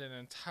 when they did an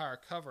entire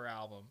cover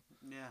album.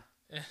 Yeah.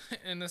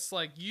 And it's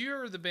like,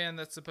 you're the band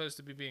that's supposed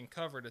to be being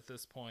covered at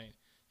this point.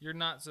 You're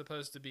not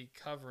supposed to be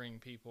covering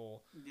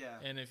people. Yeah.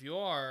 And if you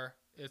are,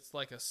 it's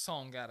like a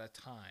song at a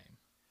time.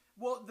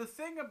 Well, the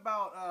thing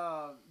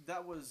about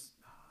that was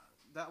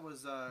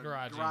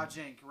Garage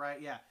Inc., right?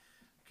 Yeah.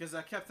 Because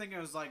I kept thinking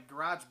it was like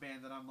Garage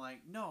Band, and I'm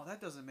like, no,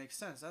 that doesn't make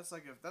sense. That's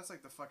like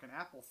the fucking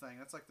Apple thing.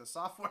 That's like the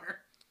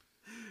software.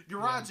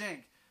 Garage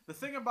Inc. The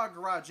thing about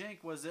Garage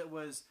Inc. was it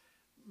was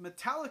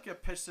Metallica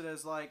pitched it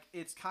as like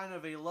it's kind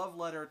of a love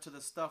letter to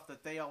the stuff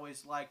that they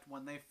always liked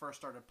when they first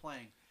started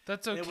playing.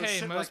 That's It was okay.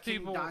 shit Most like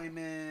people. King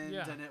Diamond,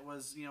 yeah. and it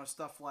was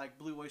stuff like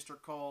Blue Oyster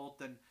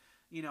Cult, and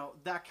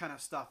that kind of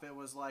stuff. It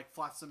was like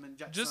Flotsam and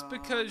Jetsam. Just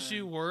because and,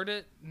 you word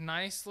it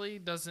nicely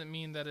doesn't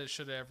mean that it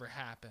should ever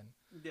happen.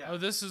 yeah, Oh,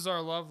 this is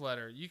our love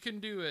letter. You can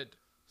do it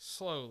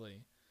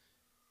slowly.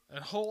 A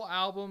whole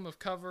album of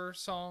cover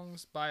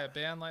songs by a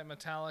band like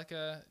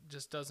Metallica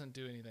just doesn't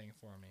do anything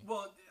for me.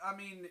 Well, I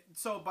mean,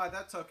 so by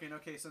that token,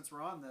 okay, since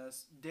we're on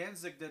this,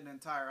 Danzig did an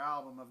entire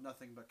album of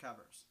nothing but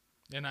covers.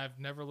 And I've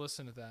never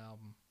listened to that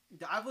album.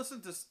 I've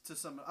listened to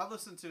some. I've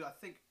listened to I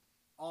think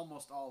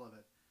almost all of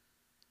it.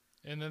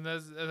 And then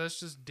that's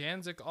just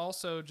Danzig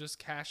also just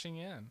cashing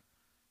in.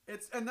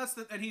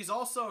 And he's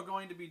also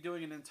going to be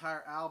doing an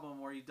entire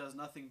album where he does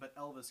nothing but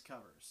Elvis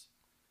covers.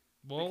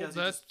 Well, Because he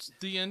that's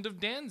the end of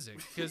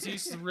Danzig because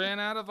he's ran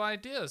out of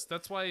ideas.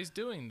 That's why he's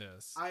doing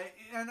this. I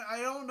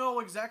don't know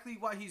exactly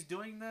why he's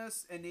doing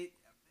this, and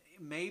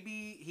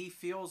maybe he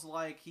feels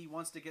like he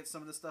wants to get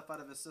some of this stuff out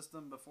of his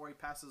system before he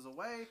passes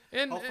away.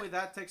 And hopefully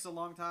that takes a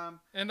long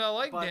time. And I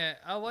like but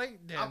I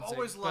like Danzig. I've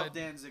always loved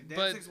Danzig.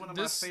 Danzig's one of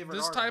my favorite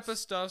This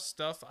artists. type of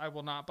stuff I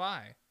will not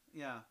buy.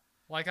 Yeah.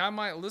 Like I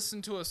might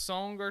listen to a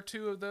song or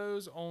two of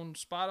those on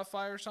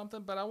Spotify or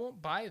something, but I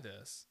won't buy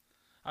this.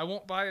 I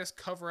won't buy his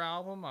cover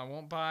album. I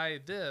won't buy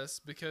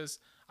this because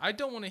I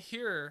don't want to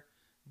hear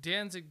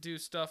Danzig do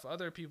stuff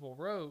other people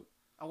wrote.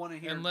 I want to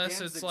hear Unless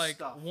Danzig it's like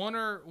stuff. one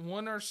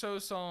or so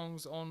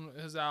songs on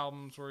his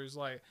albums where he's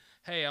like,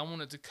 "Hey, I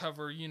wanted to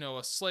cover,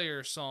 a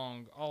Slayer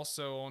song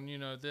also on,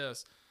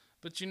 this."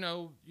 But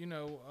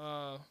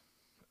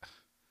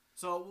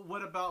So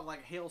what about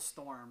like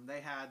Hailstorm?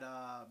 They had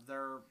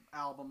their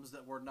albums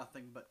that were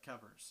nothing but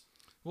covers.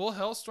 well,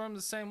 Hellstorm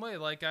the same way.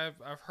 Like I've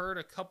heard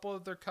a couple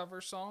of their cover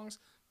songs,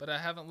 but I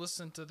haven't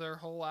listened to their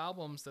whole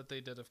albums that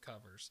they did of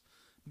covers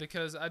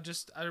because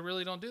I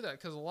really don't do that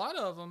because a lot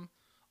of them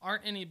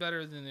aren't any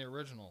better than the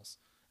originals.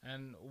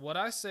 And what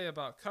I say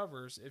about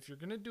covers, if you're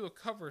going to do a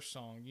cover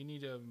song, you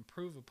need to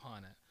improve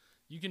upon it.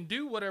 You can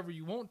do whatever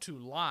you want to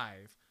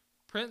live.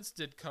 Prince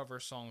did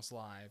cover songs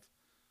live,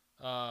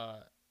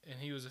 and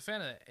he was a fan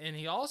of it. And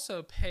he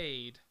also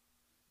paid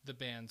the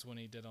bands when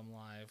he did them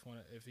live.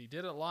 If he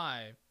did it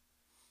live,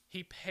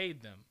 he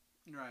paid them.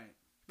 Right.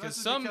 'Cause This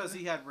is some- because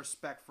he had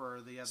respect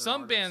for the other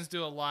Some artists. bands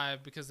do it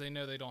live because they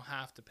know they don't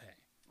have to pay.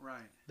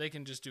 Right. They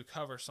can just do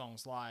cover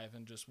songs live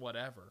and just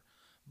whatever.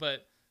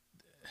 But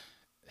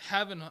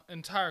having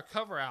entire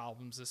cover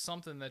albums is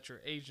something that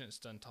your agent's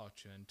done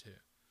talked you into.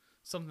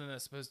 Something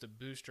that's supposed to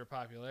boost your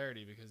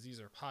popularity because these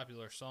are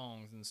popular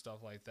songs and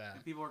stuff like that.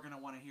 And people are going to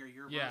want to hear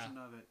your Yeah. version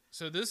of it.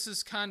 So this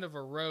is kind of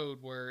a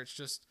road where it's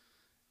just,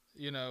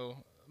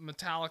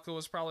 Metallica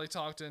was probably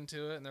talked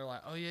into it and they're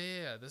like, oh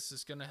yeah, this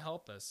is going to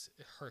help us.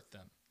 It hurt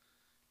them.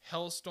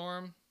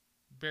 Hellstorm,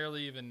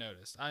 barely even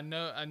noticed. I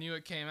knew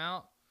it came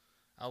out.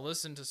 I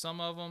listened to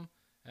some of them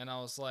and I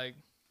was like,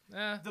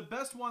 The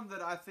best one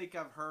that I think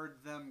I've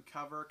heard them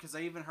cover, because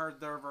I even heard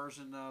their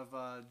version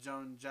of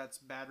Joan Jett's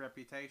 "Bad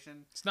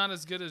Reputation." it's not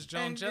as good as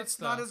Joan And Jett's it's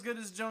not though. as good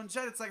as Joan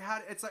Jett. It's like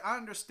I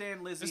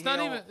understand Lizzie. It's not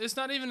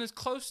Hale. even as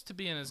close to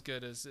being as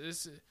good as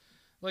it's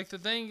like the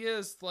thing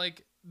is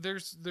like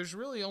there's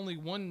really only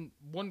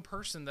one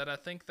person that I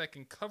think that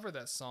can cover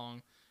that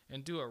song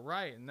and do it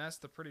right, and that's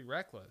the Pretty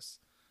Reckless.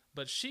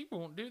 But she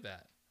won't do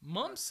that.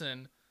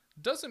 Mumson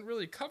doesn't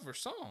really cover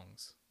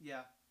songs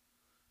Yeah.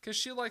 because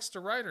she likes to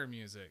write her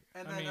music.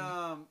 And I then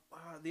mean,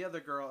 the other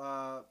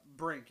girl,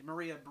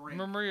 Maria Brink.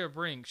 Maria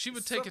Brink, she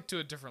would take it to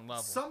a different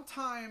level.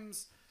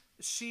 Sometimes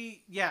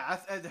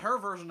her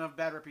version of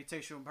 "Bad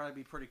Reputation" would probably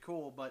be pretty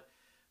cool. But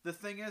the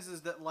thing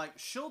is that like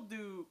she'll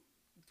do,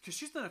 because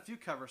she's done a few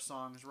cover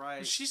songs,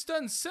 right? She's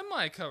done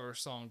semi-cover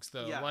songs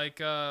though, Yeah. like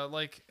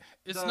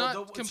it's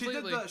not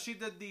completely. She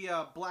did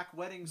the Black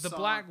Wedding The song.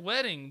 Black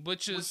Wedding,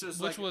 which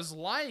like- was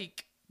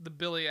like the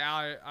Billy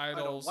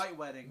Idol's White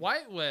Wedding.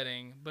 White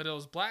Wedding, but it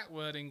was Black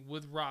Wedding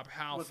with Rob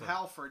Halford. With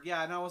Halford,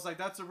 yeah, and I was like,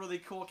 that's a really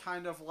cool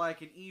kind of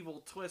like an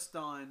evil twist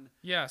on.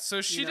 Yeah, so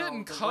she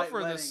didn't the White cover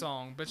the Wedding.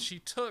 song, but she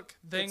took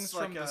things It's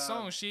from like the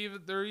song.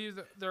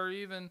 There are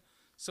even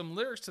some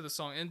lyrics to the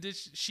song, and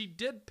she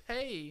did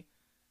pay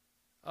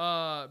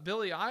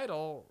Billy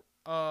Idol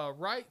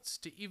rights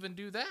to even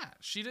do that.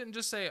 She didn't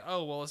just say,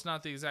 "Oh, well, it's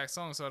not the exact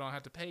song, so I don't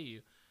have to pay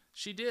you."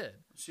 She did.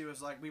 She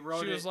was like, we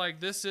wrote it. She was like,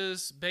 "This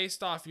is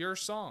based off your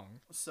song."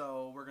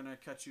 So we're gonna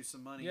cut you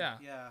some money. Yeah.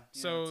 Yeah.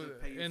 So to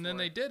pay you and for then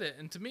they it. did it,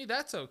 and to me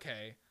that's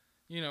okay.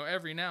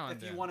 Every now and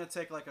If then. you want to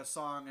take like a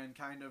song and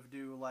kind of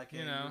do like You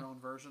your know. own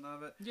version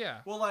of it.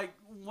 Yeah. Well, like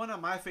one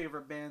of my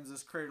favorite bands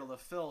is Cradle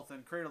of Filth,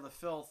 and Cradle of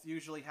Filth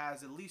usually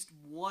has at least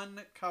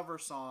one cover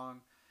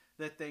song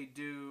that they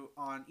do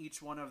on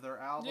each one of their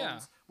albums. Yeah.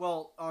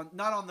 Well,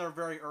 not on their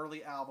very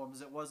early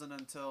albums. It wasn't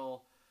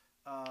until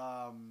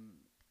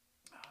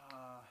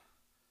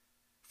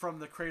From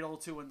the Cradle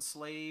to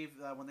Enslave,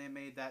 when they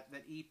made that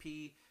EP,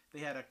 they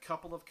had a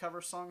couple of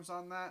cover songs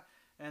on that,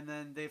 and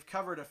then they've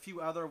covered a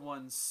few other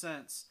ones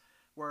since.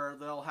 where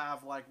they'll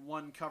have like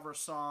one cover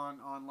song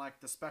on like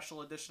the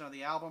special edition of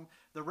the album.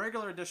 The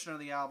regular edition of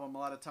the album a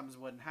lot of times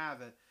wouldn't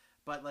have it,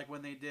 but like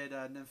when they did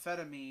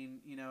Nymphetamine,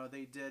 you know,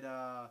 they did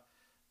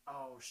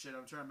oh shit,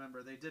 I'm trying to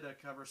remember. They did a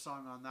cover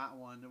song on that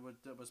one.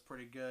 It was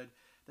pretty good.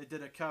 They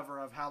did a cover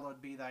of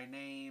 "Hallowed Be Thy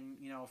Name,"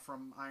 you know,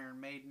 from Iron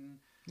Maiden.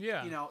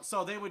 Yeah. You know,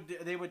 so they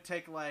would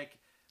take like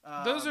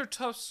those are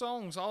tough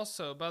songs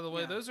also, by the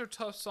way. Yeah. Those are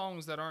tough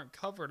songs that aren't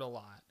covered a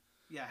lot.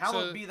 yeah,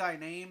 "Hallowed so- Be Thy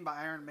Name"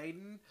 by Iron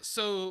Maiden.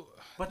 So,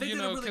 But they you did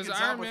a know, really because good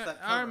job with that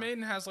cover. Iron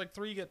Maiden has like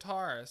 3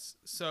 guitarists.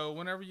 So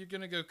whenever you're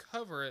going to go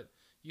cover it,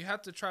 you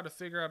have to try to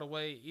figure out a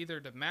way either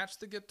to match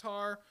the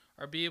guitar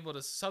or be able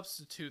to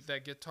substitute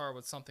that guitar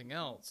with something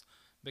else.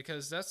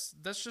 Because that's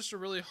just a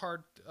really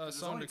hard There's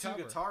song only to two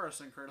cover. guitarists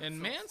in Critical And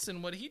Feel.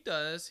 Manson, what he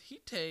does, he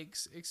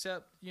takes,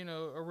 except, you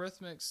know,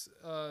 Eurythmics,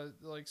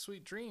 like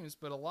Sweet Dreams,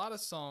 but a lot of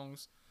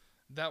songs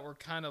that were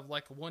kind of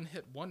like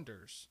one-hit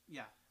wonders.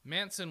 Yeah,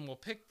 Manson will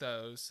pick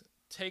those,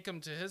 take them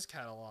to his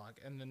catalog,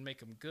 and then make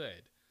them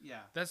good.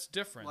 yeah. That's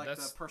different. Like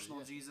That's the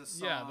Personal Jesus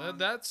song. yeah.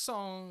 That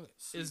song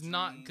Sweet is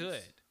not Dreams.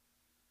 good.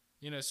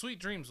 You know, Sweet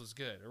Dreams was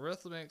good.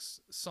 Eurythmics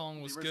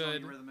song was the original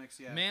good. Eurythmics,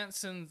 yeah.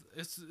 Manson,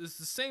 it's the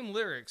same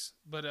lyrics,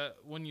 but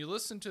when you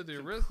listen to the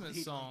Completely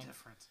Eurythmics song,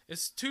 different.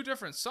 it's 2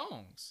 different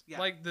songs. Yeah.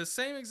 Like the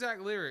same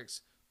exact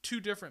lyrics, 2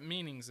 different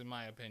meanings, in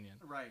my opinion,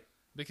 Right.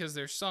 because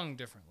they're sung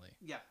differently.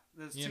 Yeah,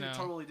 there's You 2 know.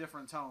 totally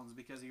different tones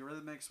because the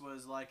Eurythmics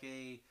was like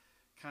a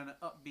kind of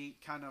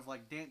upbeat, kind of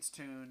like dance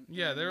tune.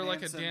 Yeah, and they're like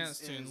a Manson's dance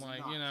tune, is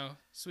like, not. you know,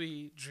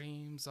 sweet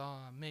dreams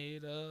are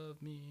made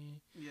of me.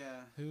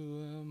 Yeah,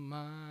 Who am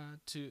I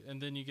to? And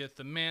then you get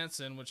the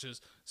Manson, which is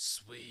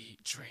sweet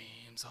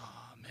dreams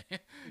are made.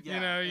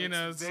 yeah. you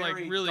know, it's like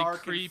very really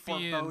dark creepy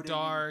and foreboding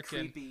dark,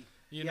 and creepy.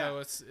 you Yeah. know,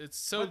 it's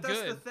so but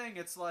that's good. the thing.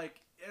 It's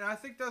like, and I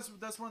think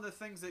that's one of the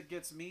things that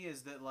gets me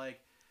is that like,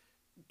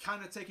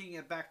 kind of taking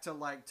it back to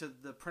like to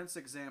the Prince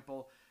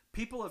example.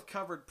 People have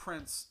covered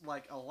Prince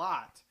like a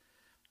lot,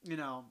 you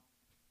know.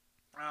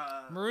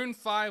 Maroon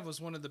 5 was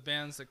one of the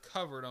bands that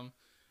covered him,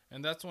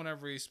 and that's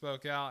whenever he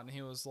spoke out, and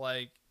he was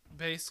like,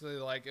 basically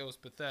like it was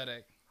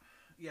pathetic.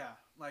 Yeah,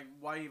 like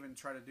why even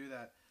try to do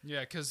that?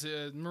 Yeah, because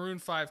Maroon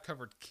 5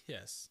 covered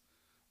Kiss.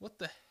 What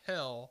the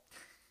hell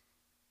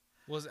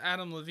was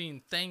Adam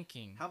Levine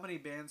thinking? How many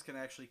bands can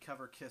actually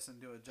cover Kiss and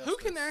do it justice? Who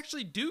can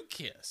actually do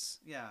Kiss?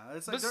 Yeah,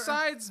 it's like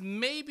Besides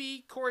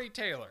maybe Corey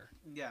Taylor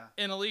yeah,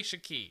 and Alicia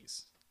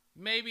Keys.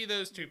 Maybe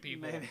those 2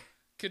 people Maybe.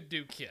 could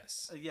do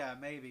Kiss. yeah,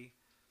 maybe.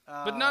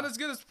 But not as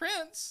good as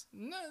Prince.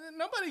 No,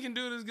 nobody can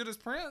do it as good as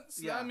Prince.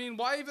 Yeah. I mean,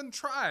 why even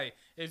try?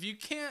 If you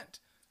can't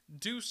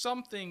do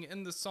something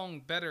in the song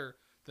better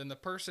than the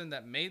person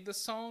that made the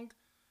song,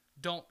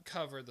 don't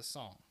cover the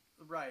song.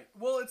 Right.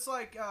 Well, it's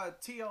like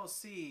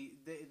TLC.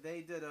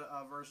 They did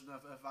a version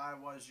of "If I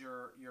Was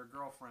Your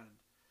Girlfriend,"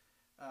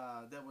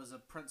 that was a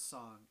Prince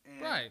song.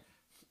 And Right.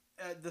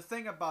 The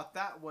thing about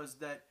that was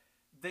that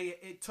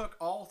it took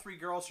all 3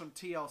 girls from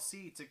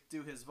TLC to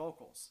do his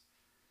vocals,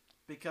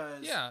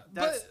 because Yeah,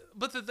 that's,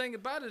 but the thing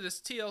about it is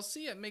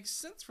TLC, it makes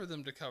sense for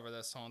them to cover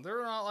that song.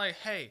 They're not like,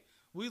 hey,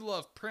 we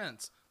love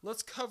Prince.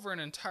 Let's cover an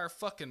entire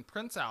fucking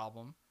Prince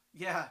album.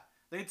 yeah.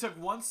 They took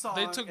one song.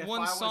 They took "If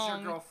one I Was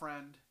song, Your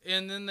Girlfriend."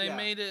 And then they Yeah.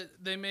 made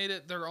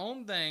it their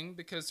own thing,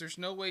 because there's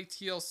no way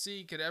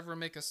TLC could ever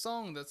make a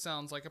song that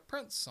sounds like a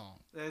Prince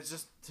song. It's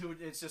just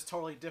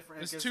totally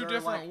different. It's 'cause 2 they're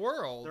different like,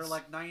 worlds. They're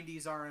like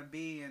 90s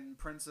R&B, and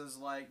Prince is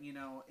like, you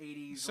know,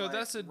 80s. So like,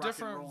 that's a rock and roll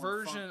different and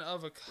version funk.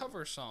 of a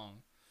cover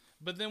song.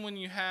 But then when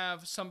you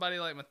have somebody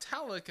like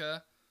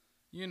Metallica,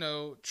 you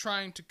know,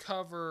 trying to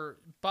cover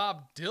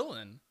Bob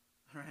Dylan,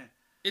 Right.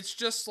 it's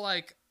just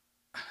like,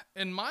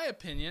 in my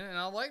opinion, and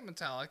I like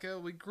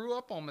Metallica, we grew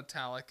up on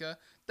Metallica,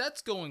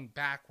 that's going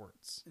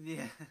backwards.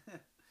 Yeah.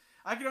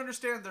 I can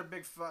understand they're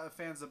big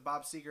fans of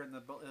Bob Seger and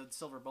the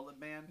Silver Bullet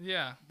Band,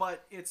 Yeah.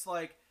 but it's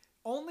like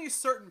only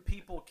certain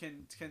people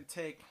can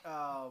take,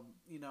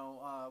 you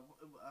know,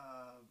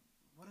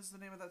 what is the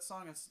name of that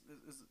song?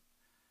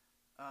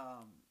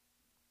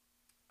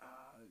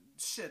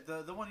 Shit,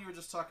 the one you were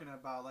just talking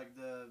about, like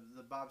the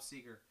Bob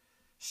Seger.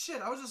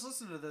 Shit, I was just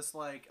listening to this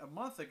like a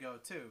month ago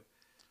too.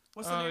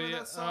 What's the name of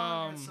that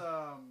song? It's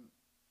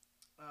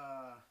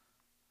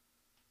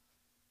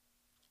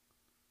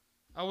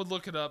I would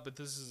look it up, but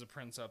this is a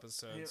Prince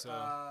episode,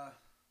 so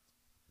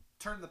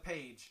Turn the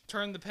Page.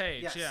 turn the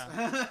page. Yes.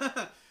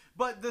 Yeah.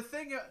 But the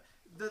thing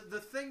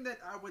that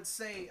I would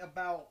say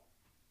about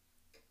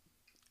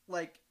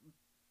like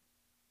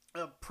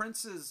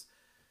Prince's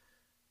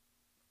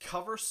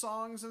cover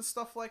songs and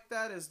stuff like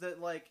that is that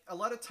like a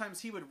lot of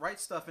times he would write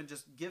stuff and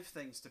just give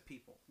things to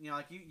people. You know,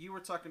 like you were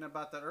talking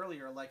about that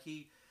earlier. Like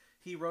he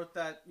wrote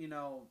that, you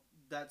know,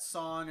 that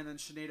song, and then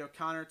Sinead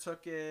O'Connor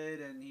took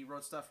it, and he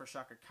wrote stuff for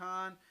Shaka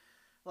Khan.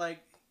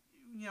 Like,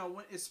 you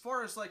know, as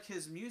far as like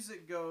his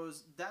music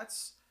goes,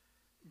 that's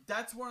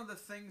one of the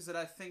things that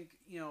I think,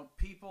 you know,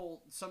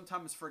 people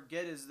sometimes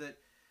forget, is that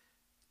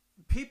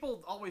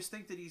people always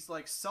think that he's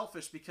like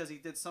selfish because he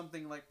did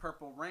something like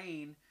Purple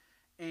Rain,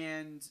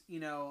 and, you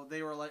know,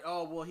 they were like,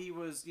 oh, well, he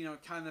was, you know,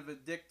 kind of a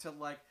dick to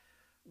like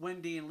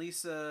Wendy and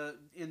Lisa,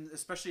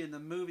 especially in the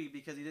movie,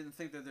 because he didn't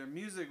think that their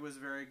music was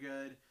very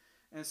good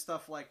and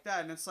stuff like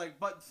that. And it's like,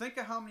 but think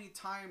of how many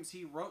times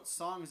he wrote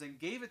songs and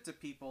gave it to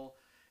people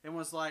and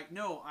was like,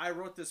 no, I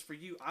wrote this for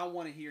you. I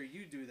want to hear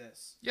you do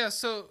this. Yeah,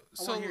 I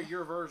want to hear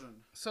your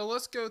version. So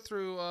let's go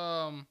through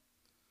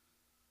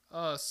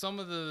some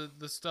of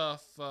the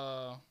stuff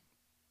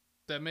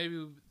that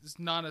maybe is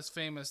not as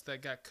famous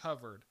that got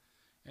covered.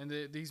 And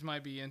these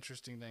might be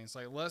interesting things.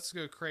 Like Let's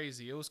Go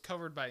Crazy. It was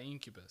covered by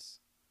Incubus.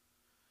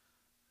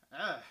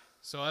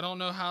 So I don't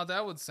know how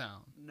that would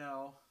sound.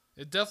 No.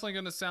 It's definitely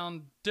going to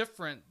sound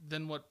different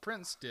than what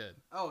Prince did.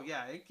 Oh,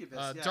 yeah,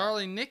 Incubus, yeah.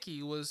 Darling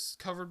Nikki was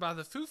covered by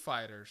the Foo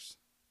Fighters.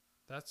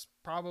 That's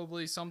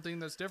probably something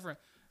that's different.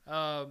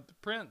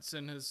 Prince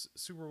in his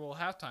Super Bowl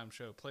halftime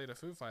show played a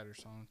Foo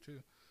Fighters song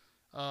too.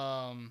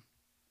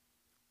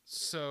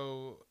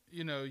 So,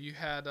 you know, you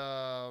had,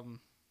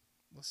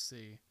 let's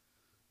see.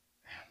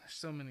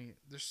 Man,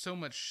 there's so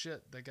much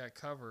shit that got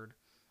covered.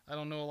 I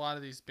don't know a lot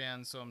of these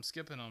bands, so I'm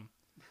skipping them.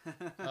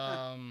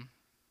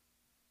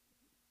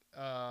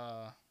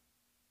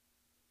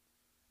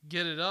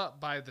 Get It Up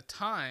by The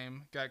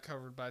Time got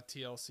covered by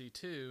TLC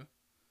too.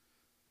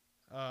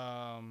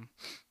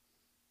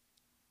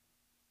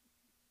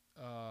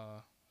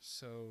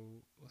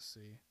 So let's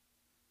see.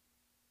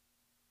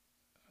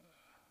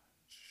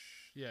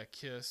 Yeah,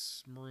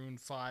 Kiss. Maroon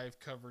 5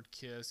 covered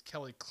Kiss.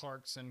 Kelly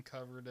Clarkson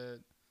covered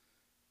it.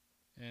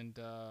 And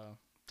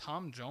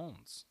Tom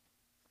Jones.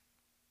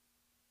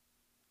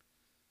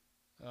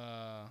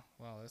 Wow,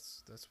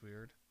 that's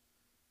weird.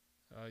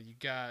 You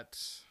got,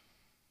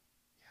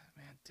 yeah,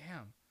 man,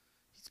 damn.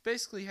 He's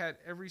basically had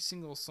every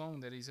single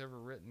song that he's ever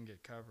written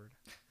get covered.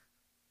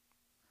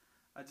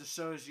 It just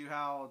shows you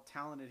how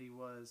talented he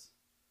was.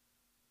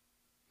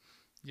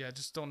 Yeah, I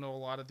just don't know a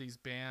lot of these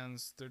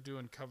bands. They're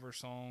doing cover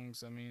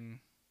songs. I mean,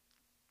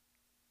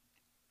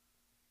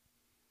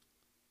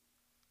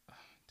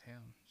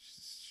 damn,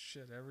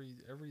 shit,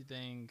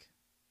 everything.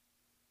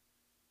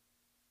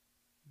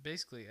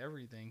 Basically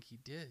everything he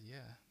did,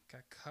 yeah,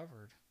 got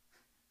covered.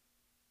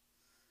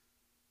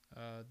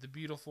 The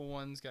Beautiful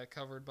Ones got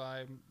covered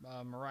by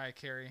Mariah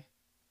Carey.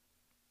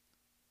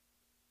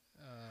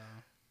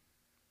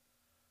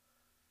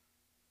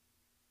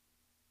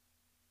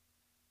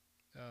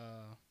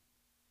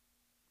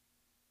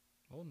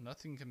 Well,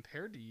 Nothing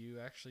Compared to You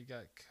actually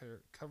got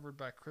covered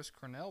by Chris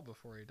Cornell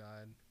before he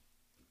died.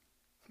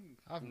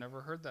 I've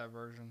never heard that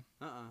version.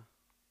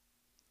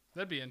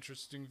 That'd be an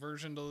interesting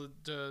version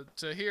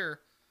to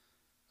hear.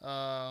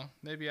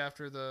 Maybe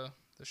after the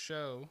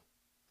show.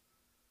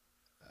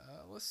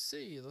 Let's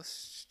see.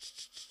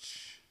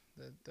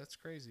 That's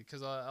crazy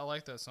because I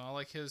like that song. I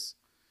like his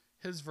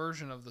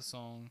version of the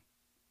song.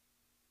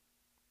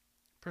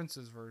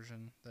 Prince's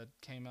version that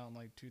came out in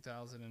like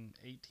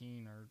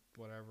 2018 or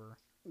whatever.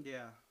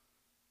 Yeah.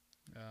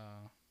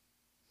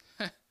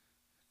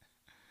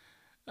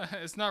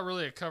 It's not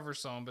really a cover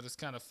song, but it's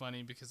kind of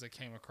funny because I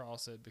came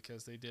across it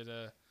because they did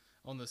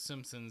on The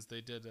Simpsons,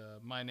 they did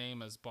My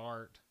Name is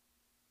Bart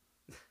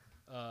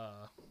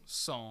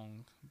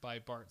song by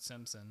Bart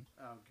Simpson.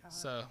 Oh, God.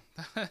 So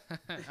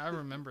I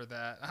remember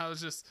that. I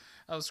was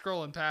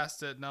scrolling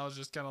past it and I was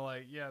just kind of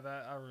like, yeah,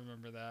 I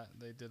remember that.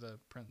 They did a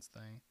Prince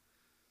thing.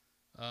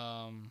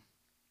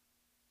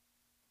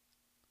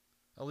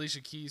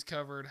 Alicia Keys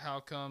covered How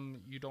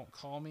Come You Don't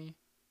Call Me.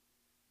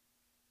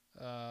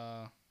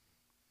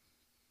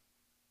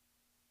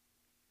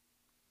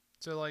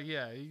 So like,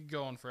 yeah, you can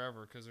go on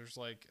forever because there's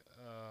like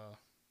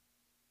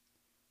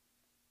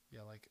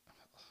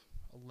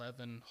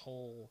 11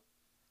 whole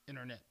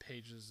internet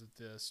pages of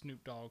this.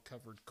 Snoop Dogg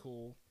covered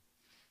Cool.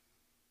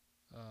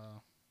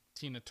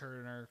 Tina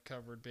Turner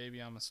covered Baby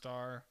I'm a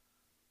Star.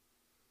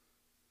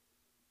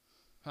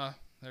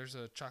 There's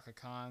a Chaka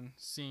Khan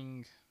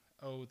sing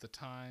Oh the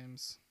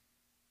Times.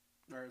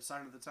 Or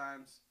Sign of the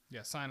Times.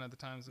 Yeah, Sign of the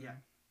Times. Yeah.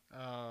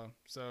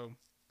 So,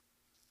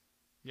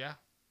 yeah.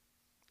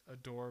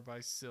 Adore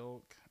by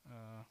Silk.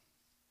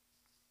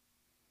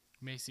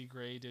 Macy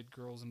Gray did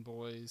Girls and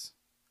Boys.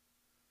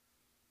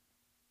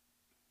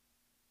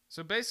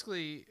 So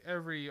basically,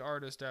 every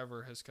artist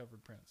ever has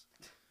covered Prince.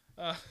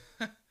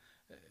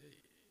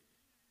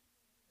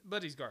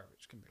 But he's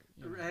garbage compared.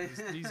 Right.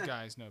 These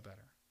guys know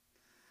better.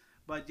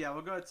 But yeah,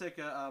 we'll go ahead and take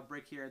a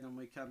break here, and then when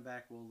we come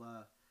back,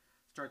 we'll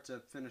start to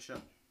finish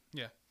up.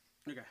 Yeah.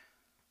 Okay.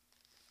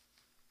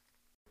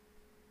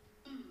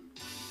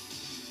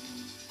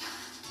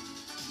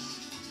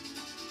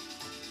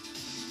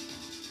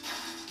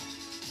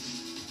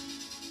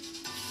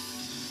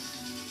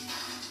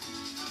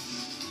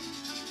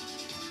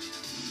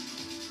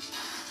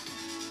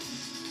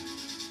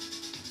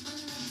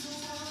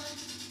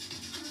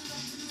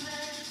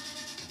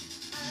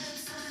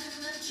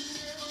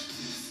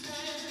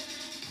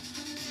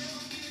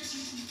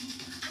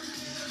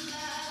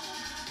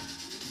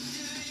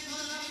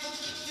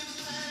 Give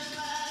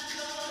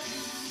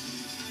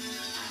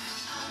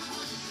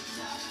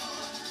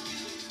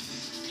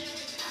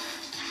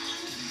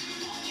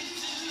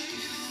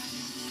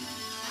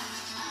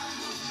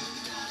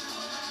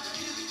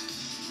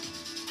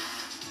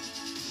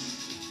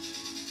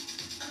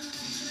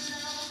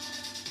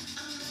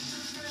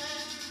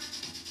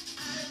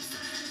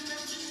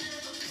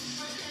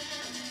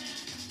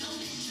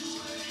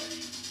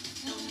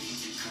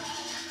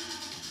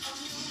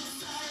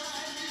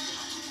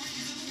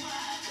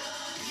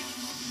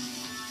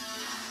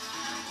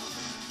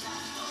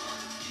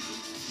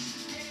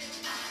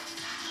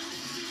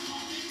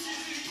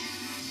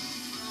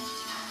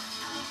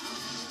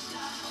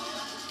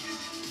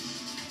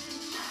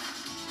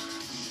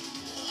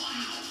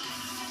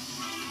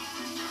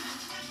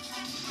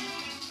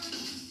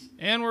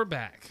And we're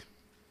back.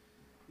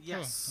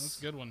 Yes. Oh, that's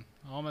a good one.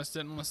 I almost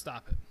didn't want to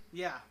stop it.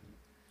 Yeah.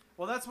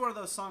 Well, that's one of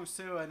those songs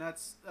too, and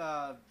that's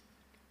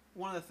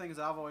one of the things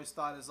I've always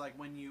thought is like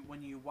when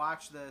you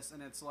watch this,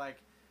 and it's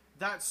like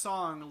that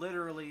song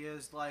literally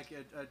is like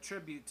a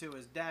tribute to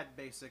his dad,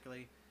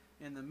 basically,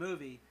 in the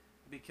movie,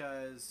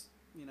 because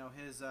you know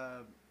his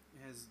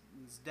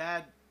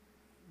dad,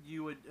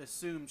 you would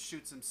assume,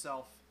 shoots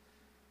himself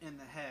in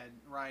the head,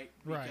 right?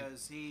 Right.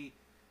 Because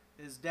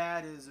his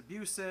dad is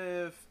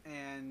abusive,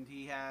 and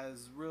he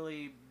has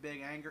really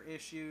big anger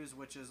issues,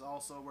 which is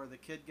also where the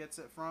kid gets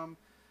it from,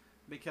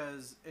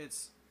 because and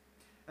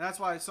that's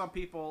why some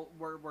people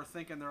were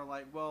thinking, they're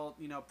like, well,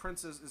 you know,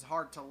 Prince is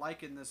hard to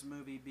like in this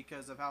movie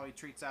because of how he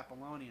treats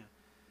Apollonia,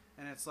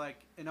 and it's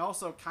like, and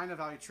also kind of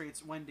how he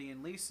treats Wendy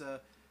and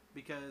Lisa,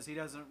 because he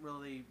doesn't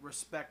really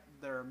respect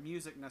their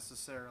music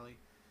necessarily.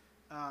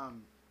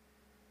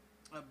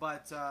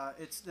 But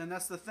and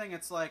that's the thing.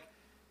 It's like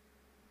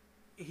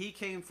he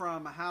came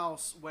from a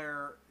house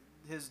where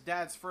his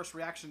dad's first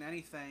reaction to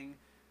anything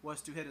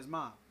was to hit his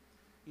mom.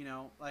 You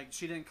know, like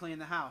she didn't clean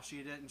the house.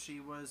 She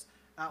was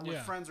out with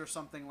friends or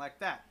something like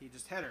that. He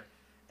just hit her.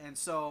 And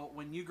so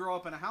when you grow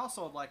up in a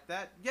household like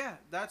that, yeah,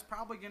 that's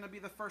probably going to be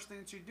the first thing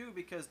that you do,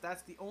 because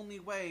that's the only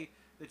way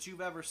that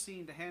you've ever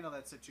seen to handle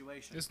that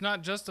situation. It's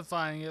not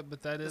justifying it,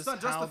 but that is how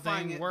it's not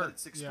justifying things it, work. but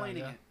it's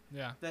explaining it.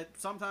 Yeah. That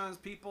sometimes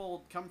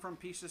people come from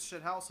piece of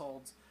shit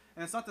households,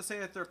 and it's not to say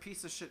that they're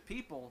piece of shit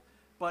people,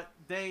 but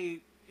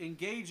they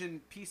engage in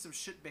piece of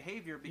shit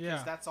behavior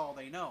because that's all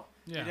they know.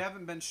 Yeah. They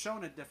haven't been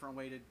shown a different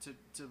way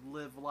to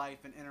live life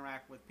and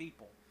interact with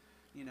people,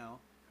 you know.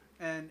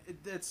 And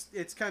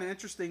it's kind of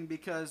interesting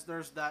because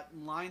there's that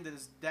line that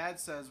his dad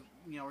says,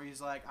 you know, where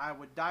he's like, "I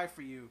would die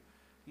for you,"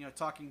 you know,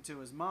 talking to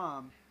his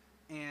mom.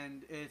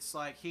 And it's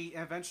like he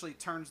eventually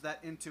turns that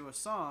into a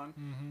song,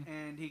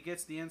 and he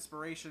gets the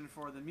inspiration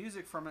for the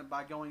music from it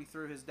by going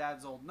through his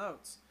dad's old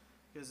notes,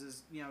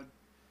 because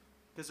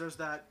there's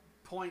that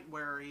point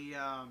where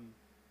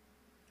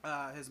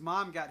his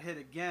mom got hit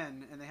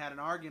again, and they had an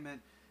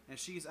argument, and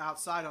she's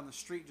outside on the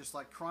street just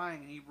like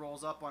crying, and he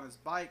rolls up on his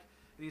bike,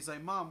 and he's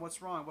like, "Mom,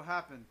 what's wrong? What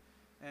happened?"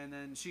 And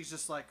then she's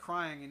just like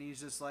crying, and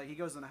he's just like, he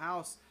goes in the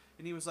house,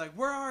 and he was like,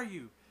 "Where are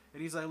you?"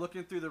 And he's like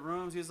looking through the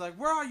rooms. He's like,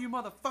 "Where are you,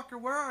 motherfucker?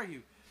 Where are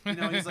you?" You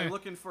know, he's like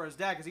looking for his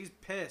dad because he's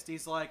pissed.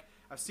 He's like,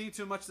 "I've seen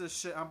too much of this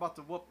shit. I'm about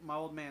to whoop my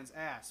old man's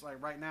ass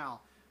like right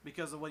now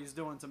because of what he's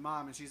doing to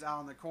mom." And she's out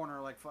on the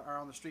corner or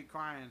on the street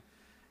crying.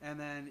 And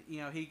then,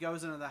 you know, he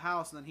goes into the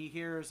house, and then he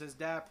hears his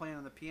dad playing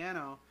on the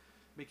piano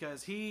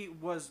because he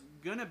was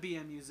gonna be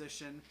a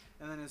musician,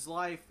 and then his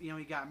life, you know,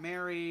 he got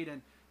married,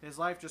 and his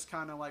life just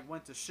kind of like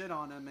went to shit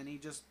on him, and he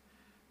just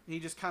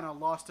kind of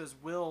lost his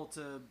will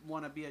to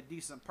want to be a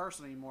decent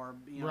person anymore,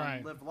 you know,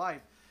 and live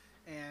life.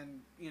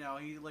 And, you know,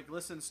 he like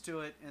listens to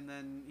it, and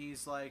then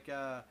he's like,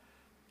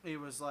 he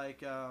was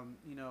like,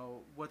 you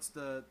know, what's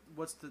the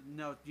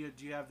note? Do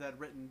you have that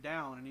written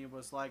down? And he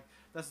was like,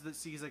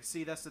 he's like,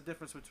 "See, that's the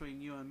difference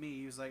between you and me."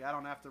 He was like, "I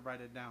don't have to write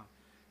it down.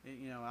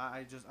 You know,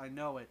 I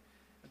know it."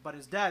 But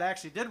his dad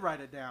actually did write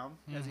it down,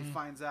 as he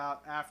finds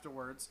out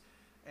afterwards,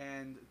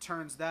 and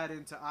turns that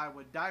into "I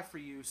Would Die for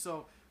You."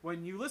 So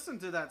when you listen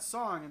to that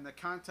song in the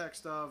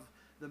context of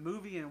the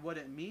movie and what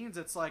it means,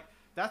 it's like,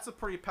 that's a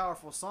pretty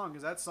powerful song,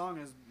 because that song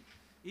is,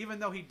 even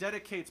though he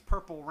dedicates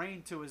Purple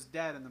Rain to his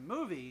dad in the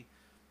movie,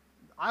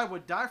 "I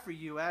Would Die for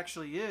You"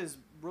 actually is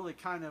really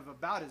kind of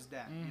about his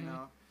dad, you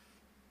know?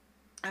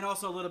 And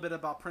also a little bit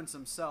about Prince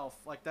himself.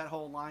 Like, that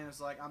whole line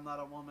is like, "I'm not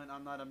a woman,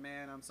 I'm not a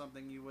man, I'm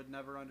something you would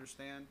never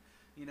understand."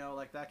 You know,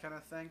 like that kind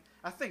of thing.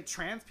 I think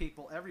trans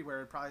people everywhere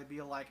would probably be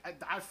like,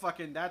 I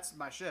fucking, that's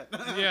my shit.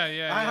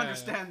 I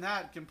understand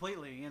that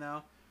completely, you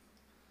know?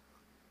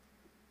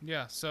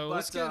 Yeah, so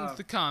let's get into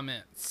the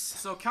comments.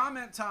 So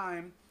comment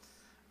time.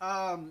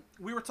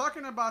 We were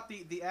talking about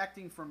the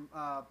acting from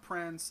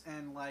Prince,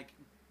 and like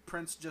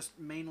Prince just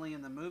mainly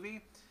in the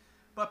movie,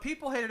 but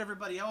people hated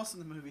everybody else in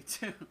the movie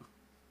too.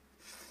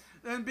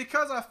 And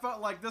because I felt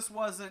like this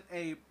wasn't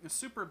a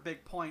super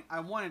big point,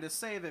 I wanted to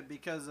save it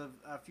because of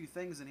a few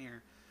things in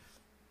here.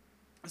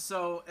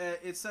 So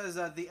it says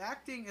the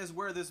acting is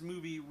where this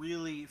movie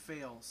really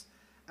fails.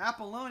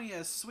 Apollonia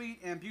is sweet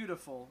and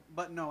beautiful,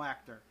 but no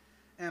actor.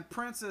 And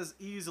Prince is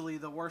easily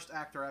the worst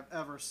actor I've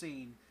ever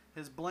seen.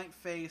 His blank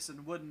face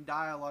and wooden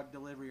dialogue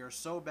delivery are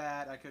so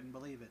bad I couldn't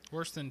believe it.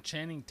 Worse than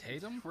Channing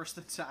Tatum? Worse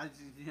than,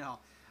 you know,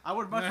 I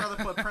would much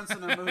rather put Prince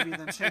in a movie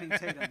than Channing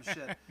Tatum.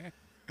 Shit.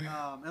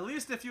 At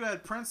least if you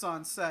had Prince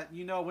on set,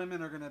 you know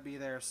women are going to be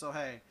there. So,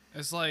 hey.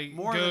 It's like,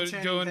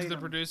 go into the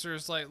producer.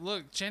 It's like,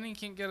 look, Channing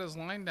can't get his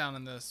line down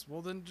in this.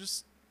 Well, then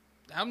just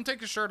have him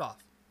take his shirt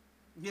off.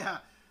 Yeah.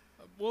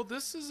 Well,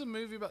 this is a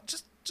movie about...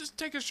 Just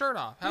take his shirt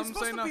off. Have He's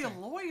him say nothing. He's supposed to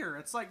be a lawyer.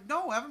 It's like,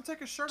 no, have him take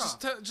his shirt off.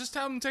 Just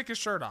have him take his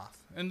shirt off,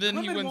 and then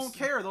Women he wins. won't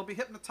care. They'll be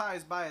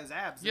hypnotized by his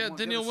abs. Yeah,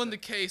 then he'll win the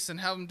case and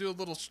have him do a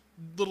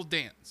little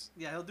dance.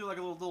 Yeah, he'll do like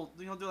a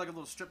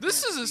little strip.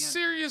 This is a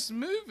serious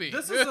movie.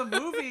 This is a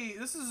movie.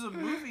 This is a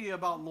movie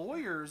about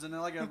lawyers and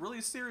like a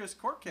really serious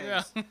court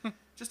case. Yeah.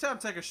 Just have him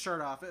take his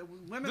shirt off.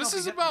 Women This don't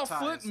is be about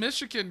hypnotized. Flint,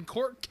 Michigan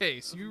court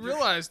case. You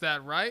realize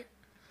that, right?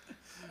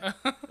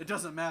 It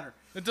doesn't matter.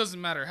 It doesn't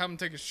matter. Have him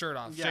take his shirt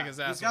off. Yeah, Shake his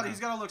ass. he's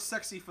got to look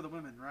sexy for the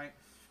women, right?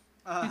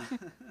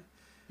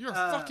 You're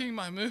fucking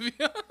my movie.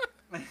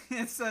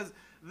 It says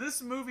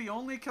this movie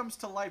only comes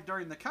to life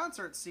during the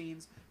concert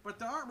scenes, but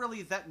there aren't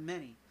really that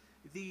many.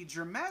 The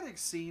dramatic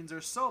scenes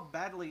are so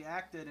badly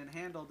acted and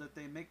handled that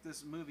they make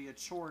this movie a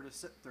chore to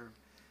sit through.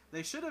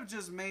 They should have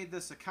just made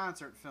this a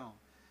concert film.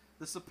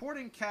 The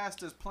supporting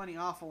cast is plenty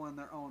awful in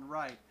their own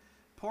right.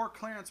 Poor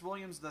Clarence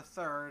Williams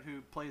III,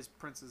 who plays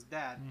Prince's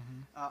dad,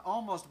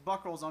 almost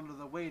buckles under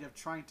the weight of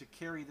trying to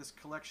carry this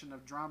collection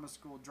of drama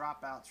school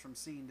dropouts from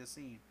scene to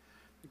scene.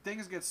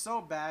 Things get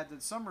so bad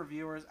that some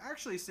reviewers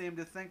actually seem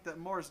to think that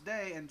Morris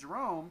Day and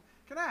Jerome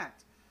can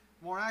act.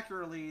 More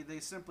accurately,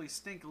 they simply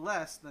stink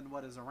less than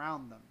what is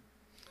around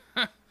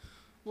them.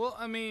 Well,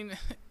 I mean,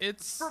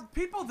 it's... For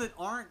people that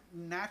aren't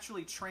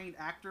naturally trained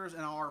actors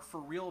and are for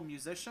real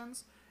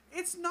musicians,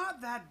 it's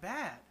not that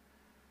bad.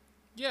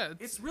 Yeah,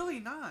 It's really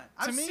not.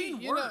 to I've me,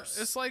 seen you know, worse.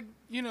 it's like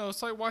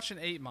watching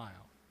 8 Mile.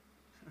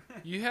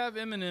 You have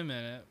Eminem in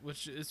it,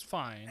 which is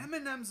fine.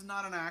 Eminem's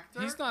not an actor.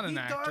 He's not an He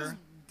actor. does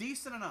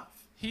decent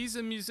enough. He's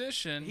a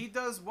musician. He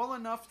does well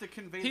enough to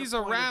convey He's the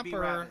a point of B.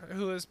 rapper Rabbit.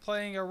 who is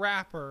playing a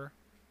rapper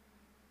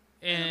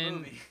In a in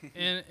movie.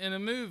 in a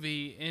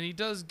movie, and he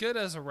does good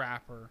as a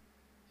rapper.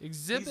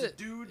 He's a Exhibit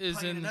dude is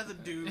playing in another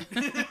dude.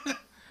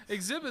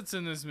 Exhibit's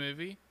in this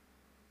movie,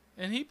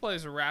 and he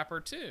plays a rapper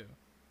too.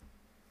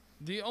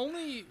 The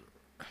only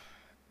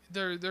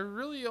there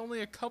really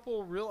only a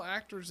couple real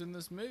actors in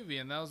this movie,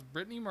 and that was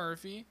Brittany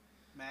Murphy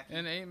Mackie.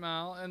 in 8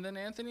 Mile, and then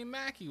Anthony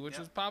Mackie, which Yep.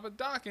 was Papa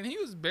Doc, and he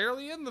was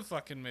barely in the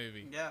fucking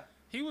movie. Yeah.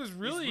 He was He's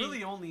really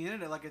really only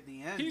in it like at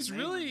the end. he's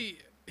mainly. really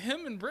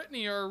him and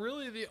Brittany are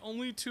really the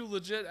only two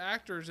legit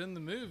actors in the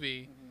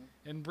movie,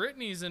 and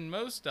Brittany's in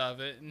most of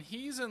it, and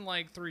he's in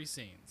like 3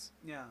 scenes.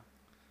 Yeah.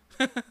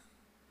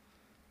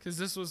 Because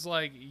this was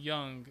like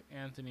young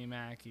Anthony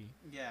Mackie.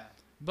 Yeah.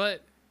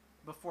 But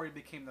Before he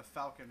became the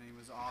Falcon, he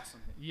was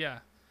awesome. yeah,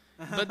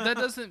 but that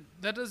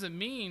doesn't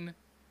mean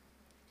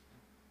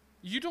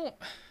you don't.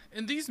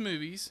 In these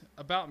movies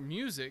about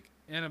music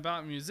and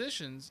about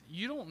musicians,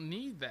 you don't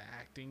need the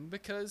acting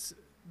because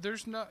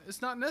it's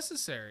not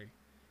necessary.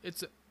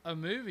 It's a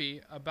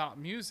movie about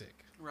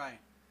music. Right.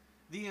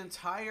 The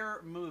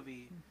entire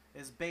movie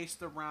is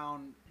based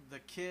around the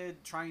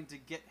kid trying to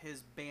get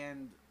his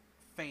band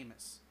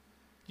famous.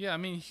 Yeah, I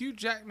mean Hugh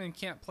Jackman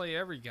can't play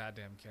every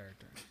goddamn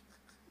character.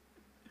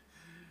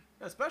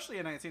 Especially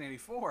in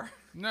 1984.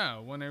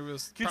 No, when it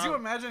was. Could you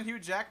imagine Hugh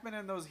Jackman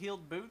in those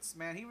heeled boots?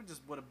 Man, he would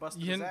have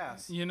busted his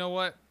ass. You know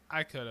what?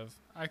 I could have.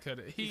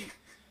 He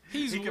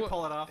could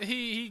pull it off.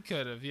 He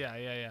could have.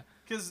 Yeah.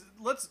 Because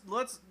let's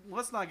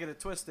not get it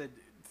twisted.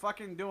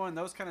 Fucking doing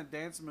those kind of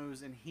dance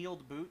moves in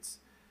heeled boots,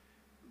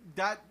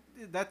 that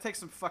takes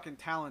some fucking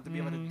talent to be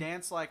able to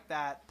dance like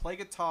that, play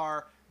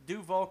guitar,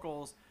 do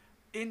vocals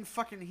in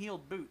fucking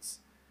heeled boots.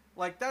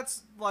 Like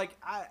that's like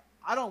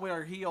I don't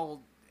wear heeled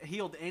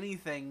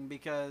anything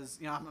because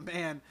I'm a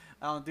man.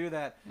 I don't do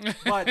that.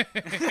 But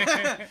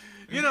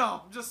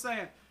just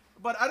saying.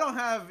 But I don't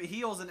have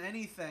heels in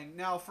anything.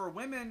 Now for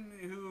women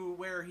who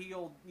wear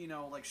heeled,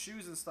 like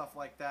shoes and stuff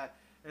like that,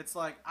 it's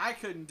like I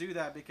couldn't do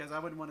that because I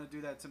wouldn't want to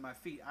do that to my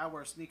feet. I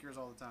wear sneakers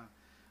all the time.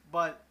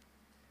 But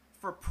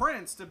for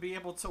Prince to be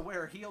able to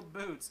wear heeled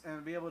boots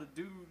and be able to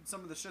do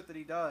some of the shit that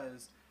he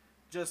does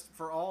just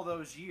for all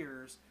those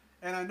years,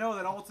 and I know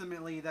that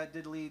ultimately that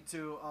did lead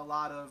to a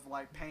lot of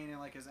like pain in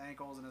like his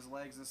ankles and his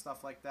legs and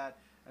stuff like that,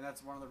 and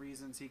that's one of the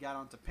reasons he got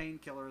onto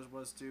painkillers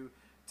was to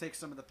take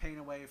some of the pain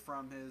away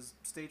from his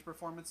stage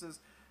performances.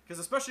 Because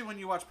especially when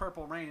you watch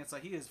Purple Rain, it's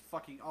like he is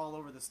fucking all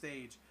over the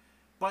stage.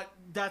 But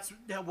that's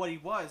what he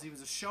was. He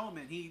was a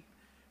showman.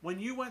 When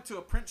you went to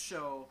a Prince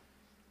show,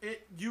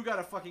 you got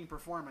a fucking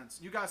performance.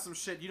 You got some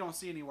shit you don't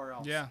see anywhere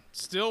else. Yeah,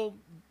 still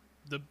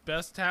the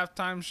best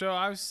halftime show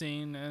I've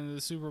seen in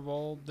the Super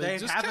Bowl. They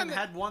just haven't kinda,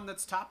 had one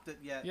that's topped it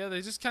yet. Yeah,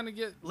 they just kind of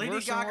get Lady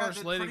worse Gaga and worse.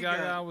 did Lady pretty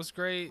Gaga good. was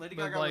great, Lady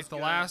but Gaga like was the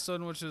good. last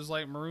one, which was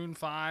like Maroon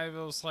 5, it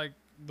was like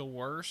the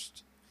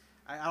worst.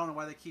 I don't know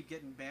why they keep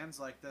getting bands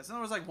like this. And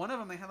there was like one of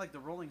them, they had like the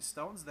Rolling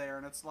Stones there,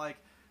 and it's like,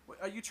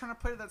 are you trying to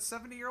play to that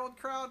 70-year-old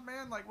crowd,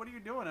 man? Like, what are you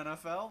doing,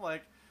 NFL?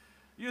 Like,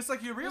 it's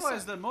like you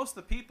realize that most of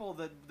the people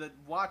that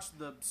watch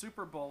the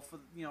Super Bowl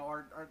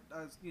are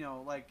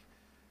like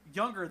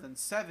younger than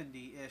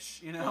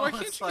 70-ish. Well, why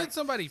can't It's you like, get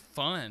somebody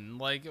fun?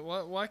 Like,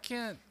 why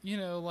can't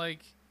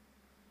like?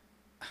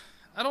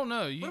 I don't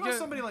know. You what about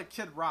somebody like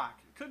Kid Rock?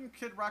 Couldn't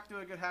Kid Rock do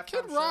a good halftime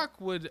Kid show? Rock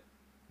would.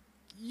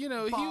 He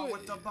Ball would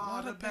with the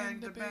ball, the bang,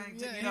 the bang.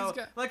 Yeah,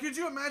 Like, could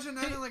you imagine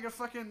that in like a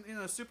fucking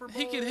Super Bowl?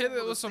 he could hit it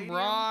a with some stadium?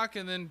 rock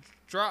and then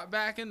drop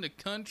back into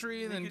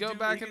country and He then could go do-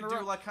 back he into could do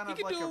rock. like kind he of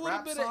could like do a a little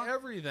rap bit song. of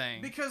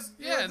everything. Because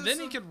yeah, there's then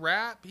he some- could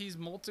rap. He's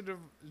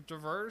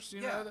multi-diverse.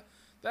 You Yeah. know,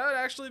 that would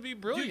actually be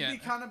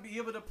brilliant. You'd be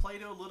able to play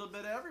to a little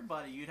bit of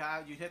everybody. You'd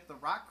hit the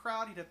rock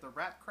crowd, you'd hit the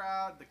rap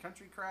crowd, the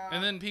country crowd,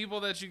 And then people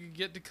that you could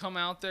get to come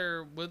out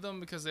there with them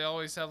because they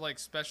always have like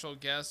special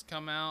guests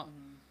come out.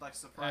 like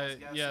surprise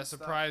guests. Yeah, and stuff.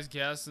 surprise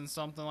guests and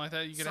something like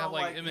that. You could So, have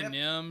like like,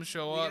 Eminem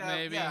show You up could have-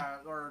 maybe. Yeah,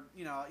 or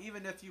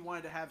even if you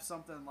wanted to have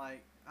something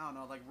like I don't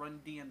know, like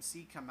Run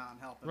DMC come out and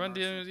help. him Run or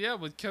DMC, something. yeah,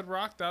 with Kid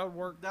Rock that would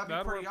work. That'd be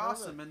that'd pretty work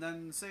perfect. awesome. And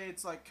then say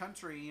it's like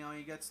country,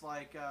 he gets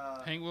like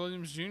Hank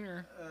Williams Jr.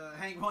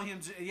 Hank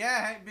Williams.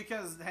 Yeah,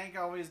 because Hank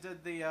always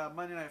did the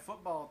Monday Night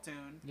Football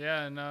tune.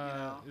 Yeah, and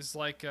know? it's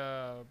like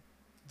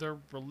they're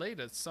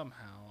related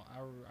somehow.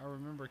 I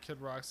remember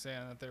Kid Rock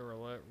saying that they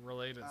were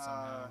related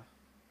somehow.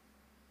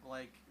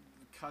 Like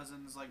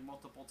cousins, like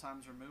multiple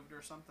times removed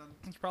or something.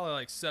 It's probably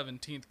like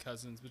 17th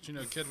cousins, but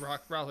Kid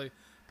Rock probably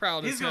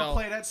proud He's as gonna hell.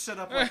 play that shit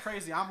up like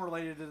crazy. I'm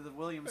related to the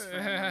Williams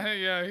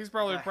family. Yeah, he's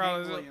probably The proud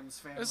Hank as hell. Williams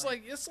family.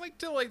 It's like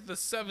to like the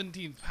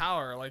 17th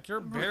power. Like you're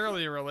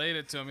barely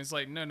related to him. He's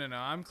like, no.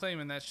 I'm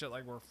claiming that shit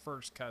like we're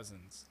first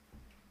cousins.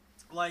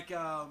 Like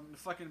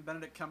fucking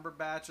Benedict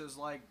Cumberbatch is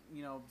like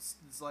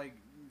it's like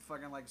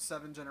fucking like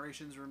 7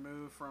 generations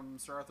removed from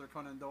Sir Arthur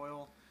Conan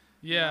Doyle.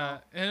 Yeah,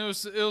 and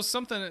it was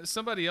something that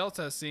somebody else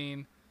has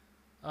seen.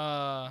 It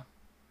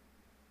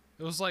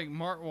was like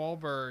Mark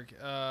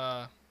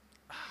Wahlberg.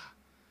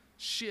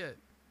 Shit,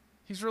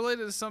 he's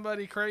related to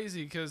somebody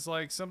crazy because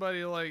like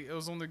somebody like it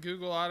was on the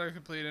Google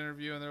autocomplete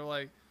interview and they're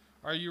like,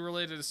 "Are you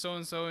related to so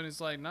and so?" And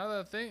he's like, not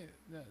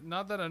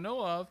that I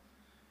know of."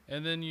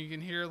 And then you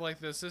can hear like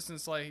the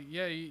assistant's like,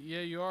 "Yeah,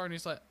 you are," and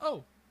he's like,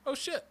 "Oh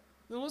shit,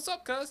 then what's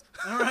up, cuz?"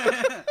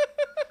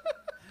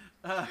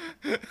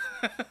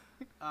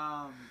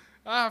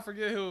 I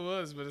forget who it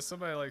was, but it's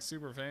somebody like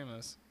super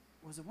famous.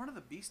 Was it one of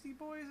the Beastie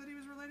Boys that he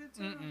was related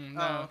to? Mm-mm, Oh,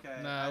 no,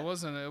 okay. no, it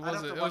wasn't. It I'd have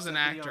was. to It watch was an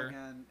that video actor.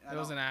 again. I It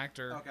was don't- an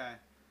actor. Okay.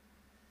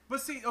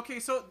 But see, okay,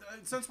 so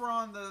since we're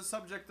on the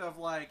subject of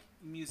like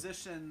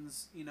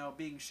musicians,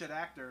 being shit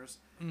actors,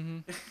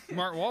 Mm-hmm.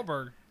 Mark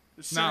Wahlberg.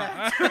 shit No,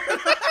 actor-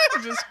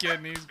 just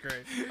kidding. He's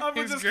great. I'm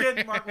He's just great.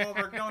 kidding, Mark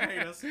Wahlberg. Don't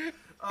hate us.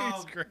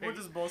 He's great. We're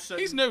just bullshitting.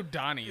 He's no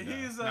Donnie. Though.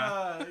 He's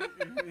No.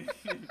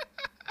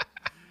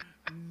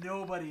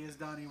 Nobody is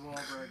Donnie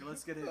Wahlberg.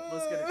 Let's get it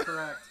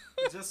correct,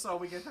 just so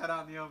we get that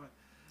out in the open.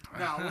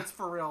 No, it's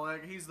for real.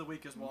 Like, he's the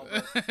weakest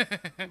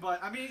Wahlberg.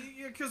 But I mean,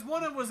 because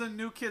one of them was in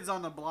New Kids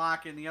on the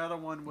Block, and the other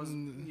one was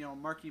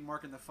Marky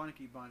Mark and the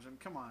Funky Bunch. I mean,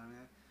 come on,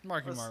 man.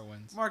 Marky Mark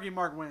wins. Marky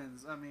Mark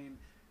wins. I mean,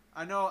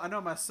 I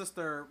know my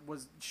sister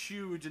was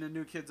huge into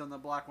New Kids on the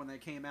Block when they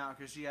came out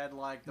because she had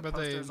like the But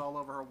they- posters all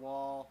over her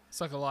wall.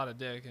 Suck a lot of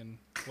dick and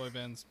boy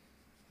bands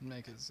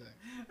make it sick.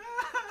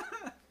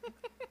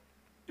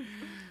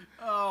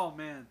 Oh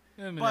man.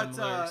 Eminem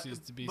lyrics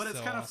used to be but it's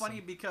so kind of awesome.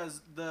 funny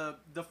because the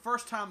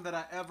first time that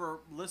I ever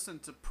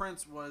listened to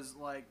Prince was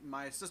like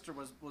my sister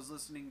was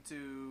listening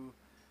to.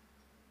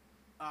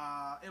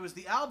 It was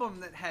the album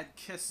that had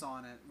Kiss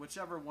on it,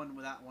 whichever one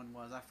that one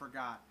was, I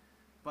forgot.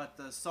 But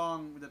the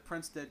song that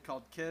Prince did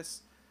called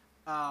Kiss,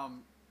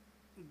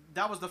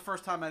 that was the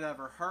first time I'd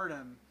ever heard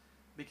him,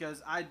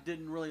 because I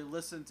didn't really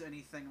listen to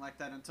anything like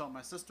that until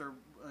my sister,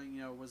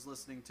 was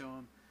listening to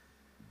him.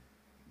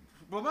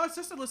 Well, my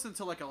sister listened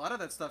to like a lot of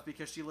that stuff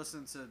because she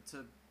listened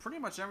to pretty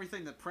much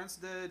everything that Prince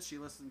did. She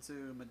listened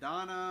to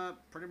Madonna,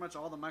 pretty much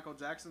all the Michael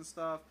Jackson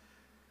stuff.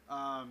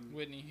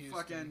 Whitney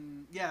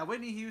Houston.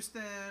 Whitney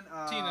Houston.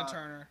 Tina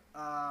Turner.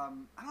 I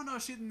don't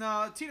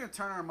know. Tina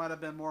Turner might have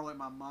been more like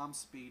my mom's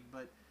speed,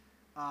 but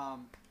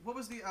what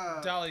was the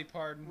Dolly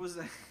Parton. was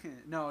the,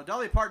 no,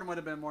 Dolly Parton would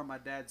have been more my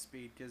dad's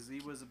speed because he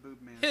was a boob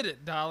man. Hit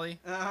it, Dolly.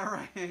 All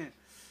right,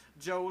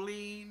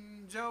 Jolene.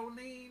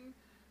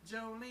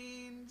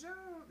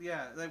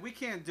 Yeah, like we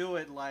can't do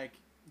it like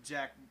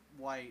Jack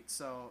White,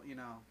 so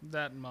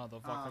That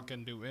motherfucker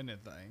can do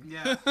anything.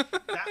 Yeah,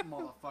 that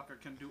motherfucker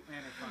can do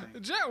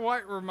anything. Jack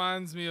White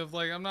reminds me of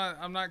like I'm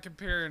not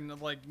comparing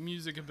like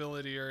music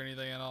ability or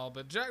anything at all,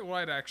 but Jack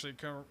White actually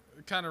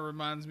kind of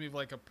reminds me of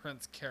like a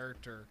Prince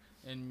character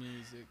in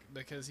music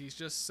because he's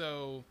just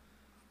so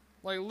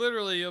like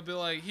literally you'll be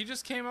like he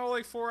just came out with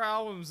like 4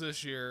 albums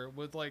this year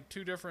with like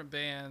 2 different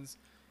bands,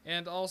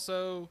 and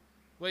also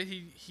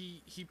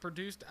he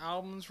produced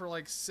albums for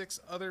like 6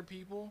 other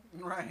people.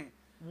 Right.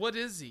 What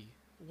is he?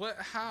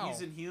 How?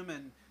 He's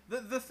inhuman.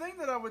 The thing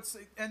that I would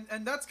say, and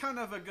that's kind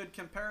of a good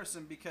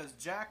comparison because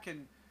Jack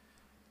can,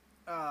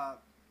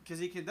 because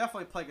he can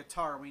definitely play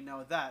guitar. We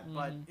know that,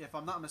 but if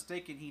I'm not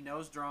mistaken, he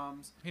knows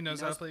drums. He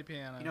knows how to play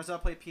piano. He knows how to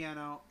play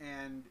piano,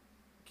 and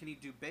can he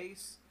do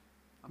bass?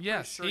 I'm pretty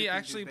Yes, sure he can do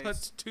actually bass.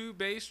 puts 2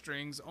 bass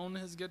strings on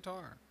his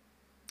guitar.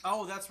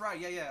 Oh, that's right.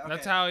 Yeah. Okay.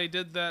 That's how he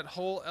did that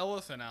whole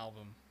Elephant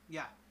album.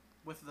 Yeah,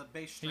 with the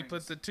bass strings. He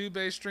put the 2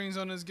 bass strings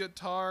on his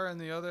guitar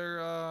and the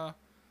other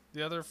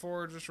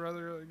 4 just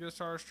regular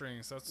guitar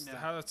strings.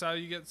 That's how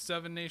you get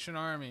Seven Nation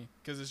Army,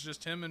 because it's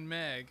just him and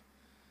Meg.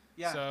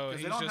 Yeah, so 'cause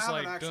he's they don't just have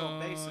like an actual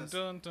dun, bassist.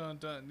 dun dun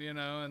dun,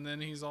 and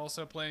then he's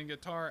also playing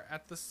guitar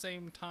at the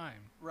same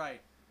time. Right.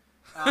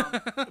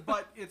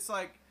 But it's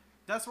like,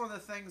 that's one of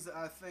the things that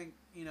I think,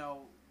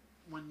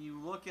 when you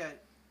look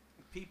at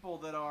people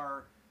that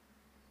are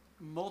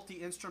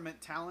multi-instrument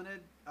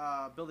talented,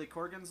 Billy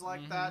Corgan's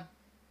like that.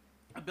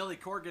 Billy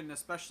Corgan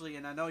especially,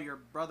 and I know your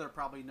brother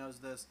probably knows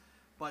this,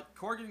 but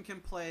Corgan can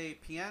play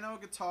piano,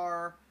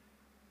 guitar,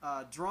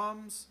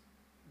 drums,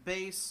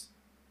 bass.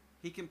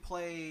 He can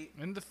play.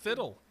 And the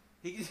fiddle.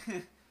 He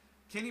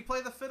can he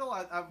play the fiddle?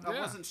 I Yeah.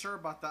 wasn't sure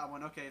about that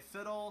one. Okay,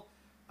 fiddle.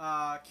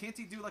 Can't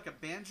he do like a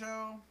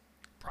banjo?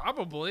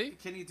 Probably.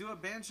 Can he do a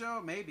banjo?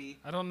 Maybe.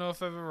 I don't know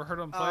if I've ever heard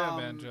him play a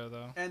banjo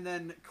though. And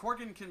then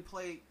Corgan can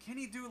play. Can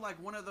he do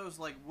like one of those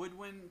like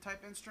woodwind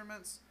type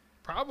instruments?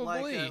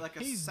 Probably. Like a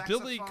He's saxophone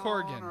Billy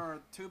Corgan. or a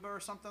tuba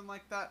or something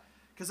like that.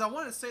 Because I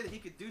wanted to say that he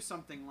could do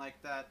something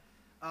like that.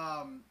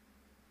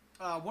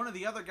 One of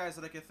the other guys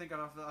that I could think of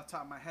off the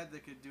top of my head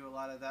that could do a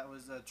lot of that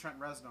was Trent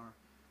Reznor.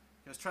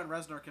 Because Trent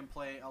Reznor can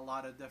play a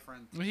lot of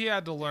different. He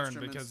had to learn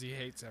instruments. because he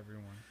hates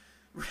everyone.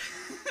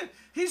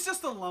 He's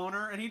just a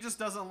loner and he just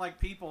doesn't like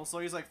people, so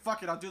he's like,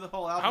 "Fuck it, I'll do the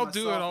whole album. I'll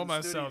do it all in the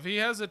myself. studio." He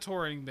has a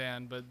touring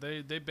band, but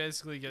they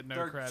basically get no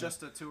They're credit.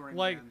 just a touring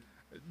Like, band.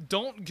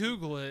 don't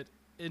Google it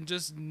and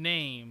just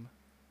name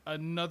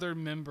another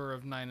member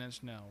of Nine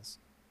Inch Nails.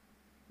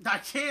 I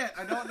can't.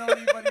 I don't know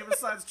anybody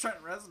besides Trent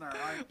Reznor.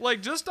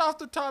 Like, just off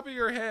the top of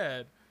your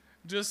head,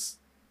 just,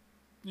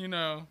 name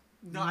a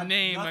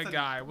nothing.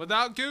 guy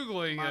without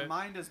Googling My it.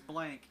 mind is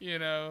blank.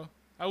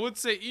 I would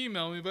say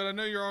email me, but I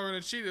know you're all going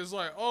to cheat. It's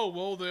like, oh,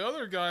 well, the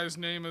other guy's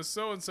name is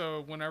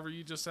so-and-so, whenever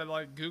you just said,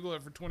 like, Google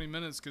it for 20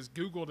 minutes because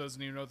Google doesn't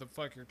even know what the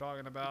fuck you're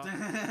talking about.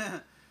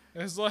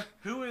 It's like,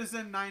 Who is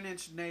in Nine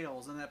Inch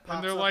Nails? And it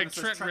pops they're up like, and it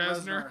says Trent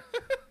Reznor.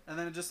 and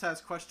then it just has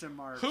question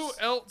marks. who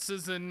else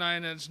is in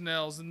Nine Inch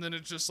Nails? And then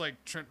it's just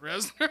like, Trent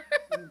Reznor.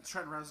 And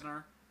Trent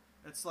Reznor.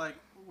 It's like,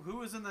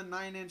 who is in the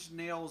Nine Inch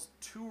Nails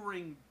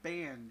touring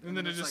band? And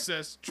then it it's just like,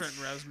 says Trent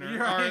Reznor. You're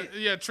right. Or,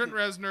 yeah, Trent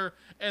Reznor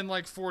and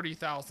like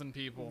 40,000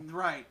 people.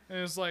 Right. And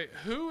it's like,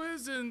 who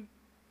is in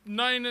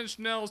Nine Inch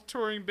Nails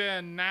touring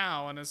band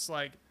now? And it's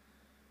like,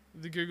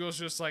 the Google's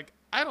just like,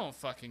 I don't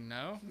fucking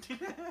know.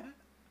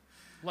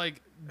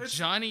 Like, It's-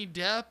 Johnny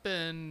Depp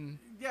and...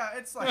 Yeah,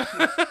 it's like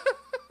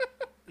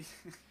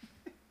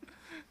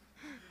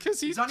Because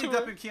he's Johnny tour-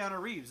 Depp and Keanu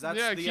Reeves. That's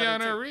yeah, the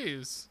other Keanu two.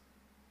 Reeves.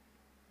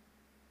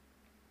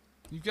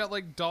 You've got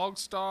like Dog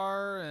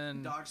Star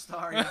and... Dog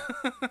Star, yeah.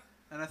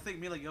 And I think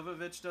Mila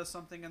Jovovich does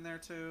something in there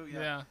too.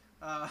 Yeah.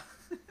 Yeah.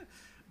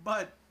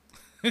 But,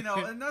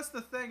 and that's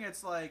the thing.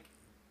 It's like,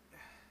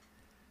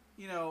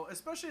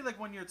 especially like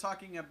when you're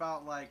talking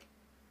about like,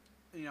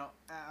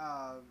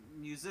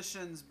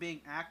 musicians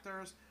being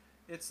actors,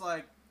 it's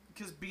like,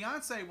 because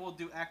Beyonce will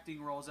do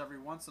acting roles every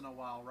once in a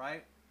while,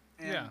 right?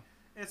 And Yeah.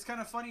 it's kind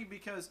of funny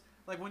because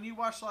like when you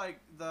watch like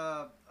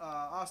the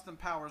Austin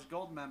Powers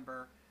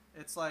Goldmember,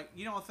 it's like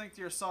you don't think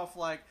to yourself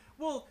like,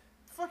 well,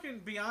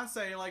 fucking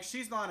Beyonce, like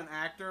she's not an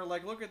actor.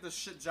 Like look at the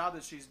shit job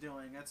that she's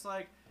doing. It's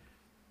like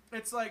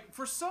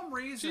for some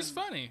reason She's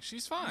funny.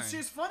 She's fine.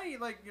 She's funny,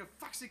 like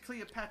Foxy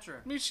Cleopatra.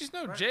 I mean, she's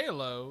no Right.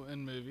 J-Lo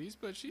in movies,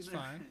 but she's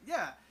fine.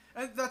 Yeah,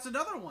 and that's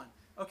another one.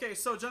 Okay,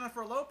 so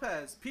Jennifer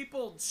Lopez.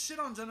 People shit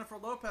on Jennifer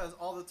Lopez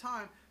all the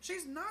time.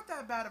 She's not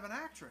that bad of an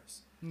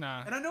actress.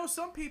 Nah. And I know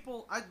some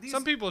people.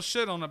 Some people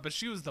shit on it, but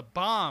she was the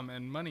bomb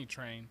in Money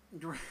Train.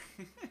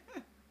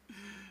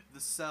 The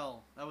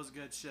Cell. That was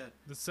good shit.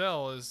 The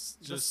Cell is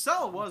The just...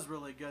 Cell was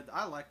really good.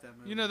 I like that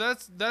movie.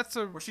 that's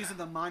a... where she's in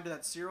the mind of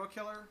that serial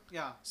killer.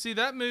 Yeah. See,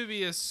 that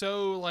movie is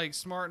so, like,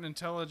 smart and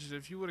intelligent.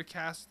 If you would have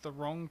cast the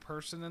wrong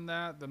person in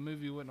that, the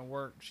movie wouldn't have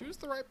worked. She was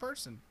the right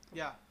person.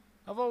 Yeah.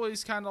 I've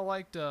always kind of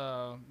liked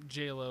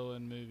J-Lo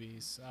in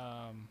movies.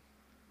 I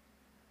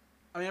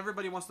mean,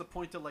 everybody wants to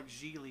point to like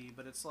Gigli,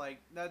 but it's like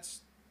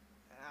that's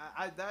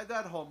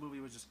that whole movie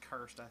was just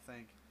cursed. I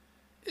think.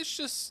 It's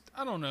just,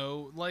 I don't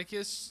know. Like,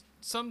 it's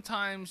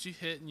sometimes you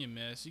hit and you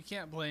miss. You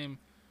can't blame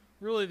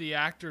really the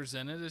actors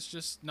in it. It's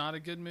just not a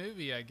good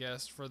movie, I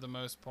guess, for the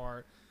most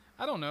part.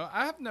 I don't know.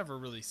 I have never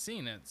really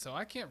seen it, so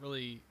I can't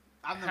really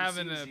I've never have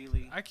seen an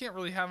Gigli. I can't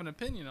really have an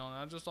opinion on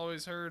it. I just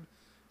always heard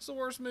it's the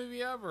worst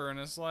movie ever, and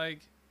it's like,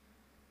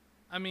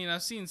 I mean,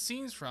 I've seen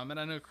scenes from it.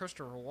 I know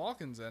Christopher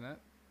Walken's in it.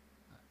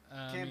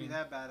 Can't be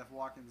that bad if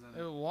Walken's in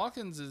it.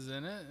 Walken's is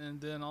in it,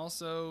 and then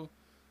also,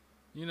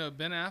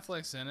 Ben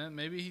Affleck's in it.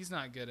 Maybe he's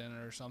not good in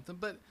it or something,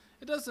 but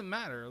it doesn't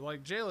matter.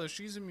 Like J-Lo,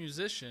 she's a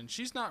musician.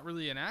 She's not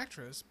really an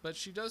actress, but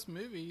she does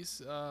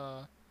movies.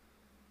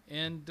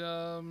 And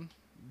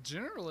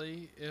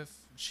generally, if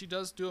she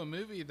does do a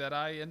movie that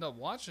I end up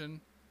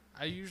watching,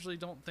 I usually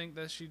don't think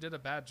that she did a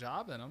bad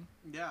job in them.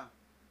 Yeah.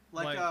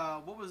 Like,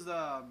 Like- what was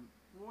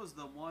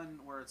the one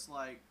where it's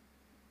like,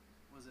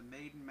 was it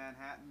Made in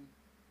Manhattan?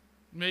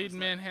 Made in that?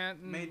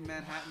 Manhattan. Made in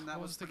Manhattan. That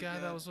What was was the pretty guy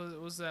good. that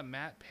was that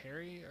Matt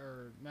Perry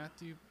or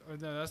Matthew? Or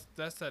no,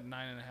 that's that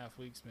 9.5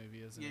 Weeks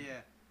movie, isn't Yeah,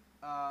 it?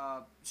 yeah.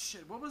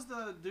 Shit. What was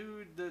the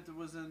dude that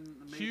was in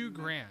Made Hugh in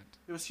Man- Grant.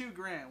 It was Hugh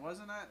Grant,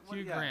 wasn't it? What-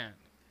 Hugh yeah. Grant.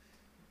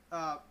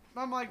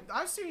 I'm like,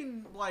 I've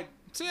seen like.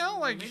 See, I don't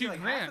like maybe Hugh half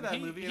of Grant. that He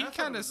movie, and I thought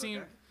kind it of was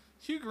seemed. okay.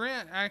 Hugh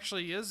Grant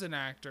actually is an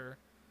actor,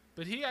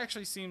 but he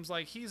actually seems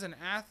like he's an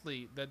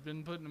athlete that'd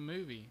been put in a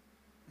movie,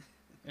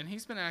 and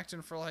he's been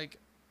acting for like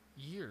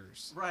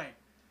years. Right.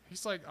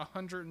 He's like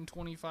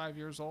 125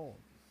 years old.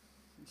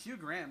 Hugh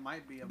Grant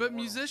might be a. But mortal.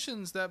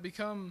 musicians that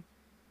become,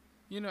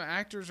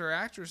 actors or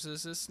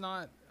actresses, it's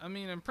not. I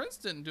mean, and Prince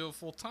didn't do it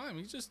full time.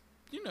 He just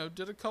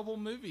did a couple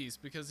movies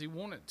because he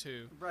wanted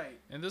to. Right.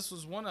 And this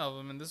was one of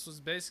them, and this was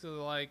basically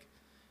like,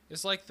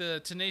 it's like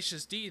the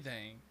Tenacious D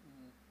thing.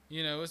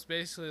 It's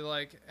basically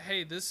like,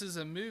 hey, this is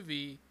a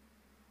movie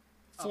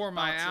for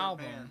my About your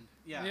album. band.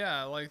 Yeah.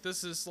 Yeah, like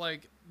this is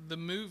like the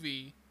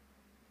movie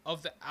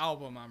of the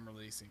album I'm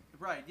releasing.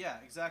 Right. Yeah.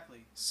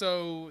 Exactly.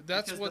 So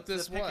that's Because what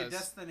this the Pick was. of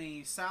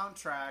Destiny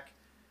soundtrack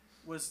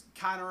was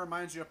kind of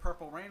reminds you of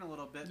Purple Rain a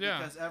little bit, Yeah.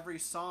 because every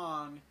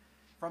song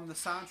from the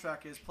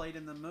soundtrack is played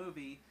in the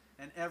movie,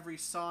 and every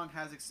song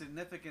has a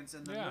significance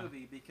in the Yeah.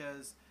 movie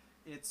because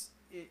it's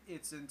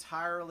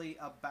entirely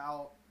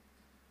about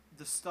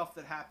the stuff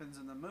that happens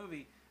in the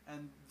movie.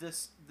 And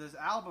this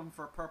album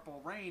for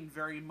Purple Rain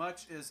very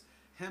much is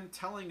him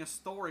telling a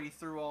story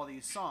through all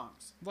these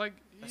songs, Like,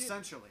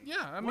 essentially.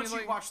 yeah, I mean, once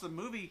like, you watch the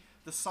movie,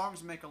 the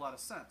songs make a lot of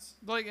sense.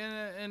 like,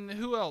 and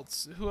who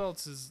else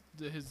has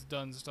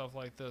done stuff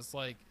like this?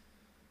 Like,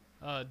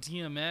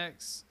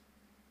 DMX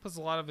puts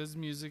a lot of his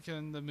music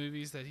in the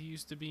movies that he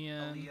used to be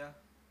in. Aaliyah.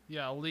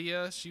 Yeah,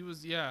 Aaliyah. She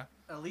was, yeah.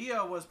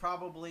 Aaliyah was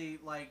probably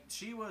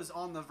she was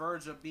on the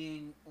verge of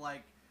being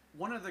like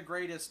one of the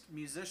greatest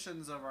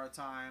musicians of our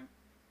time,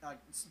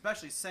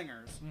 especially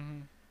singers,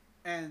 Mm-hmm.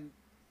 and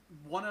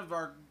one of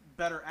our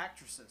better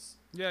actresses.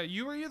 Yeah,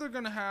 you were either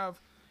going to have,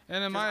 and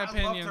in 'Cause my I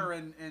opinion, loved her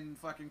in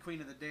fucking Queen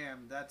of the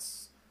Damned.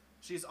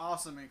 She's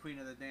awesome in Queen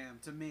of the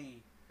Damned to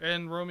me.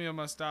 and Romeo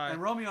Must Die.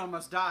 And Romeo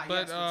Must Die.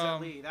 But, Yes, with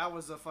Jet Li. That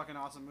was a fucking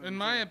awesome movie. In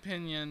my too.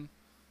 opinion,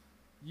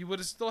 you would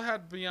have still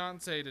had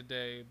Beyonce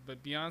today,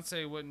 but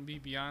Beyonce wouldn't be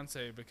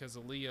Beyonce because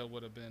Aaliyah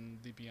would have been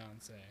the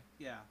Beyonce.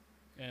 Yeah.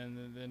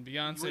 And then You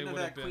Beyonce wouldn't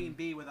would have have had Queen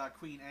been. B without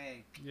Queen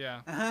A.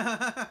 Yeah.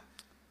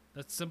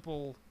 That's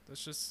simple.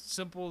 That's just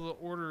simple, the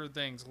order of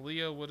things.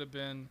 Aaliyah would have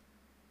been,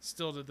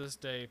 still to this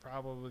day,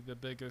 probably the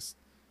biggest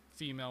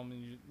female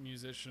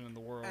musician in the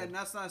world. And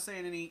that's not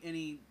saying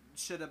any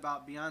shit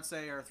about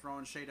Beyonce or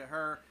throwing shade at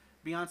her.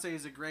 Beyonce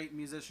is a great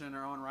musician in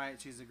her own right.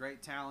 She's a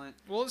great talent.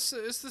 Well, it's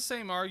the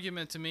same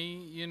argument to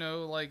me,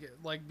 like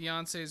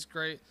Beyonce's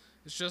great.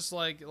 It's just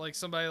like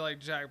somebody like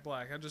Jack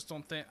Black.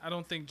 I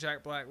don't think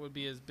Jack Black would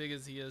be as big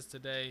as he is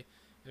today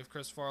if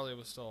Chris Farley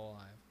was still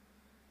alive.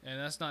 And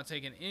that's not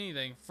taking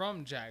anything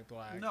from Jack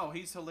Black. No,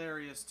 he's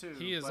hilarious too.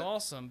 He is but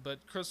awesome,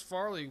 but Chris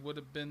Farley would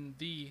have been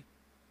the,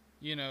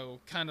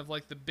 kind of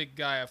like the big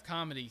guy of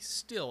comedy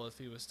still if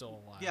he was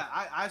still alive. Yeah,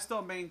 I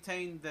still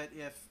maintain that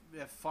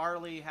if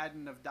Farley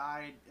hadn't have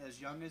died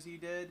as young as he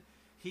did,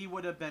 he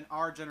would have been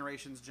our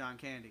generation's John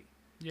Candy.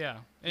 Yeah,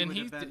 He and would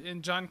have been-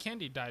 and John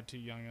Candy died too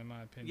young, in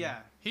my opinion.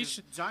 Yeah, he 'cause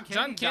should. John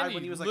Candy died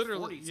when he was like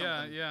literally, 40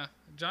 something. yeah.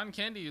 John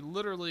Candy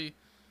literally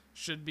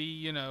should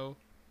be,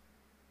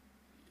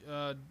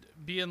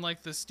 being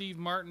like the Steve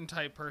Martin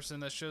type person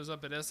that shows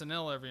up at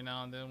SNL every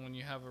now and then when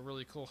you have a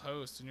really cool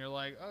host, and you're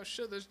like, oh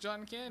shit, there's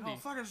John Candy. Oh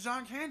fuck, it's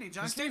John Candy.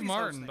 John And Steve Candy's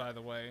Martin, hosting. by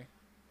the way,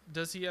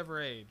 does he ever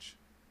age?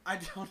 I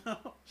don't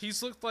know.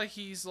 He's looked like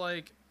he's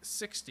like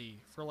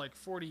 60 for like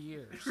 40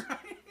 years.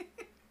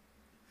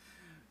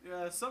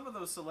 Yeah, some of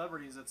those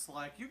celebrities, it's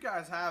like you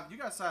guys have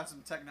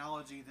some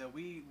technology that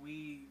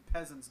we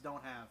peasants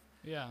don't have.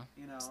 Yeah.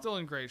 You know. Still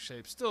in great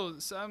shape. Still,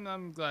 so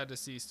I'm glad to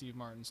see Steve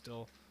Martin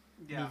still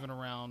Yeah. moving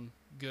around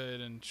good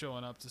and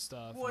showing up to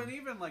stuff. Well, and- and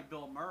even like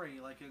Bill Murray,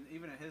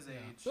 even at his yeah.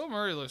 age. Bill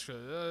Murray looks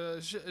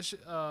good.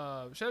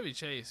 Chevy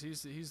Chase,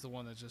 he's the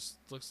one that just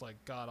looks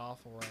like god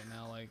awful right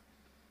now. Like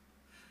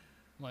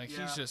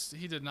Yeah.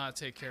 he did not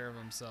take care of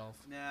himself.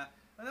 Yeah,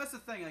 and that's the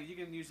thing. Like you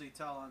can usually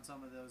tell on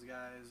some of those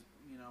guys,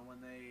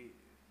 when they,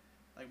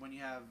 when you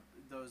have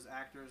those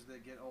actors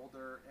that get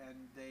older and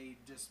they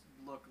just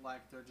look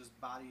like their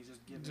bodies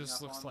just giving It just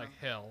up looks on like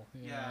them. hell.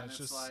 Yeah, and it's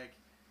it's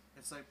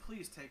just like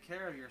please take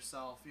care of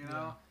yourself.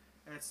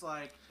 It's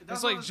like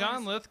it's like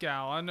John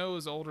Lithgow. I know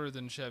is older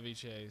than Chevy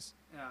Chase,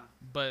 Yeah,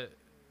 but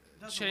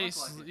doesn't Chase,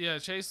 look like it. yeah,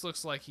 Chase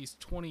looks like he's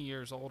 20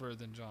 years older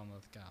than John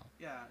Lithgow.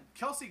 Yeah,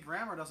 Kelsey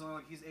Grammer doesn't look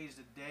like he's aged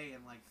a day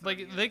in like 30 Like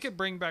years. they could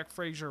bring back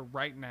Frasier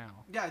right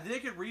now, Yeah, they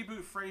could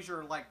reboot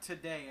Frasier like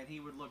today, and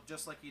he would look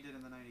just like he did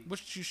in the 90s.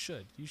 which you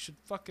should. You should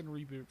fucking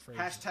reboot Frasier.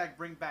 Hashtag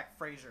bring back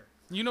Frasier.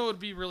 You know, it'd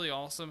be really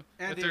awesome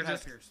And if they're David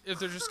just Pierce. if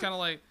they're just kind of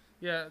like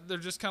they're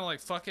just kind of like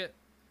fuck it,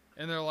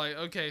 and they're like,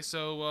 okay,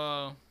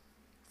 so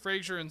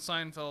Frasier and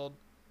Seinfeld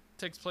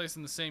takes place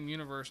in the same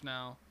universe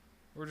now.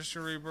 We're just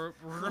gonna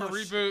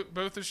reboot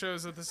both the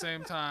shows at the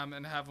same time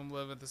and have them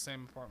live at the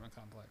same apartment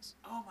complex.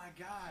 Oh my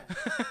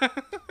god.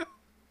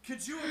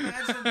 Could you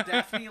imagine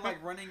Daphne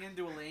running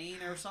into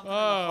Elaine or something in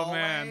the Oh, hallway?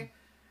 man.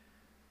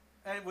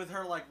 And with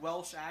her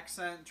Welsh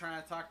accent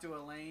trying to talk to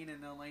Elaine,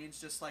 and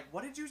Elaine's just like,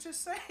 "What did you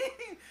just say?"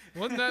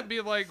 Wouldn't that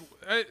be like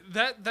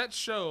that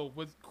show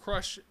would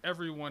crush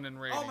everyone in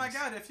ratings? Oh my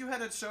god! If you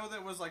had a show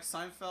that was like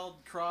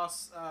Seinfeld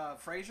cross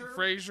Frasier.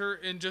 Frasier,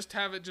 and just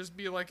have it just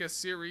be like a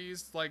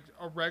series, like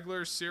a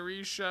regular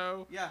series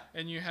show. Yeah.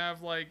 And you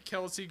have like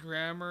Kelsey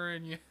Grammer,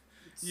 and you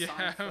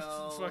have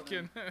Seinfeld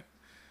fucking,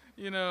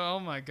 oh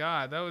my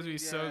god, that would be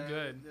so yeah,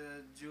 good.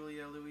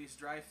 Julia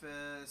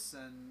Louis-Dreyfus,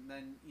 and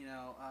then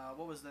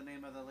what was the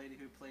name of the lady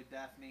who played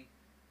Daphne?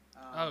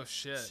 Oh,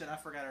 shit. Shit, I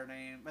forgot her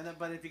name. And then,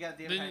 but if you got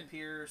David Then Hyde you-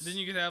 Pierce, Then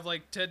you could have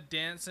like Ted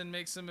Danson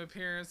make some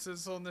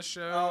appearances on the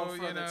show. Oh, for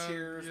you the know,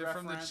 Cheers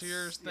from the reference.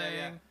 Cheers Yeah,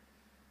 thing.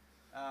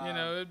 yeah. You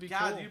know, it'd be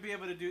God, cool. you'd be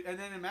able to do. And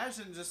then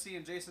imagine just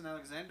seeing Jason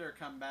Alexander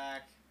come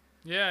back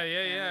Yeah, yeah,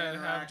 and yeah. Have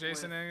interact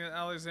Jason with-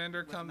 Alexander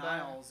with come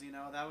back. Niles. You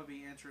know, that would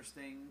be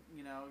interesting.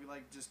 You know,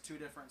 like just two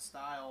different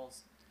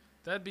styles.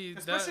 That'd be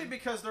Especially that,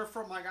 because they're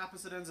from like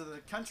opposite ends of the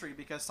country.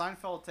 Because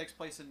Seinfeld takes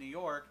place in New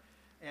York,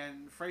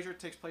 and Frasier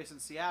takes place in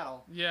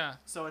Seattle. Yeah,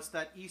 So it's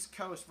that East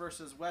Coast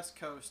versus West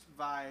Coast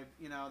vibe.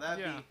 You know,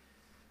 that'd Yeah. be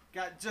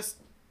got just.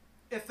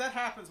 If that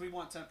happens, we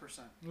want 10%.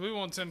 we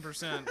want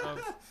 10%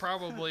 of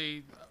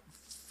probably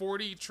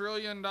 $40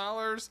 trillion.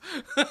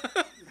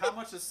 How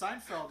much is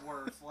Seinfeld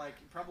worth? Like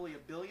probably $1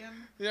 billion,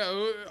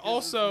 Yeah.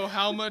 Also,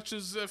 how much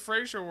is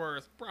Frasier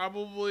worth?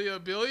 Probably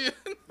 $1 billion.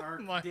 or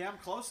Like- damn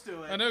close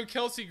to it. I know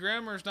Kelsey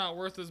Grammer's not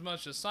worth as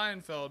much as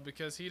Seinfeld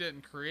because he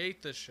didn't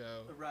create the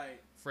show, Right,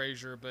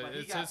 Frasier, but he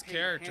it's got his paid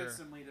character.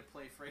 handsomely to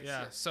play Frasier.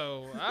 Yeah,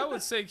 so I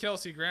would say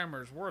Kelsey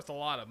Grammer's worth a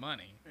lot of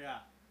money, Yeah.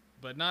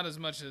 but not as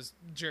much as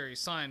Jerry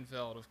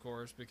Seinfeld, of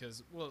course,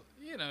 because well,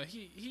 you know,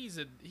 he's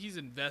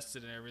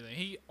invested in everything.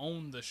 He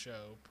owned the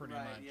show pretty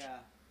Right. much. Yeah.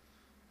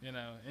 You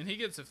know, and he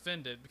gets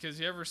offended because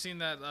you ever seen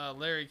that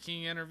Larry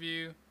King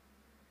interview?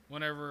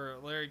 Whenever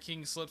Larry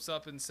King slips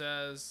up and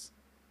says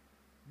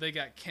they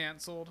got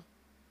canceled.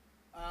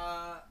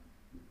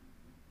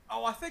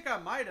 Oh, I think I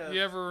might have.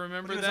 You ever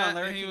remember When he was that? on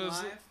Larry And he King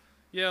was Live?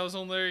 yeah, it was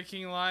on Larry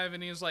King Live,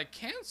 and he was like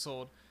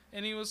canceled,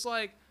 and he was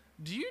like,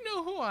 "Do you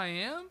know who I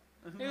am?"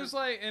 He was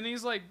like, and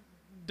he's like,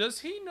 "Does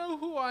he know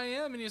who I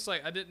am?" And he's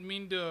like, "I didn't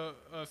mean to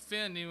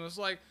offend." He was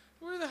like,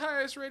 "We're the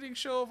highest rating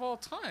show of all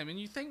time, and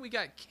you think we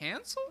got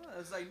canceled?" I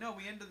was like, no,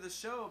 we ended the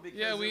show because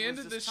Yeah, it we was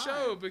ended the just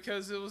show time.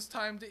 because it was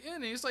time to end.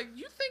 And he's like,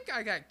 "You think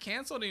I got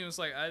canceled?" And he was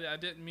like, "I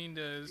didn't mean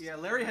to." Yeah,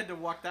 Larry had to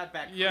walk that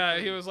back. Yeah,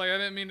 quickly. he was like, "I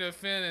didn't mean to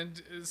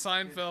offend," and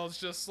Seinfeld's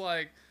just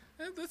like,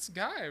 "This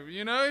guy,"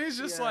 you know, he's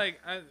just Yeah.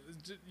 like,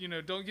 you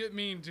know, don't get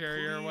mean,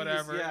 Jerry, or Please,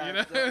 whatever, yeah, you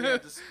know. yeah,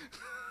 just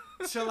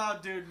chill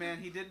out, dude, man.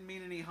 He didn't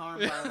mean any harm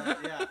by that.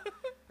 Yeah,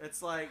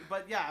 it's like,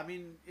 but yeah, I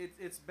mean,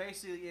 it's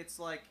basically, it's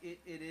like it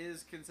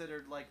is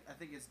considered like, I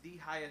think it's the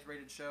highest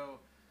rated show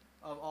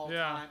of all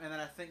Yeah. time, and then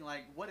I think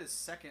like what is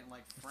second,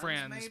 like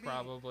Friends, maybe?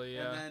 probably,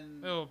 yeah.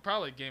 And then, Oh,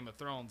 probably Game of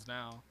Thrones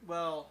now.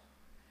 well,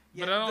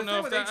 yeah, But I don't the know thing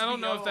if with that I don't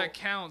know if HBO that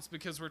counts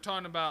because we're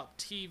talking about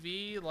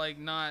TV, like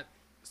not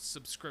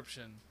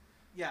subscription.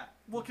 Yeah,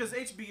 well, because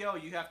HBO,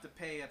 you have to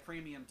pay a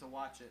premium to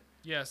watch it,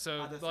 Yeah,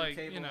 so either through like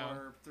cable you know,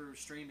 or through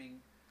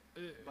streaming.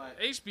 but-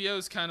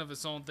 HBO's kind of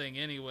its own thing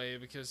anyway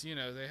because you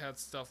know they had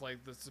stuff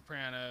like The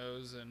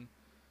Sopranos and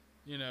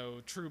you know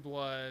True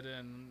Blood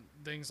and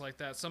things like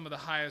that. Some of the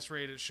highest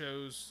rated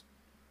shows,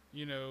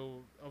 you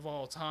know, of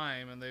all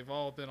time, and they've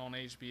all been on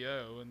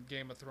HBO and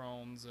Game of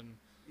Thrones and.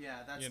 Yeah,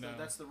 You know.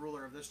 that's the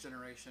ruler of this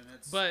generation.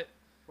 It's But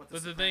what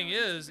But the thing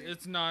Sopranos is, used to be.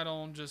 it's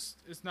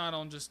not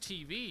on just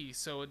TV,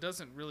 so it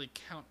doesn't really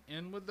count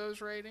in with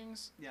those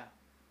ratings yeah,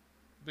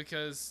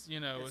 because you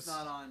know it's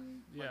not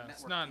on. Like, yeah,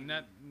 it's network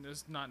not TV.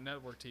 it's not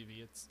network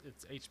TV. It's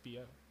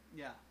HBO.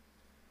 Yeah,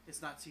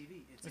 it's not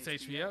TV. It's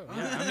HBO.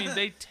 Yeah, I mean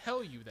they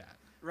tell you that.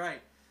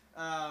 Right,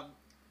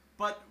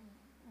 but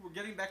we're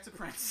getting back to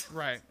Prince.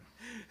 Right.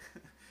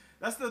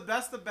 That's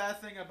the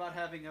bad thing about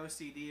having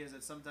OCD is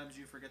that sometimes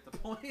you forget the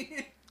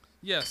point.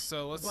 Yes.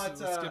 So let's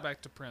get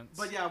back to Prince.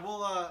 But yeah,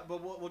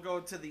 we'll go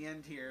to the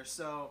end here.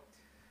 So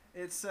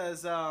it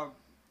says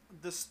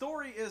the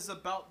story is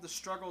about the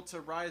struggle to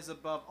rise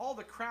above all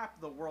the crap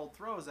the world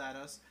throws at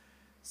us,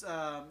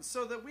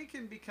 so that we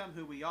can become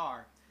who we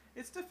are.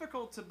 It's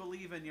difficult to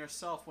believe in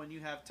yourself when you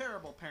have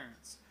terrible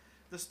parents.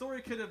 The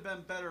story could have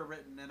been better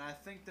written, and I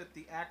think that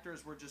the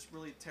actors were just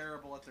really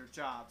terrible at their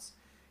jobs.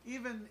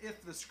 Even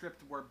if the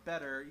script were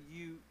better,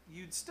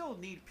 you'd still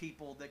need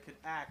people that could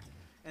act,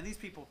 and these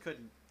people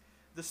couldn't.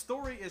 The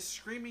story is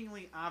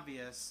screamingly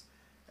obvious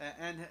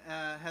and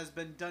has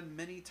been done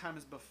many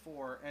times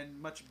before, and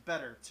much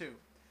better, too.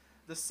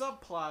 The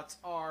subplots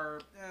are,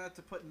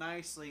 to put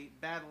nicely,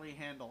 badly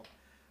handled.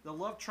 The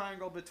love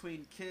triangle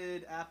between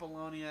Kid,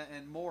 Apollonia,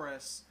 and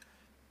Morris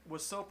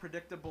was so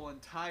predictable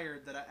and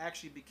tired that I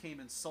actually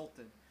became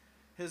insulted.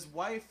 His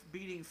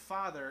wife-beating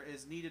father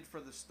is needed for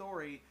the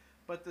story,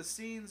 but the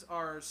scenes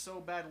are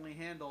so badly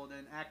handled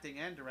in acting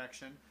and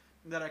direction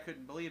that I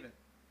couldn't believe it.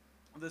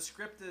 The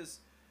script is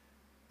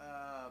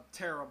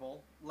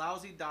terrible,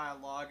 lousy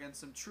dialogue, and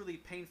some truly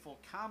painful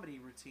comedy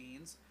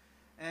routines.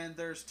 And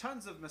there's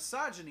tons of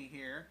misogyny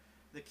here.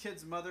 The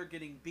kid's mother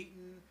getting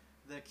beaten,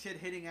 the kid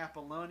hitting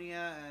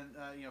Apollonia,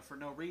 and for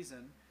no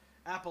reason.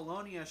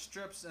 Apollonia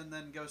strips and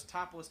then goes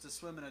topless to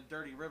swim in a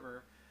dirty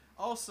river.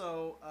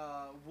 Also,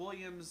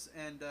 Williams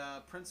and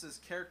Prince's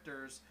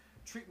characters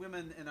treat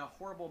women in a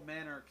horrible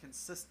manner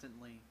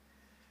consistently.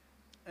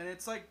 And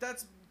it's like,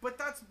 that's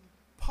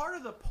part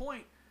of the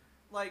point.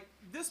 Like,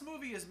 this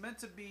movie is meant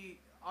to be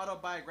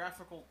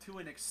autobiographical to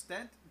an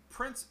extent.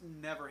 Prince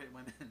never hit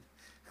women.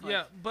 Like,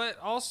 yeah, but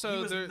also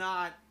he was they're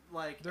not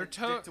like they're a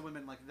dick to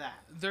women like that.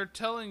 they're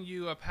telling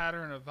you a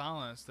pattern of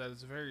violence that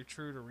is very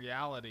true to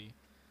reality.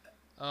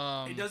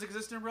 It does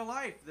exist in real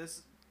life.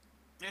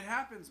 It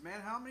happens, man.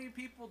 How many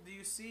people do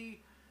you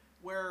see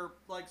where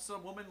like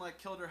some woman like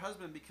killed her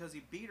husband because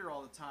he beat her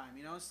all the time,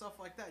 you know, and stuff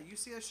like that? You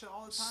see that shit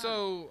all the time.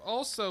 So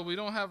also we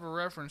don't have a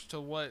reference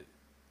to what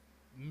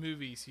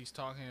movies he's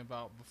talking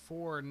about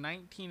before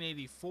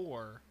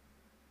 1984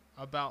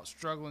 about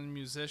struggling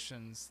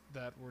musicians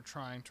that were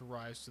trying to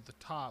rise to the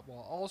top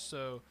while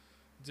also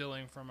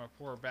dealing from a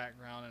poor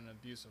background and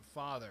abusive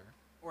father.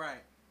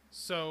 Right.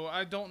 So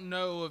I don't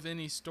know of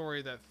any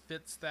story that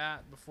fits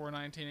that before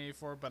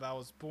 1984, but I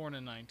was born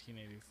in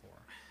 1984.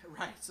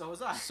 Right, so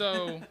was I.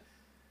 So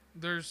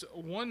there's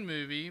one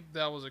movie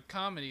that was a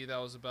comedy that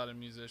was about a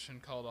musician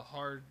called A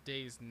Hard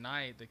Day's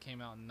Night that came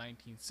out in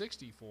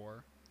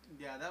 1964.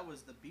 Yeah, that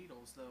was the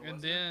Beatles, though. And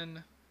wasn't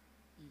then,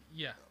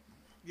 yeah. it?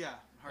 Yeah.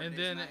 Hard And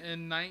Day's then Night.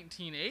 in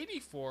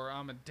 1984,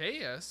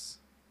 Amadeus,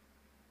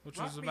 which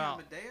Rock was Me,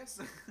 about Amadeus.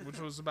 which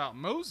was about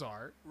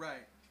Mozart.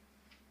 Right.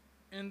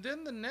 And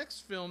then the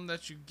next film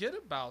that you get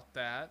about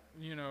that,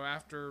 you know,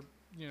 after,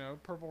 you know,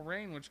 Purple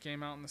Rain, which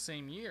came out in the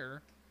same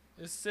year,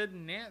 is Sid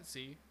and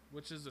Nancy,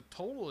 which is a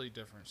totally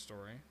different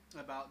story.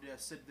 About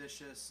Sid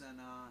Vicious and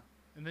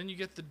And then you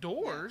get The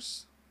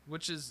Doors,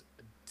 which is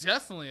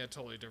definitely a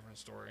totally different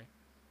story.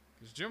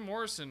 Because Jim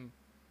Morrison,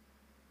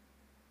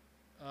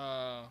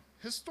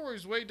 his story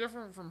is way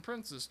different from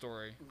Prince's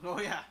story. oh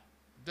yeah.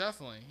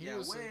 Definitely. He Yeah,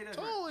 was way a different.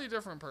 totally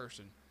different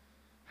person.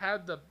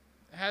 Had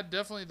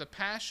definitely the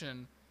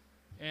passion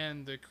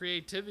and the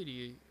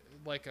creativity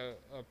like a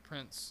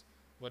Prince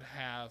would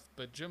have,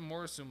 but Jim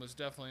Morrison was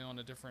definitely on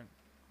a different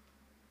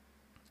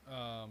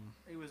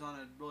He was on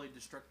a really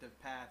destructive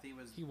path. He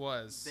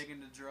was big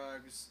into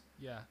drugs.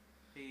 yeah.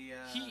 He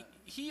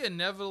He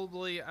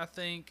inevitably, I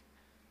think,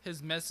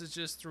 his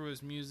messages through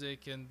his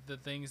music and the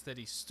things that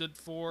he stood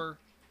for,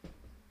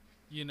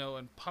 you know,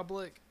 in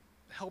public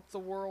helped the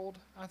world,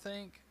 I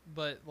think,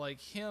 but like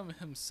him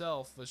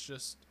himself was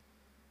just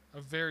a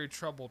very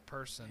troubled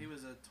person. he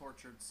was a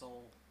tortured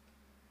soul.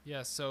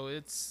 Yeah, so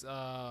it's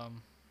I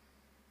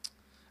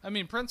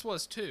mean Prince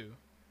was too.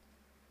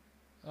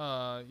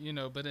 You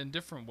know, but in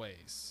different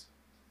ways.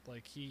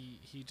 Like he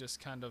just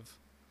kind of,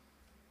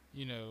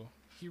 you know,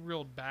 he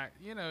reeled back.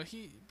 You know,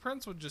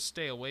 Prince would just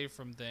stay away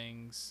from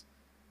things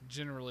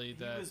generally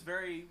that He was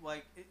very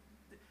like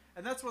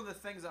and that's one of the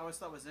things I always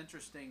thought was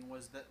interesting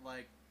was that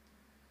like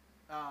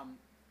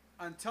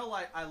until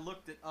I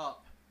looked it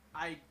up,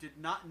 I did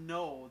not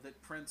know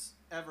that Prince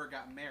ever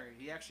got married.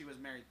 He actually was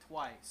married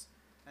twice.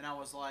 And I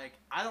was like,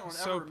 I don't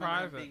so ever remember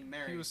private. him being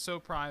married. He was so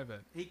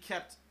private. He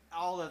kept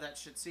all of that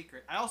shit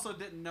secret. I also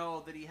didn't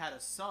know that he had a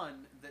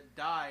son that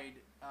died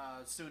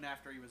soon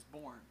after he was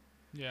born.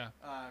 Yeah.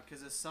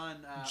 Because his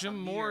son, Jim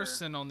Amir,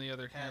 Morrison, on the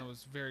other hand, had-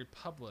 was very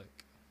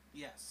public.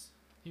 Yes.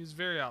 He was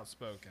very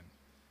outspoken,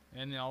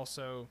 and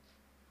also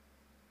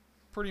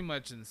pretty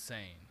much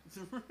insane.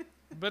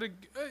 But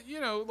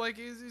you know, like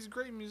he's a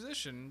great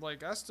musician.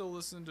 Like I still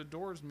listen to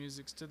Doors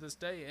music to this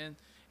day,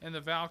 and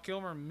the Val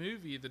Kilmer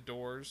movie, The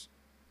Doors,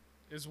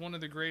 is one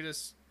of the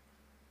greatest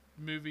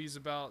movies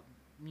about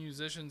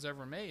musicians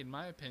ever made, in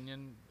my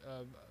opinion.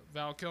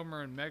 Val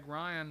Kilmer and Meg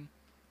Ryan,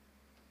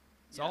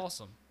 it's Yeah.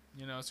 awesome.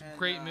 You know, it's a And,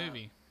 great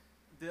movie.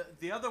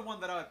 The other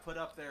one that I would put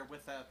up there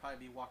with that would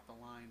probably be Walk the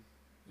Line.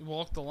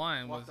 Walk the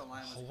Line Walk with the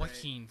Line was great.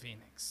 Joaquin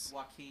Phoenix.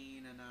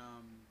 Joaquin and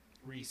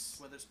Reese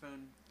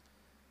Witherspoon.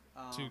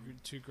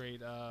 Two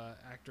great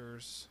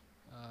actors,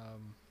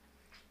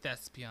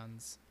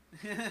 thespians,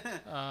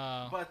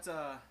 but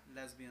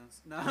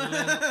lesbians.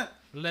 No.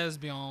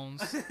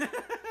 lesbians.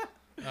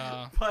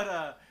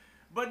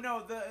 But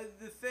no,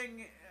 the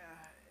thing,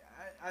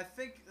 I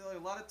think a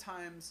lot of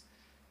times,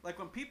 like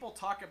when people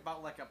talk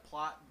about like a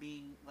plot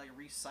being like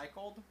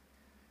recycled,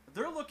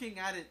 they're looking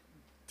at it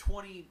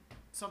 20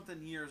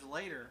 something years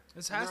later.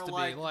 This and has they're to be,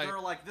 like, like- they're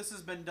like, this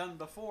has been done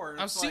before. And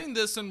I've it's seen like,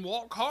 this in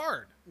Walk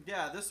Hard.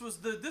 yeah, this is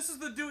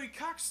the Dewey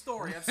Cox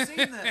story. I've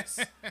seen this.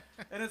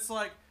 And it's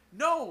like,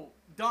 no,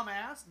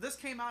 dumbass, this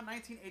came out in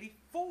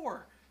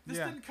 1984. This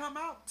Yeah. didn't come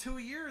out 2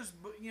 years,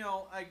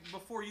 like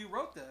before you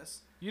wrote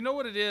this. You know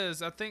what it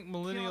is? I think It came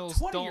out millennials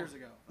 20 years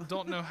ago.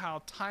 don't know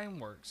how time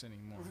works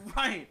anymore.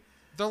 Right.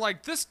 They're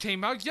like, this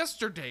came out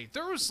yesterday.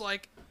 There was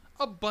like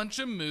a bunch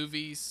of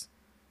movies.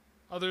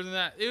 Other than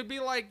that, it would be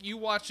like you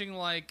watching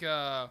like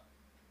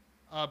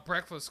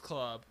Breakfast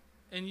Club,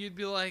 and you'd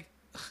be like,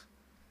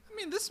 I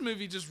mean, this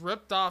movie just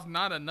ripped off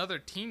not another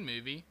teen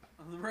movie.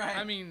 Right.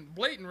 I mean,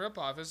 blatant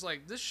ripoff. It's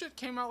like this shit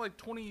came out like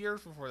 20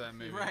 years before that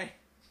movie. Right.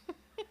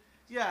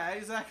 Yeah,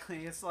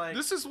 exactly. It's like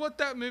This is what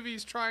that movie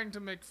is trying to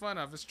make fun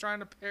of. It's trying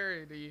to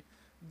parody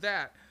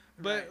that.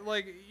 But Right.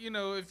 like, you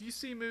know, if you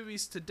see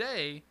movies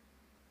today,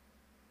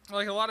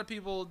 like a lot of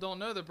people don't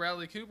know the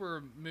Bradley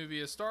Cooper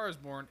movie A Star Is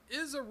Born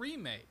is a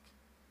remake.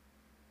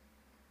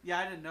 yeah,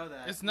 I didn't know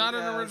that. It's not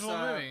an it's, original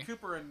movie.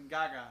 Cooper and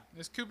Gaga.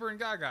 It's Cooper and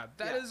Gaga.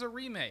 That Yeah. is a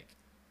remake.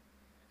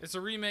 It's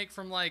a remake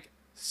from like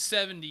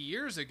 70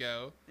 years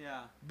ago,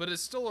 Yeah. but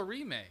it's still a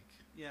remake.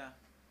 Yeah.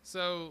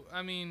 So,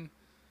 I mean,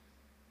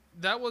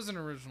 that was an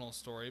original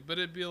story, but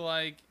it'd be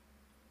like,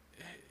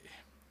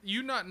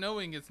 you not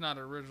knowing it's not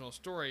an original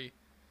story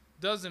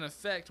doesn't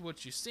affect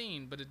what you've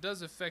seen, but it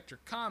does affect your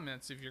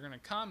comments if you're going to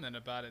comment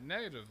about it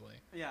negatively.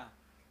 Yeah.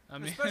 I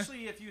mean,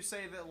 Especially if you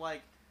say that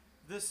like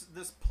this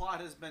plot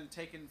has been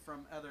taken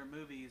from other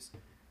movies,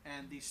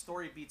 and these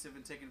story beats have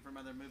been taken from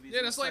other movies. yeah,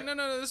 and it's like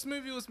no, this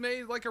movie was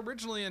made like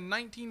originally in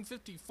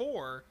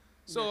 1954.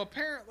 So Yeah.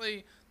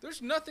 apparently,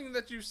 there's nothing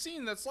that you've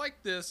seen that's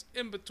like this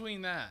in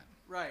between that.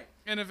 Right.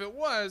 And if it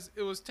was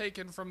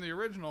taken from the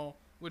original,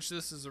 which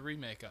this is a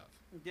remake of.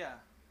 Yeah.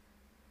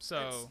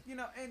 So It's, you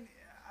know, and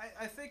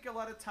I think a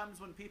lot of times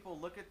when people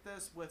look at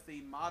this with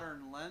the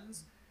modern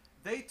lens,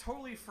 they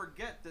totally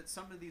forget that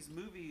some of these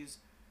movies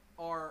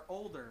are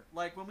older.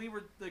 Like when we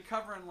were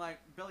covering like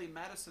Billy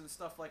Madison and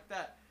stuff like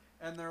that,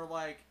 and they're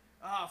like,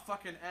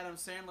 fucking Adam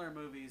Sandler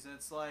movies. And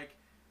it's like,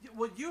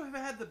 well, you have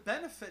had the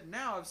benefit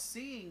now of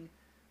seeing,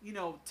 10,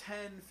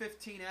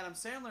 15 Adam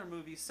Sandler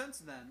movies since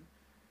then.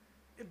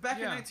 Back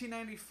in Yeah.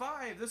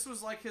 1995, this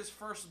was like his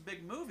first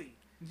big movie.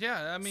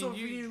 yeah, I mean, So when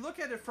you look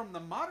at it from the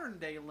modern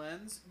day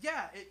lens,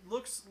 yeah, it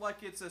looks like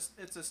it's a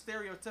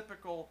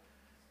stereotypical,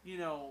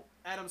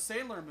 Adam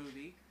Sandler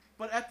movie.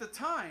 But at the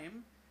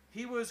time,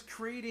 he was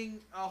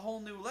creating a whole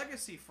new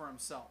legacy for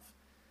himself.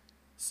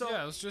 So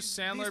yeah, it was just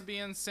Sandler these-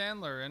 being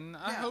Sandler, and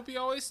I Yeah. hope he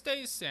always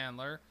stays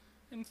Sandler.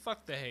 And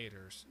fuck the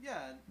haters.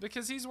 Yeah,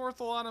 Because he's worth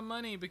a lot of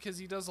money, because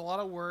he does a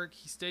lot of work,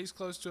 he stays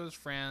close to his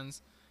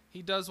friends,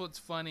 he does what's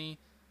funny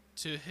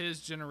to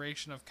his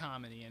generation of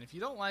comedy. And if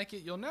you don't like it,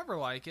 you'll never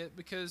like it,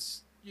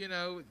 because,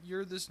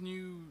 you're this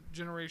new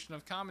generation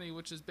of comedy,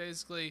 which is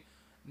basically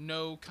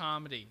no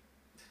comedy.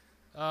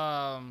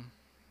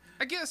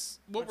 I guess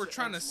what Bunch we're of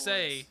trying to edgelords.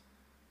 say,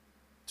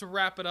 to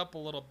wrap it up a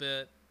little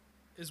bit,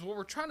 is what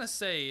we're trying to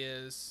say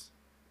is,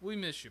 we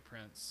miss you,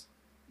 Prince.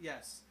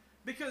 yes,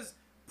 because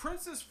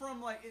Prince is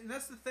from like, and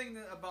that's the thing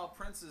about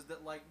Prince is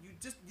that like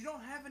you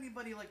don't have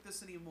anybody like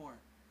this anymore.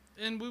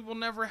 And we will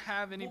never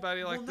have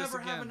anybody like we'll this never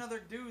again. have another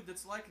dude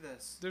that's like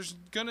this. There's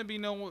gonna be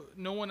no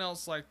one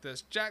else like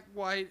this. Jack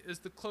White is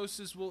the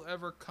closest we'll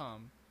ever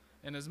come,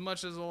 and as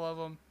much as I love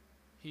him,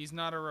 he's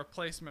not a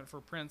replacement for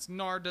Prince,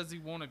 nor does he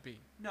want to be.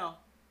 No,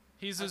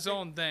 He's I his think-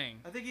 own thing.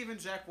 I think even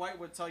Jack White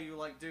would tell you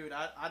like, dude,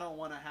 I don't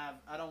want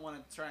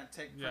to try and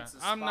take Yeah,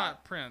 Prince's I'm spot.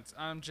 not Prince.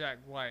 I'm Jack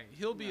White.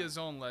 He'll be No. his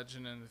own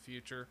legend in the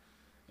future,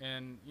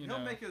 and He'll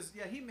make his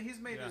he's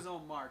made Yeah. his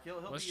own mark.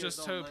 He'll let's be his just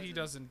own hope legend. he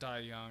doesn't die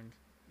young.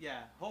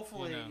 Yeah,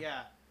 hopefully, know.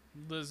 yeah.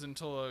 Lives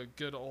until a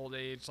good old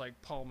age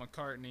like Paul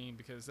McCartney,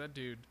 because that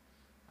dude,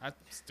 I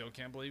still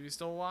can't believe he's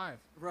still alive.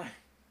 Right.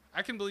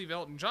 I can believe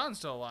Elton John's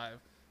still alive,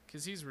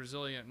 because he's a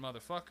resilient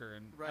motherfucker,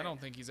 and I Right. don't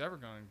think he's ever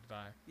going to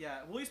die.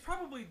 Yeah. Well, he's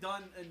probably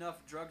done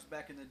enough drugs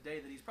back in the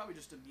day that he's probably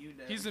just immune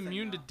to He's everything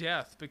immune to now.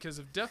 death, because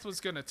if death was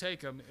going to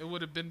take him, it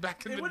would have been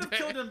back in It the would have day.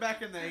 killed him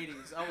back in the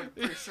 80s. I would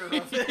pretty sure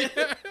of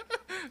it.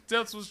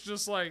 Death was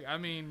just like, I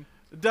mean,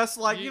 That's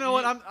like, You- you know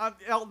what? you- I'm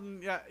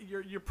Elton. Yeah,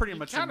 you're pretty you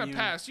much kind of immune.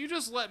 passed. You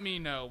just let me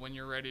know when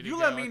you're ready to You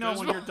go. let me at know this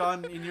when point. you're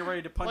done and you're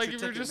ready to punch Like your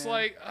if you're ticket, just man.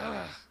 like,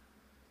 ugh.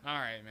 All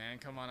right, man,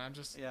 come on.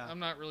 Yeah. I'm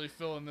not really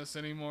feeling this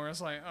anymore.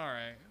 It's like, all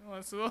right,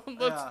 let's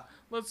Yeah.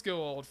 let's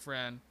go, old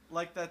friend.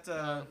 Like that,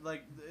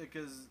 like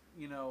because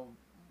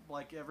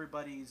like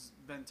everybody's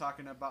been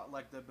talking about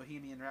like the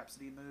Bohemian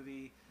Rhapsody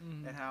movie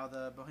Mhm. and how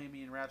the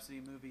Bohemian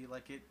Rhapsody movie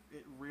like it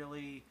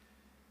really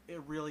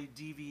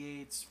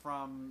deviates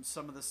from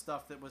some of the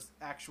stuff that was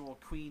actual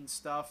Queen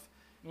stuff.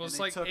 Well, And it's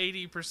they like took-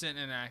 80%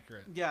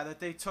 inaccurate. Yeah, that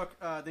they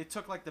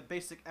took like the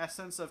basic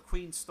essence of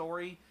Queen's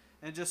story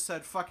and just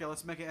said fuck it,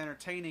 let's make it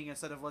entertaining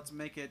instead of let's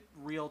make it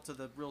real to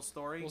the real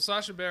story. Well,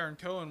 Sacha Baron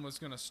Cohen was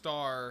going to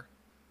star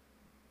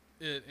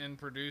it and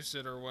produce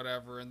it or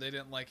whatever, and they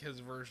didn't like his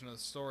version of the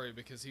story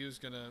because he was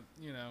going to,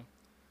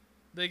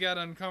 they got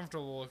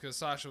uncomfortable because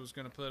Sasha was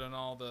going to put in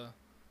all the,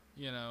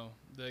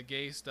 the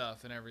gay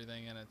stuff and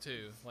everything in it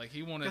too. Like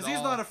he wanted Because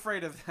he's not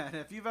afraid of that.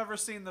 If you've ever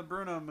seen the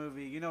Bruno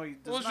movie, he does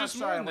Well, it's not just shy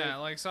more than away. that.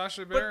 Like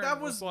Sacha But Baron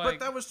that was like,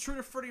 true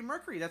to Freddie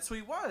Mercury. That's who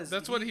he was.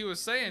 that's what he was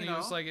saying. you He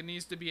was know? like, it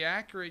needs to be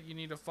accurate. You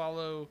need to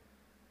follow,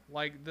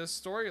 like, this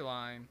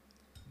storyline.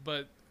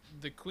 But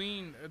the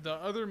Queen, the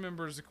other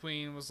members of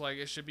Queen was like,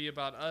 it should be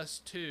about us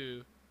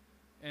too.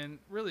 And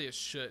really it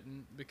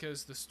shouldn't,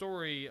 because the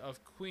story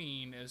of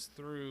Queen is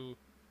through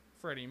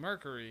Freddie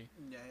Mercury.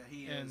 Yeah,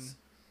 he And- is.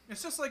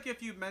 It's just like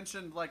if you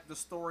mentioned like the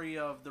story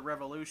of the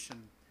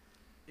Revolution,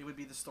 it would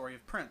be the story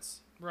of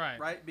Prince, Right.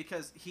 right?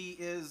 Because he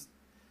is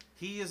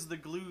the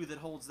glue that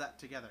holds that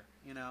together.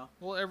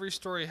 Well, every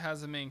story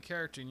has a main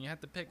character, and you have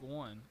to pick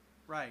one.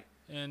 Right.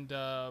 And,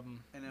 And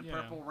in you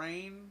know, Purple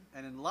Rain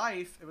and in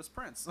Life, it was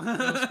Prince. it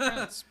was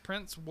Prince.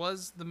 Prince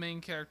was the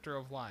main character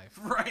of Life.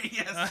 Right.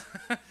 Yes.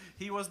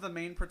 He was the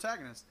main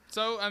protagonist.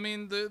 So, I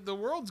mean, the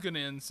world's going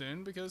to end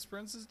soon because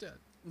Prince is dead.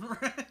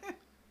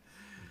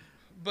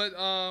 But,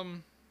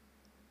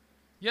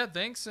 yeah,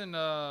 thanks, and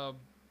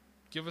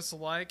give us a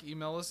like.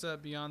 Email us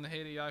at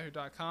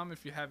beyondthehate@yahoo.com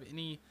if you have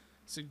any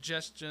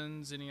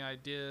suggestions, any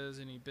ideas,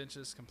 any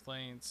bitches,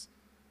 complaints,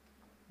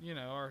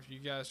 or if you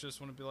guys just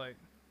want to be like,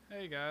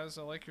 hey, guys,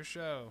 I like your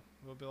show.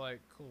 We'll be like,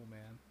 cool,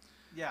 man.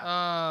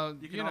 Yeah. You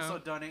You can also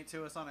donate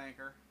to us on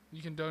Anchor.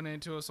 You can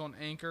donate to us on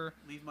Anchor.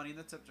 Leave money in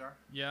the tip jar.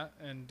 Yeah,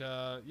 and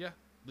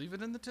leave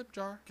it in the tip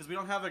jar. Because we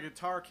don't have a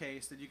guitar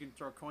case that you can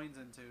throw coins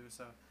into,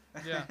 so.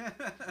 Yeah.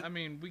 I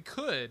mean, we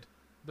could,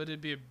 but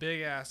it'd be a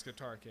big ass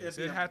guitar case. It'd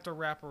be It'd a- have to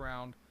wrap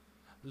around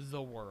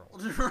the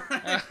world.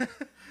 Right.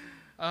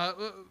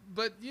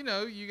 But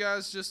you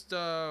guys just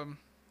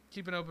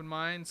keep an open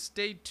mind.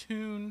 Stay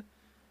tuned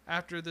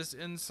after this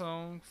end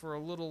song for a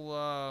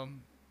little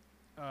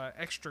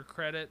extra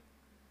credit,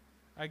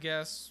 I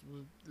guess.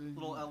 a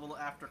little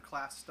after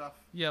class stuff.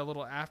 Yeah, a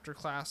little after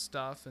class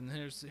stuff. And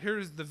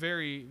here's the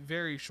very,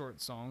 very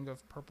short song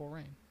of Purple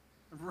Rain.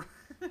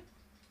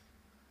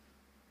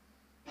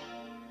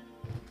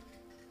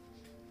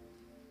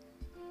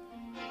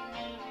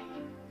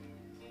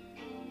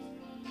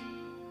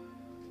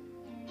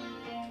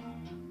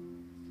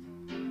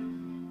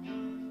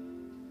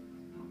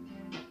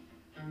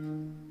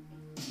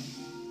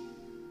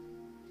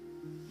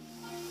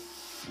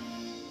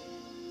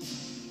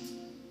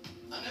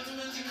 I never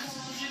meant to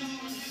call you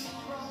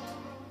tomorrow.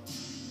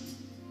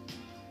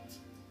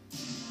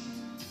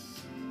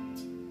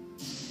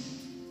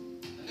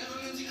 I never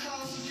meant to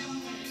call you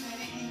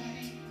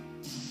pain.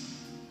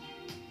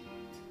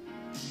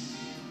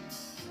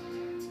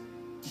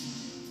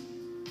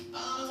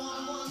 I'm the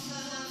one who wants to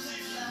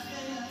keep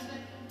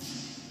laughing.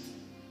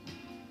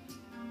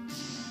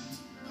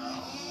 I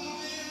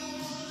only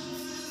want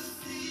to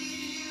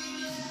see you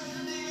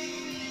landing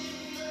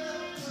in the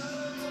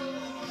purple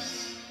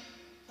rain.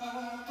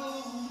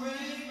 Purple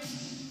rain,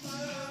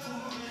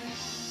 purple rain.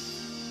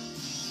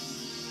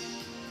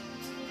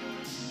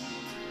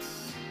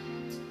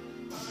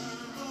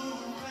 Purple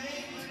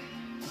rain,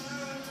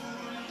 purple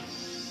rain.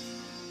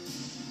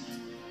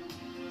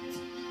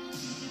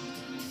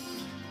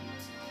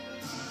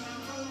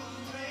 Purple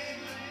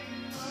rain,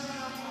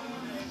 purple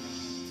rain.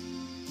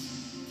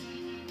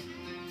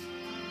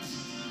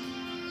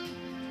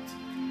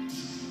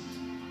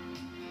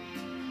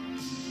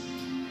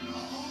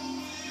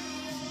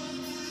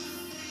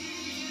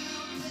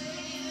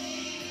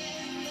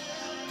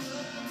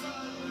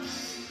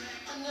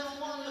 I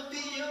never wanna be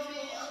your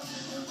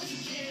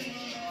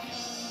weekend.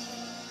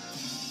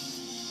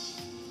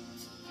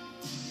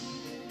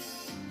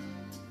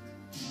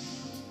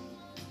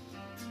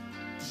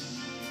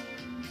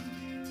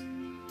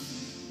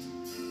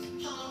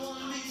 I don't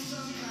wanna be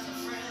some kind of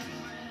friend.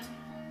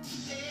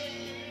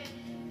 Hey.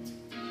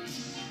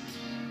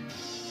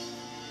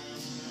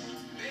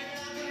 Baby,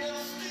 I can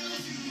never steal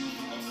you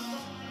from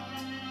love.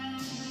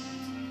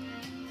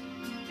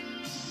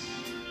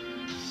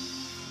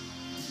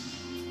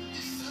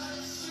 It's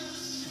such a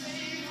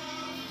shame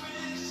our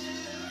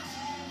friendship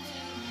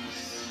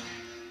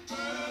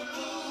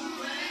purple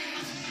rain,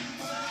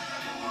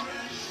 purple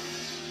rain.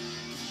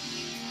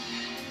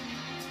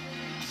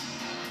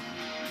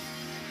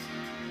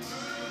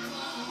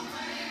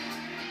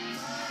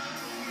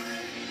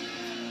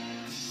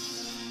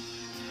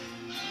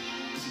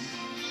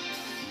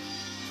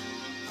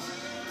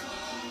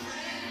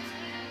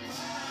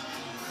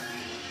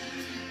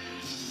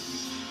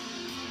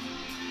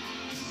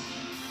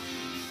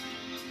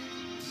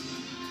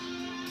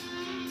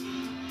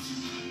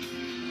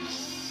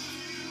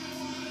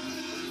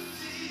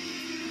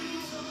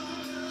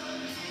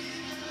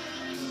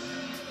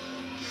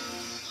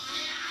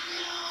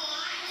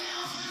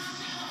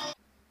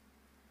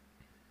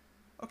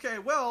 Okay,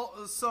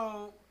 well,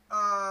 so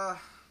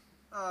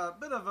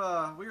bit of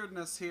a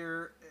weirdness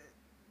here.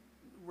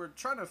 We're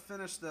trying to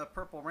finish the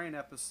Purple Rain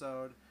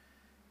episode,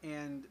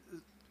 and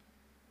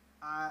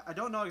I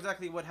don't know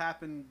exactly what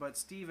happened, but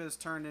Steve has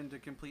turned into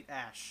complete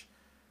ash,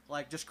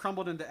 like just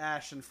crumbled into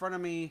ash in front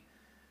of me.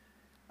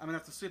 I'm gonna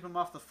have to sweep him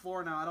off the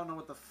floor now. I don't know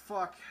what the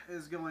fuck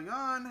is going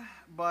on,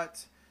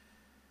 but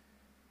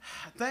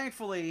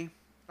thankfully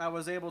I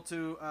was able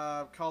to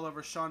call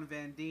over Sean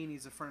Van Deen.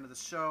 He's a friend of the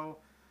show.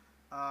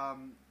 I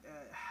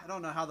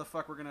don't know how the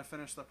fuck we're gonna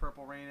finish the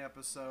Purple Rain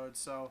episode,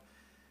 so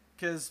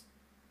because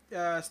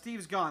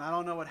Steve's gone, I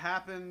don't know what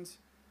happened.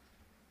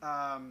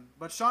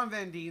 But Sean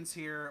Van Deen's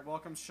here.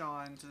 Welcome,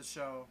 Sean, to the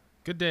show.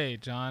 Good day,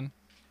 John.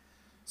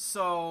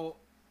 So,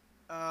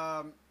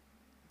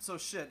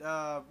 shit.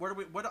 Where do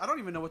we? What? I don't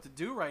even know what to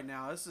do right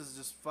now. This is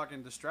just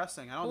fucking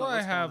distressing. I don't know. Well, I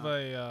What's have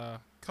going on.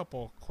 a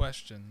couple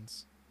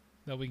questions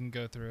that we can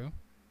go through.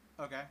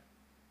 Okay.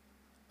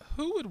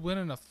 Who would win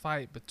in a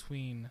fight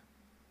between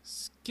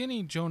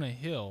Skinny Jonah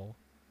Hill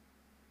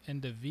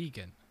and a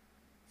vegan?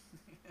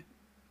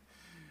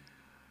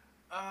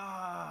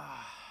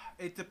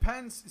 It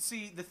depends.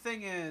 See, the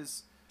thing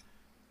is,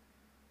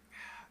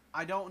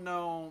 I don't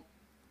know,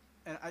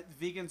 and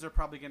vegans are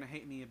probably going to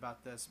hate me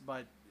about this,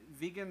 but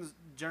vegans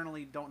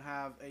generally don't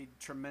have a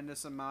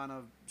tremendous amount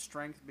of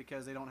strength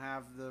because they don't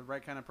have the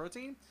right kind of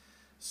protein.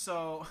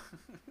 So,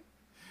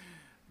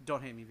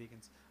 don't hate me,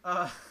 vegans.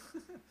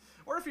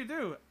 Or if you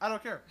do, I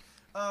don't care.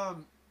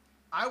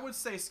 I would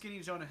say Skinny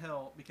Jonah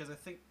Hill because I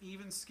think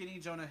even Skinny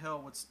Jonah Hill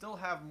would still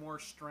have more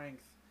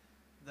strength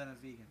than a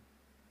vegan.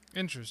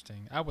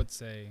 Interesting. I would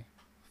say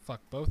fuck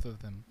both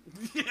of them.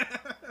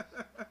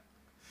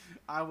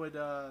 I would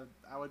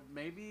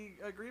maybe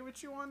agree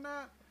with you on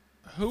that.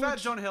 Who Fat would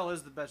you- Jonah Hill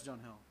is the best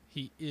Jonah Hill.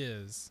 He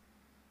is.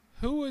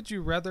 Who would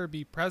you rather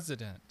be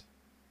president?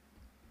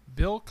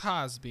 Bill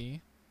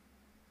Cosby,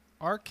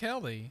 R.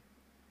 Kelly,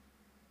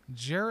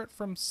 Jarrett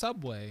from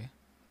Subway,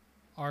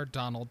 or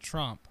Donald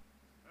Trump?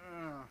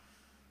 Ugh.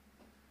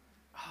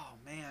 Oh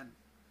man,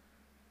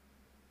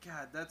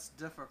 God, that's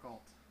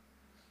difficult.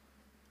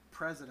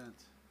 President.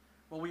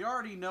 Well, we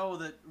already know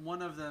that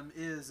one of them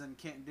is and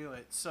can't do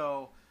it.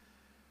 So,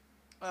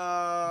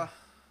 I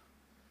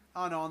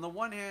don't know. On the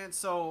one hand,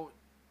 so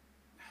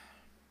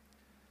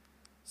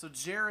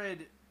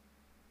Jared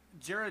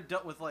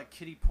dealt with like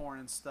kiddie porn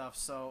and stuff,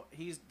 so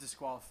he's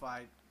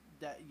disqualified.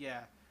 That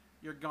yeah,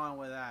 you're gone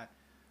with that.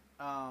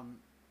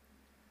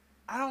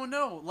 I don't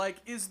know. Like,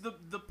 is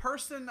the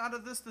person out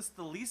of this that's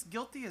the least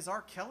guilty is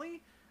R.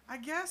 Kelly? I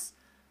guess.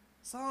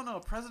 So I don't know.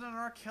 President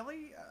R.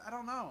 Kelly? I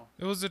don't know.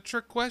 It was a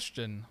trick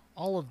question.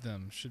 All of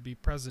them should be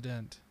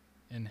president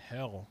in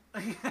hell.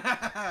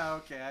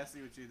 Okay, I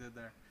see what you did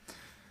there.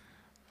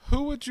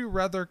 Who would you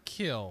rather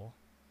kill?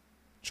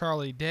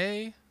 Charlie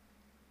Day,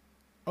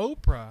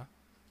 Oprah,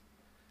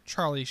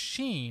 Charlie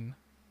Sheen,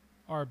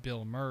 or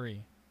Bill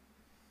Murray?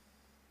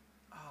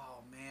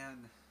 Oh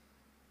man,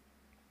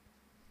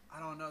 I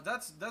don't know.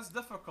 That's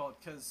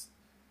difficult because,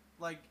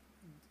 like,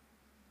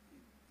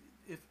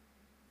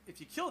 if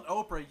you killed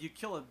Oprah, you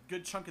kill a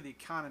good chunk of the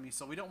economy.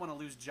 So we don't want to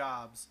lose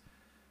jobs.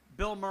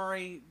 Bill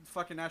Murray,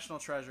 fucking national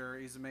treasure.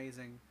 He's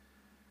amazing.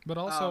 But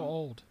also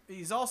old.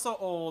 He's also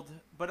old.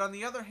 But on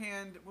the other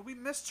hand, will we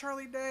miss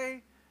Charlie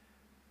Day?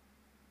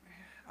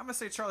 I'm gonna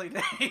say Charlie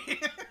Day.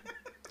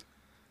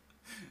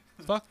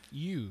 Fuck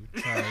you,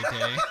 Charlie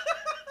Day.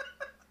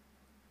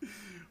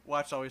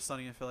 Watch Always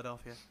Sunny in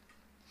Philadelphia.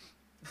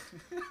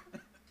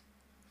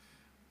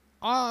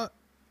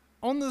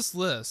 On this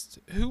list,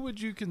 who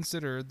would you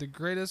consider the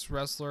greatest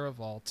wrestler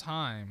of all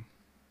time?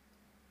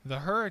 The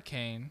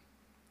Hurricane,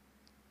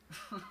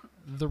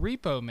 the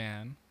Repo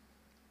Man,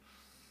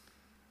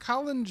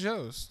 Colin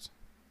Jost,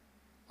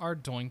 or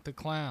Doink the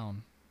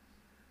Clown?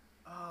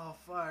 Oh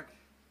fuck!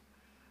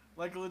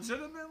 Like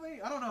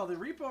legitimately, I don't know. The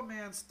Repo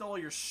Man stole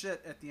your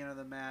shit at the end of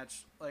the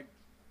match. Like,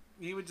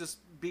 he would just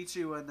beat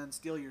you and then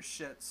steal your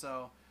shit.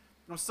 So,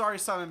 I'm sorry,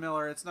 Simon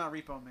Miller. It's not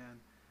Repo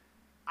Man.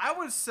 I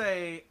would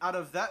say out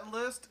of that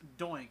list,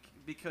 Doink,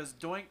 because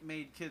Doink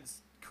made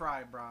kids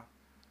cry, brah.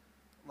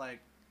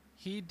 Like,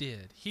 He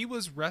did. He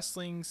was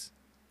wrestling's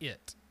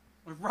it.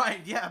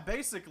 right? Yeah,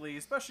 basically,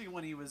 especially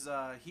when he was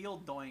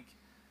heel Doink,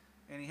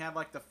 and he had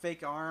like the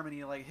fake arm, and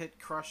he like hit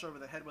Crush over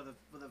the head with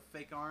a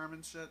fake arm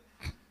and shit.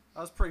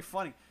 That was pretty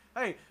funny.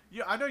 Hey,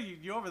 I know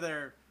you over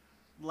there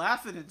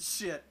laughing and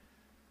shit,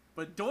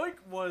 but Doink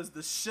was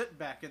the shit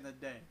back in the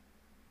day.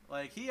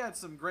 Like, he had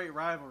some great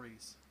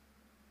rivalries.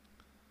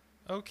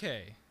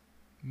 Okay.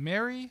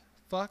 Marry,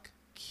 fuck,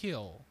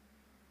 kill.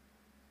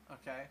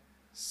 Okay.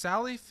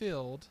 Sally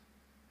Field,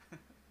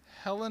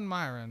 Helen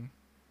Mirren,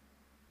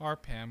 or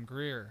Pam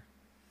Grier?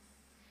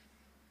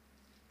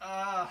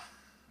 Oh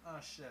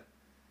shit.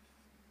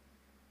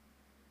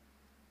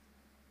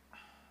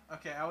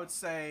 Okay, I would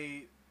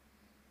say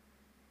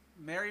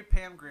marry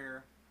Pam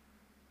Grier,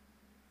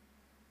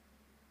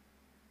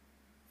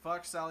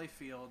 fuck Sally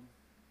Field,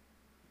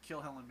 kill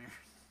Helen Mirren.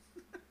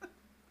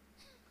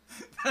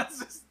 That's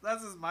just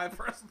my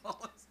personal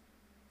list.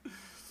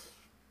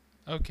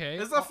 Okay.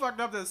 Isn't that fucked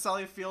up that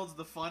Sally Field's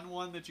the fun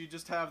one that you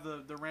just have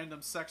the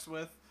random sex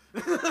with?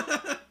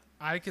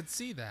 I could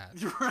see that.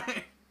 You're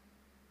right.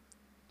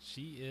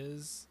 She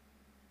is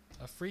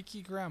a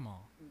freaky grandma.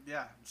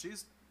 Yeah,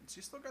 she's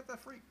still got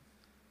that freak.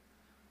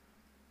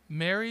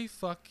 Marry,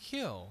 fuck,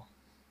 kill.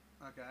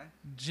 Okay.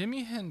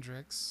 Jimi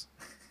Hendrix,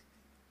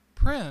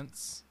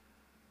 Prince,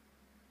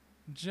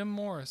 Jim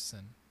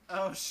Morrison.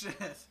 Oh shit.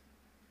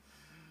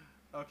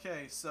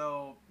 Okay,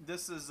 so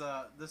this is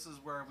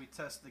where we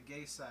test the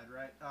gay side,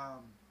 right?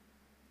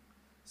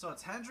 So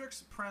it's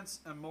Hendrix, Prince,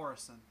 and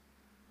Morrison.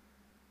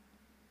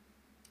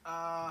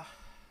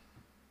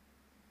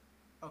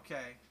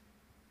 Okay.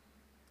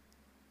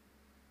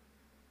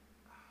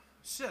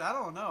 Shit, I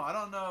don't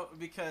know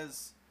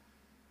because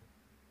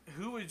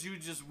who would you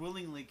just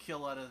willingly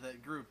kill out of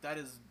that group? That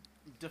is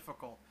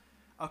difficult.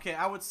 Okay,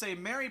 I would say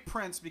marry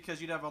Prince because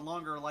you'd have a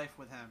longer life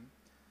with him.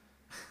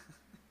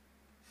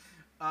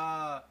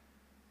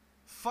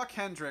 Fuck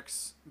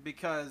Hendrix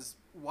because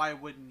why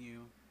wouldn't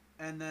you?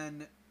 And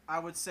then I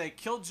would say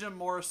kill Jim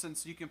Morrison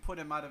so you can put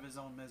him out of his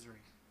own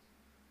misery.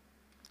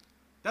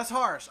 That's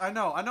harsh. I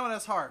know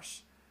that's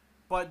harsh.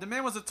 But the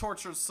man was a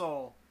tortured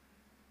soul.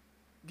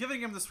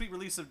 Giving him the sweet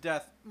release of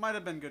death might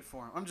have been good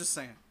for him. I'm just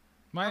saying.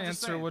 My I'm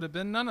just answer saying. would have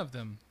been none of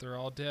them. They're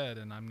all dead,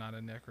 and I'm not a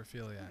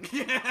necrophiliac.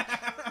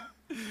 Yeah.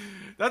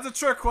 That's a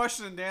trick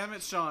question, damn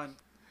it, Sean.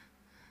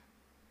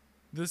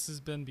 This has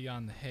been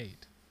Beyond the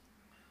Hate.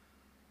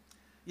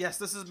 Yes,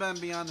 this has been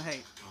Beyond the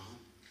Hate.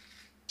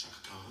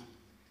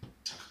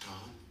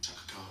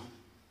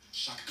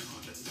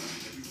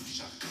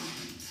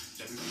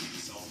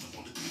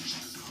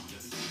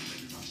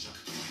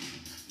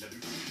 Let me